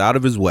he goes out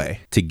of his way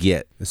to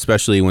get,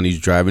 especially when he's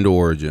driving to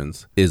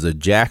Origins, is a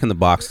Jack in the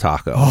Box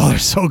taco. Oh, they're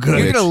so good.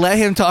 You're going to let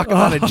him talk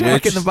about a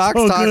Jack in the Box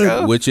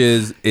taco? Which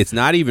is, it's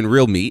not even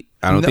real meat.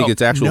 I don't think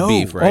it's actual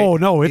beef, right? Oh,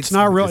 no, it's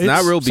not real. It's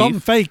not real beef. Something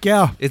fake,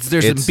 yeah.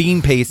 There's some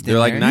bean paste in there. They're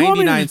like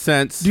 99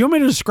 cents. Do you want me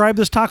to describe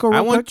this taco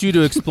real quick? I want you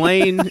to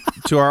explain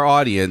to our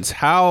audience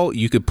how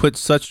you could put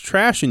such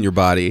trash in your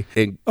body.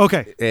 And all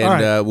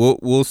right.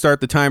 We'll start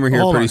the timer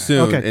here pretty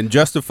soon and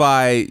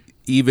justify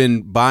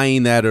even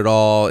buying that at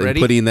all and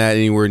putting that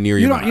anywhere near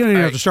your mouth. You don't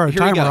even have to start a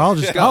timer. I'll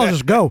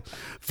just go.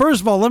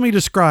 First of all, let me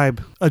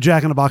describe a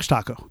Jack in the Box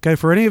taco. Okay,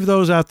 for any of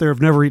those out there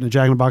who've never eaten a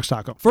Jack in the Box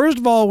taco. First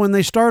of all, when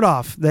they start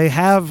off, they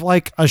have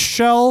like a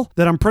shell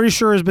that I'm pretty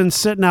sure has been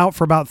sitting out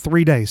for about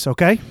 3 days.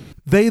 Okay.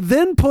 They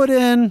then put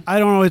in, I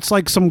don't know, it's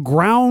like some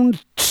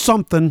ground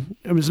something.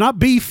 I mean, it's not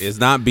beef. It's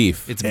not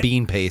beef. It's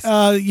bean paste.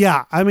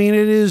 Yeah. I mean,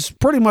 it is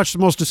pretty much the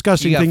most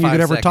disgusting thing you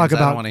could ever talk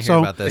about. I don't want to hear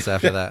about this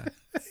after that.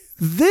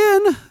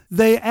 Then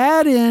they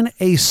add in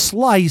a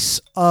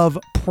slice of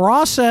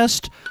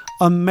processed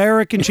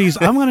American cheese.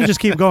 I'm going to just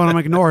keep going. I'm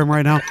going to ignore him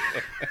right now.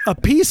 A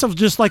piece of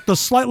just like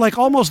like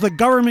almost the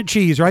government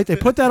cheese, right? They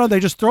put that on, they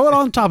just throw it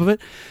on top of it.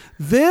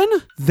 Then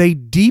they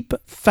deep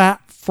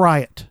fat fry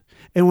it.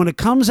 and when it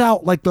comes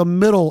out, like the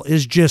middle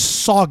is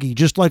just soggy,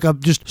 just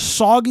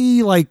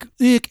soggy, like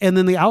ick, and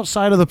then the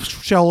outside of the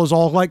shell is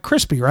all like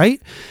crispy, right?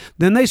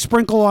 Then they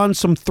sprinkle on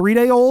some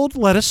 3-day-old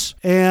lettuce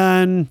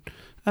and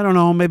I don't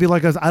know, maybe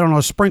like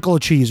a sprinkle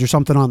of cheese or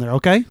something on there,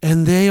 okay?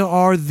 And they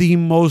are the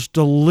most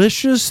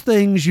delicious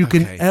things you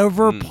can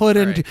ever put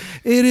into.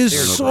 It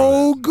is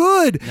so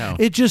good. No.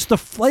 It just, the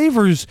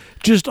flavors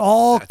just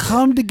all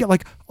come together,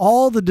 like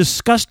all the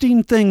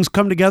disgusting things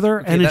come together,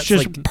 and it's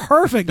just like,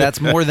 perfect. That's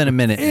more than a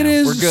minute. It now.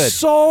 is We're good.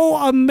 So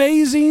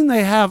amazing.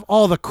 They have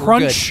all the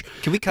crunch.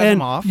 Can we cut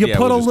them off? You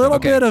put a little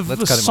bit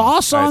of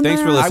sauce on there.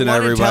 Thanks for listening,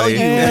 everybody.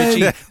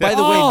 Richie, by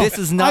the way, this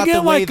is not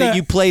the way that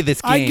you play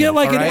this game. I get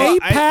like an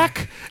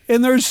 8-pack,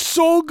 and they're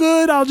so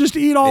good. I'll just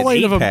eat all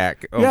 8 of them.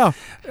 8-pack. Oh. Yeah.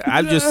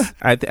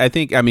 I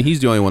think. I mean,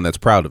 he's the only one that's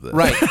proud of this.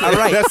 Right. All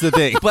right. That's the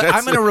thing. But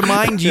I'm going to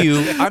remind you.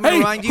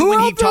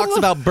 When he talks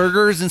about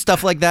burgers and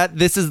stuff like that.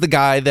 This is the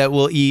guy that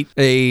will eat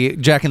a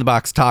Jack in the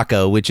Box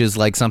taco, which is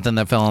like something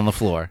that fell on the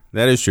floor.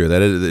 That is true.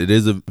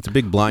 It's a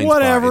big blind spot.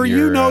 Whatever.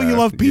 You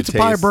love pizza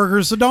pie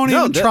burgers, so don't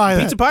even try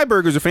that. Pizza pie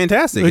burgers are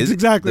fantastic. It's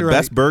exactly the right.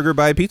 best burger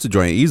by a pizza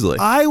joint, easily.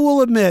 I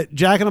will admit,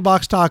 Jack in the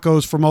Box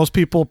tacos for most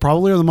people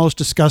probably are the most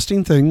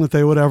disgusting thing that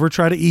they would ever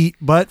try to eat,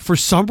 but for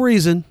some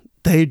reason,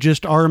 they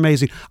just are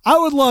amazing. I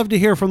would love to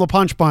hear from the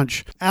Punch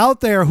Bunch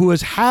out there who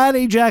has had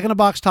a Jack in the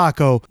Box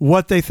taco,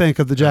 what they think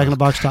of the Jack in the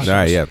Box tacos. All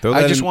right, yeah. I'm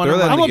going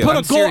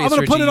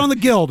to put it on the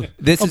Guild.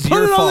 This is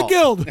your fault. Put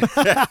it on the Guild.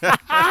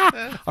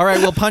 All right,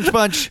 well, Punch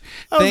Bunch,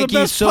 thank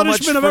you so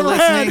much for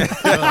listening.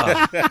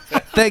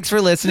 Thanks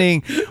for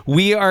listening.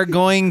 We are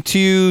going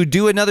to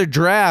do another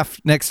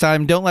draft next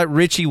time. Don't let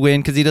Richie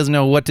win because he doesn't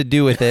know what to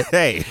do with it.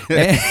 Hey,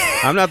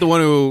 I'm not the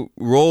one who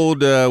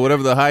rolled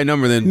whatever the high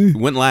number then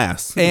went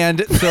last.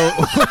 And so...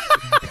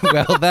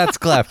 Well, that's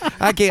Clef.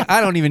 I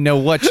don't even know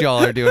what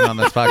y'all are doing on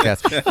this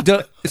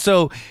podcast.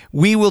 So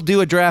we will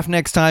do a draft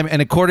next time,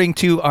 and according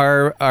to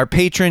our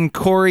patron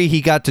Corey, he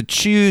got to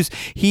choose.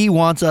 He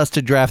wants us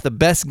to draft the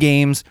best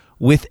games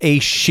with a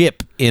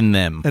ship in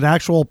them. An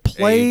actual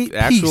playing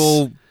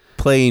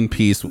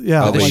piece of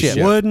like a ship.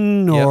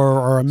 Wooden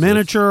or a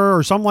miniature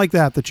or something like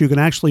that you can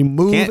actually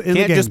move in the game.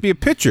 Can't just be a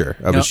picture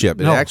of a ship.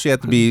 It actually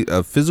has to be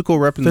a physical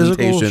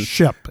representation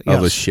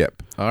of a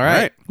ship. All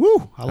right.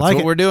 Woo, I like it. That's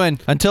what we're doing.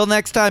 Until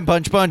next time,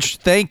 Punch Bunch,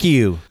 thank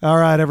you. All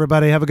right,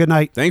 everybody. Have a good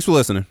night. Thanks for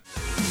listening.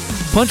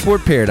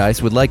 Punchboard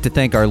Paradise would like to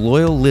thank our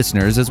loyal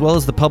listeners as well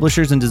as the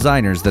publishers and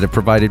designers that have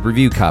provided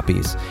review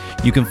copies.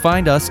 You can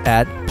find us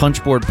at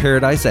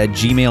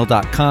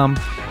punchboardparadise@gmail.com.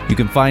 You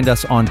can find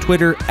us on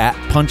Twitter at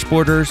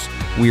Punchboarders.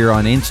 We are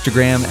on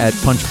Instagram at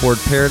Punchboard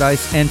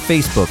Paradise and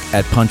Facebook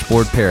at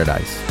Punchboard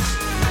Paradise.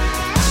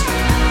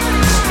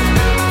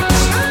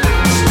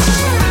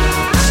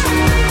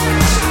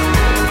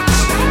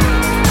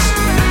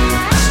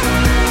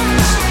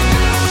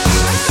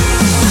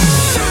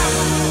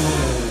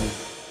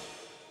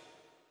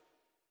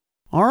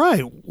 All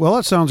right. Well,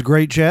 that sounds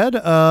great, Chad.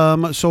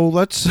 So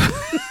let's...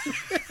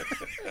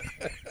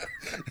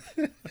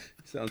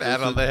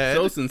 Pat on the head.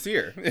 So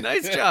sincere.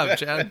 Nice job,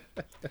 Chad.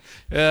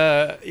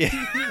 It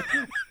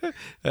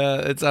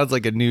sounds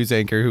like a news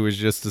anchor who was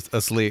just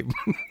asleep.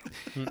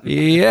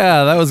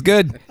 Yeah, that was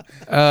good.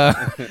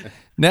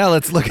 Now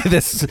let's look at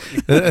this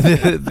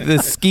the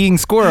skiing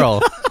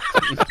squirrel.